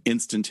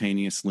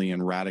instantaneously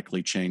and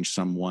radically change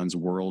someone's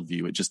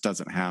worldview. It just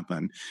doesn't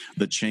happen.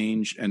 The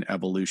change and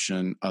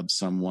evolution of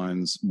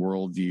someone's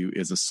worldview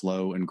is a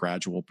slow and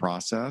gradual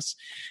process,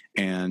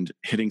 and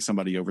hitting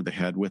somebody over the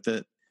head with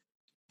it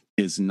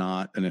is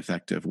not an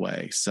effective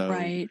way. So,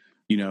 right,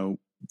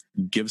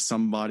 give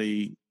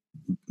somebody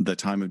the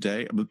time of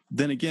day. But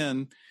then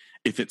again,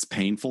 if it's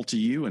painful to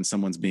you and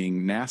someone's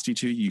being nasty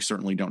to you, you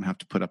certainly don't have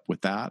to put up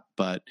with that.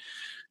 But,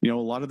 a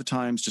lot of the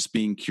times just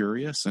being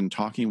curious and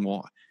talking,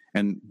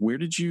 and where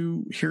did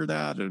you hear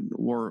that?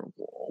 Or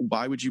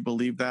why would you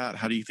believe that?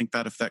 How do you think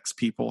that affects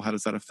people? How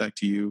does that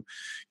affect you?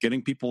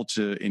 Getting people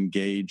to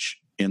engage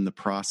in the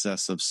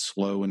process of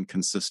slow and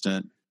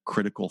consistent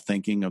critical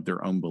thinking of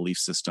their own belief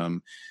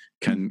system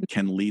can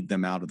lead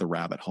them out of the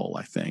rabbit hole,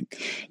 I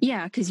think.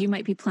 Yeah, because you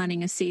might be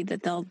planting a seed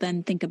that they'll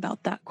then think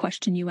about that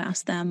question you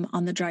asked them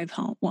on the drive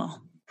home.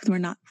 Well, we're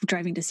not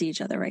driving to see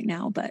each other right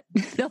now, but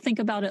they'll think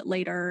about it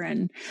later,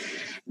 and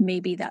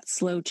maybe that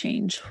slow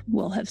change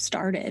will have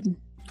started.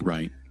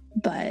 Right.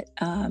 But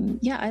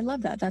yeah, I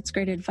love that. That's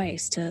great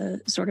advice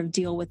to sort of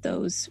deal with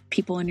those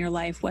people in your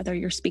life, whether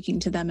you're speaking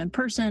to them in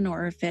person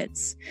or if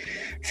it's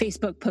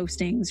Facebook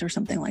postings or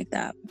something like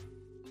that.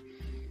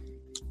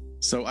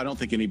 So I don't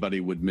think anybody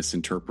would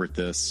misinterpret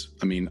this.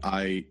 I mean,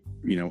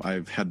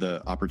 I've had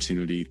the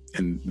opportunity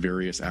in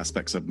various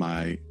aspects of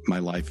my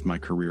life, my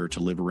career, to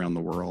live around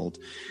the world.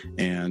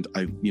 And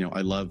I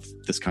love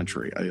this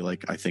country.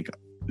 I think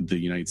the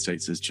United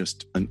States is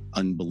just an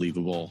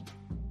unbelievable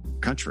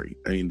country.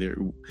 I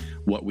mean,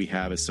 what we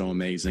have is so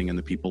amazing, and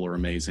the people are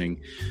amazing.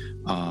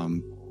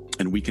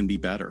 And we can be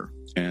better,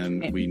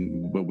 and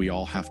we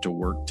all have to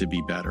work to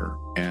be better.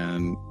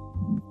 And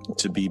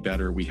to be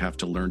better, we have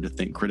to learn to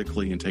think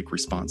critically and take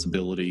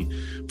responsibility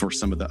for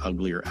some of the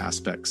uglier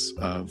aspects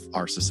of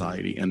our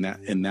society. And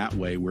that in that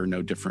way, we're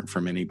no different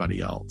from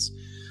anybody else.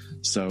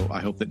 So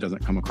I hope that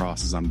doesn't come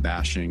across as I'm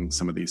bashing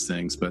some of these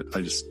things, but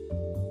I just,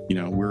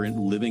 we're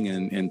living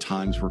in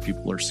times where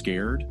people are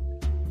scared,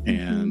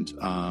 and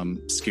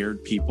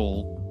scared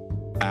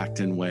people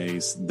act in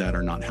ways that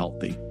are not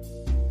healthy.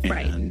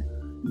 And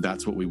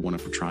that's what we want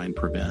to try and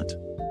prevent.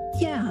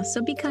 Yeah.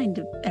 So be kind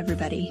to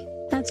everybody.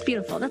 That's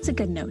beautiful. That's a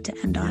good note to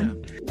end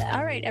on. Yeah.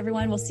 All right,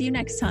 everyone. We'll see you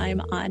next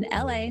time on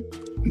LA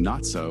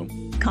Not So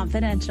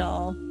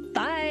Confidential.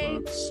 Bye.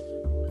 Folks.